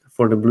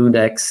the blue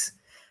decks,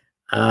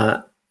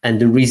 and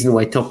the reason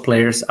why top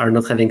players are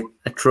not having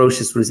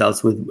atrocious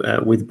results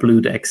with blue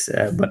decks,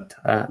 but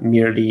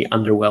merely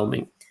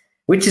underwhelming,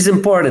 which is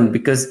important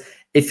because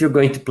if you're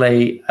going to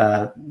play,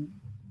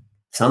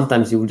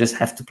 sometimes you will just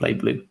have to play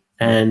blue,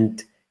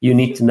 and you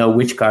need to know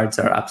which cards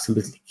are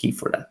absolutely key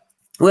for that.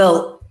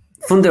 Well,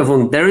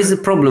 Funderwung, there is a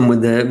problem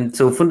with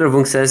so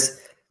Funderwung says,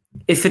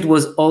 if it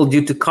was all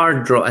due to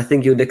card draw, I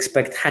think you'd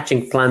expect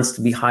Hatching Plants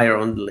to be higher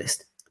on the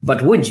list.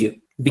 But would you?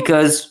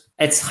 Because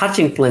it's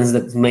Hatching Plants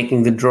that's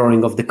making the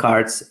drawing of the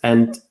cards,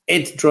 and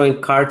it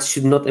drawing cards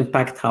should not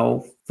impact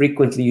how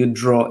frequently you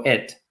draw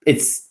it.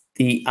 It's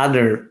the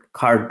other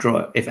card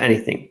draw, if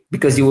anything,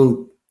 because you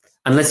will,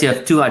 unless you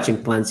have two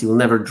Hatching Plants, you will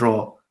never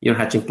draw your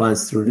Hatching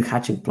Plants through the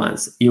Hatching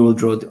Plants. You will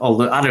draw all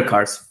the other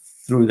cards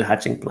through the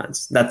Hatching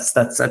Plants. That's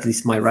at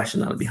least my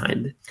rationale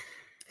behind it.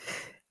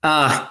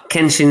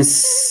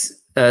 Kenshin's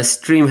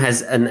stream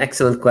has an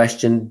excellent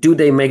question. Do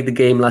they make the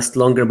game last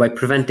longer by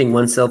preventing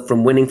oneself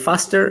from winning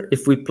faster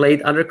if we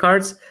played other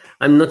cards?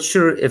 I'm not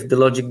sure if the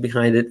logic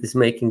behind it is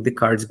making the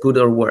cards good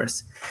or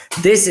worse.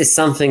 This is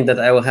something that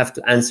I will have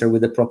to answer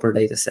with a proper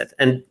data set.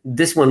 And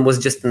this one was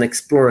just an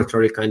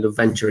exploratory kind of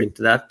venture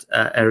into that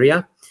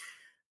area.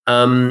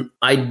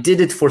 I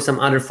did it for some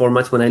other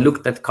formats when I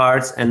looked at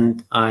cards,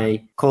 and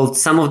I called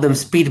some of them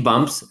speed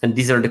bumps. And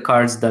these are the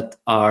cards that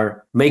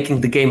are making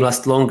the game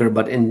last longer,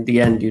 but in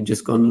the end, you're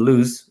just going to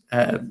lose.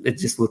 It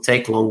just will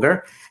take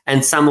longer.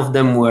 And some of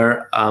them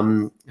were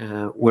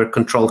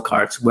control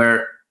cards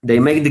where they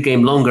make the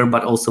game longer,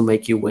 but also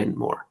make you win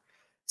more.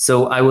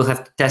 So I will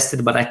have to test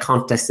it, but I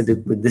can't test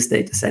it with this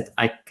data set.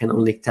 I can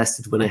only test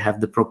it when I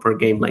have the proper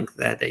game length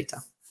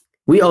data.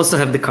 We also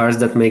have the cards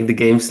that make the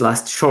games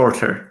last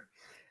shorter.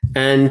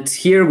 And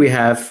here we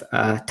have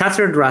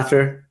Tattered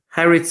Ratter,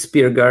 Harriet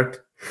Spearguard,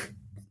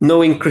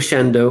 Knowing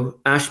Crescendo,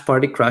 Ash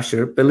Party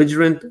Crusher,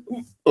 Belligerent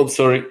of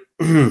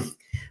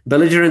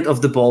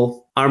the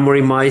Ball,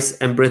 Armory Mice,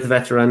 Embrith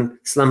Veteran,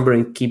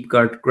 Slumbering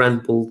Keepguard,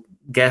 Grand Bull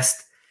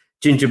Guest,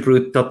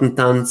 Gingerbrute,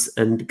 Tottentanz,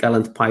 and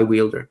Gallant Pie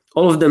Wielder.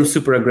 All of them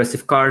super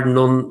aggressive card,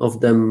 none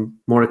of them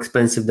more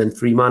expensive than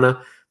 3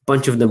 mana,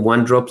 bunch of them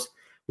 1-drops.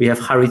 We have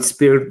Harried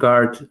Spirit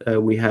Guard,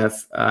 we have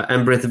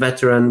Embrith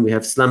Veteran, we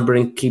have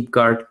Slumbering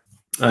Keepguard,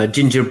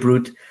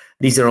 Gingerbrute.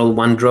 These are all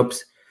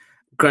 1-drops.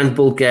 Grand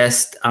Bull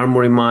Guest,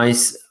 Armory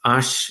Mice,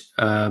 Ash,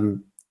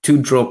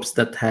 2-drops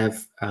that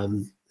have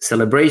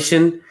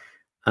Celebration,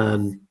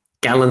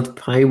 Gallant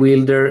Pie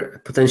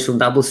Wielder, potential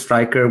double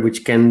striker,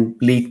 which can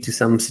lead to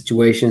some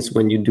situations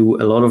when you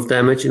do a lot of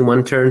damage in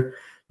one turn.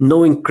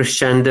 Knowing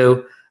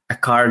Crescendo, a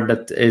card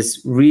that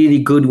is really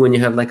good when you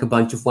have like a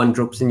bunch of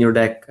 1-drops in your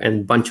deck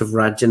and a bunch of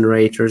rat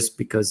generators,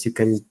 because you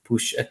can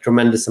push a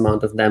tremendous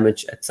amount of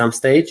damage at some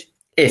stage.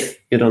 If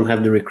you don't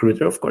have the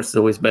Recruiter, of course, it's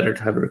always better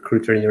to have a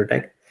Recruiter in your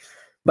deck.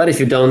 But if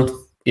you don't,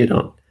 you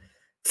don't.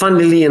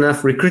 Funnily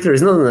enough, Recruiter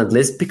is not on that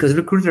list because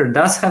Recruiter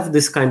does have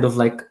this kind of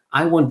like,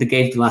 I want the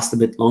game to last a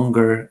bit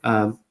longer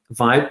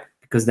vibe,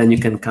 because then you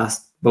can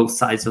cast both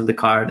sides of the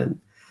card and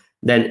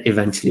then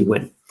eventually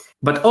win.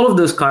 But all of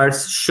those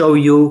cards show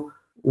you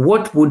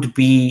what would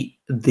be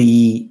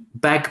the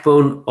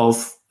backbone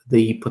of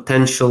the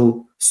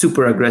potential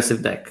super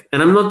aggressive deck.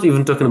 And I'm not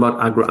even talking about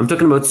aggro. I'm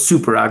talking about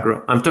super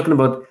aggro. I'm talking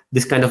about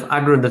this kind of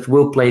aggro that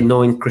will play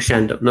Knowing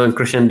Crescendo. Knowing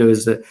Crescendo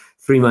is a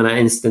 3-mana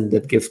instant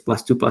that gives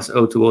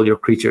 +2/+0 to all your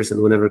creatures,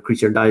 and whenever a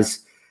creature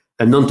dies,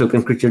 a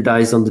non-token creature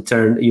dies on the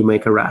turn, you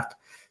make a rat.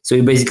 So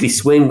you basically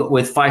swing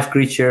with 5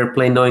 creature,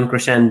 play Knowing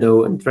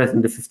Crescendo, and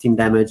threaten the 15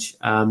 damage.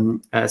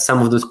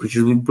 Some of those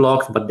creatures will be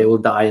blocked, but they will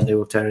die and they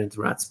will turn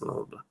into rats, blah,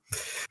 blah, blah.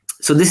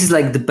 So this is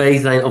like the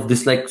baseline of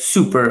this like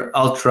super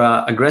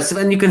ultra aggressive.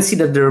 And you can see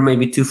that there are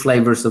maybe 2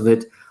 flavors of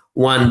it.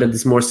 One that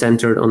is more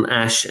centered on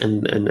Ash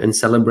and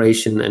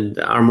Celebration and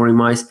Armory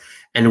Mice,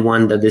 and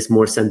one that is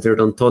more centered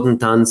on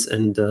Tottentanz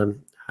and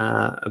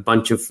a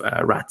bunch of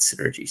rat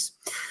synergies.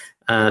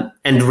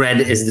 And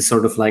red is the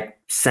sort of like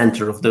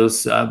center of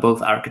those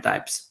both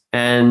archetypes.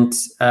 And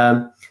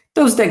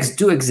those decks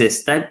do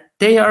exist. That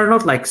they are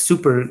not like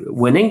super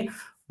winning,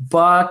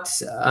 but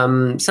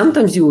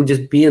sometimes you will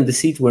just be in the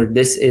seat where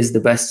this is the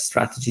best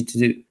strategy to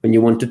do. When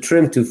you want to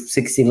trim to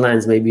 16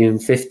 lands, maybe even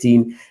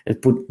 15,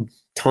 and put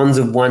tons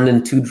of 1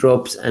 and 2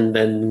 drops, and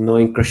then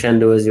Knowing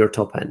Crescendo as your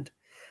top end.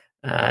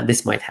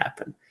 This might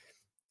happen.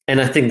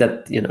 And I think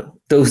that,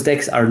 those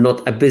decks are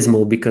not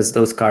abysmal because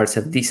those cards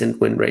have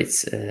decent win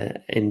rates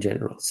in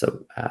general.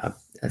 So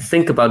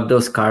think about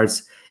those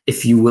cards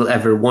if you will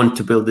ever want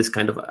to build this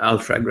kind of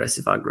ultra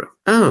aggressive aggro.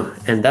 Oh,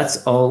 and that's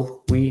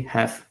all we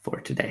have for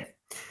today.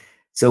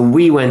 So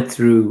we went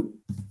through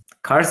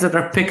cards that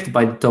are picked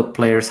by the top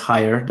players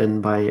higher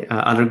than by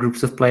other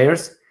groups of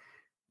players.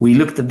 We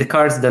looked at the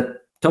cards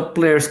that top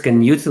players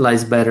can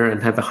utilize better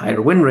and have a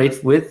higher win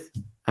rate with.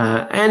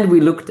 And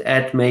we looked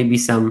at maybe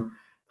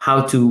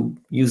how to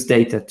use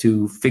data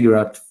to figure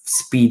out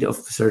speed of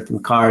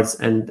certain cards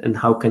and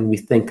how can we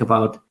think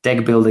about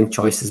deck building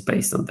choices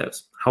based on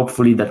those.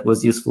 Hopefully that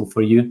was useful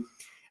for you.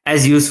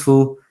 As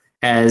useful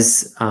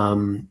as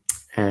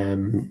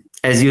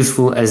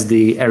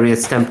the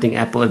Ariad's Tempting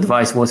Apple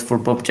advice was for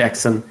Bob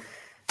Jackson,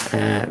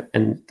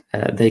 and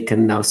they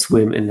can now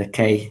swim in the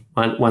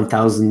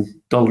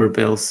 $1,000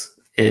 bills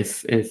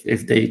if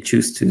they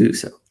choose to do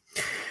so.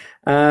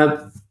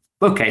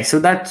 Okay, so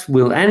that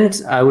will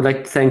end. I would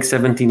like to thank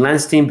 17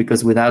 Lands team,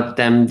 because without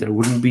them there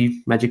wouldn't be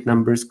Magic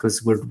Numbers,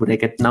 because where would I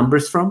get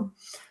numbers from?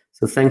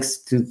 So thanks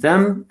to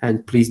them,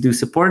 and please do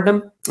support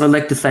them. I'd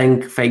like to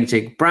thank Fake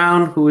Jake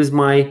Brown, who is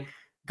my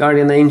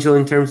guardian angel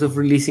in terms of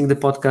releasing the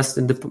podcast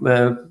and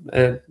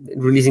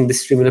releasing the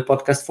stream in the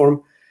podcast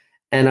form.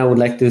 And I would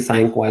like to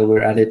thank, while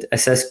we're at it,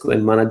 Esescu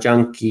and Mana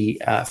Junkie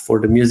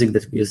for the music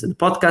that we use in the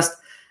podcast.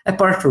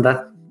 Apart from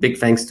that, big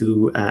thanks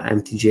to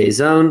MTGA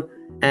Zone,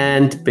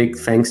 and big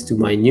thanks to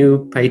my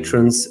new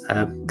patrons,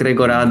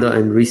 Gregorado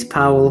and Reese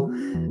Powell,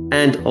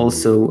 and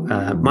also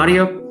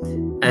Mario,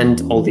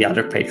 and all the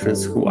other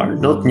patrons who are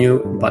not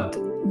new, but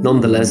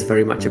nonetheless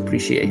very much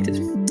appreciated.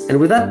 And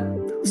with that,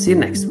 I'll see you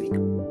next week.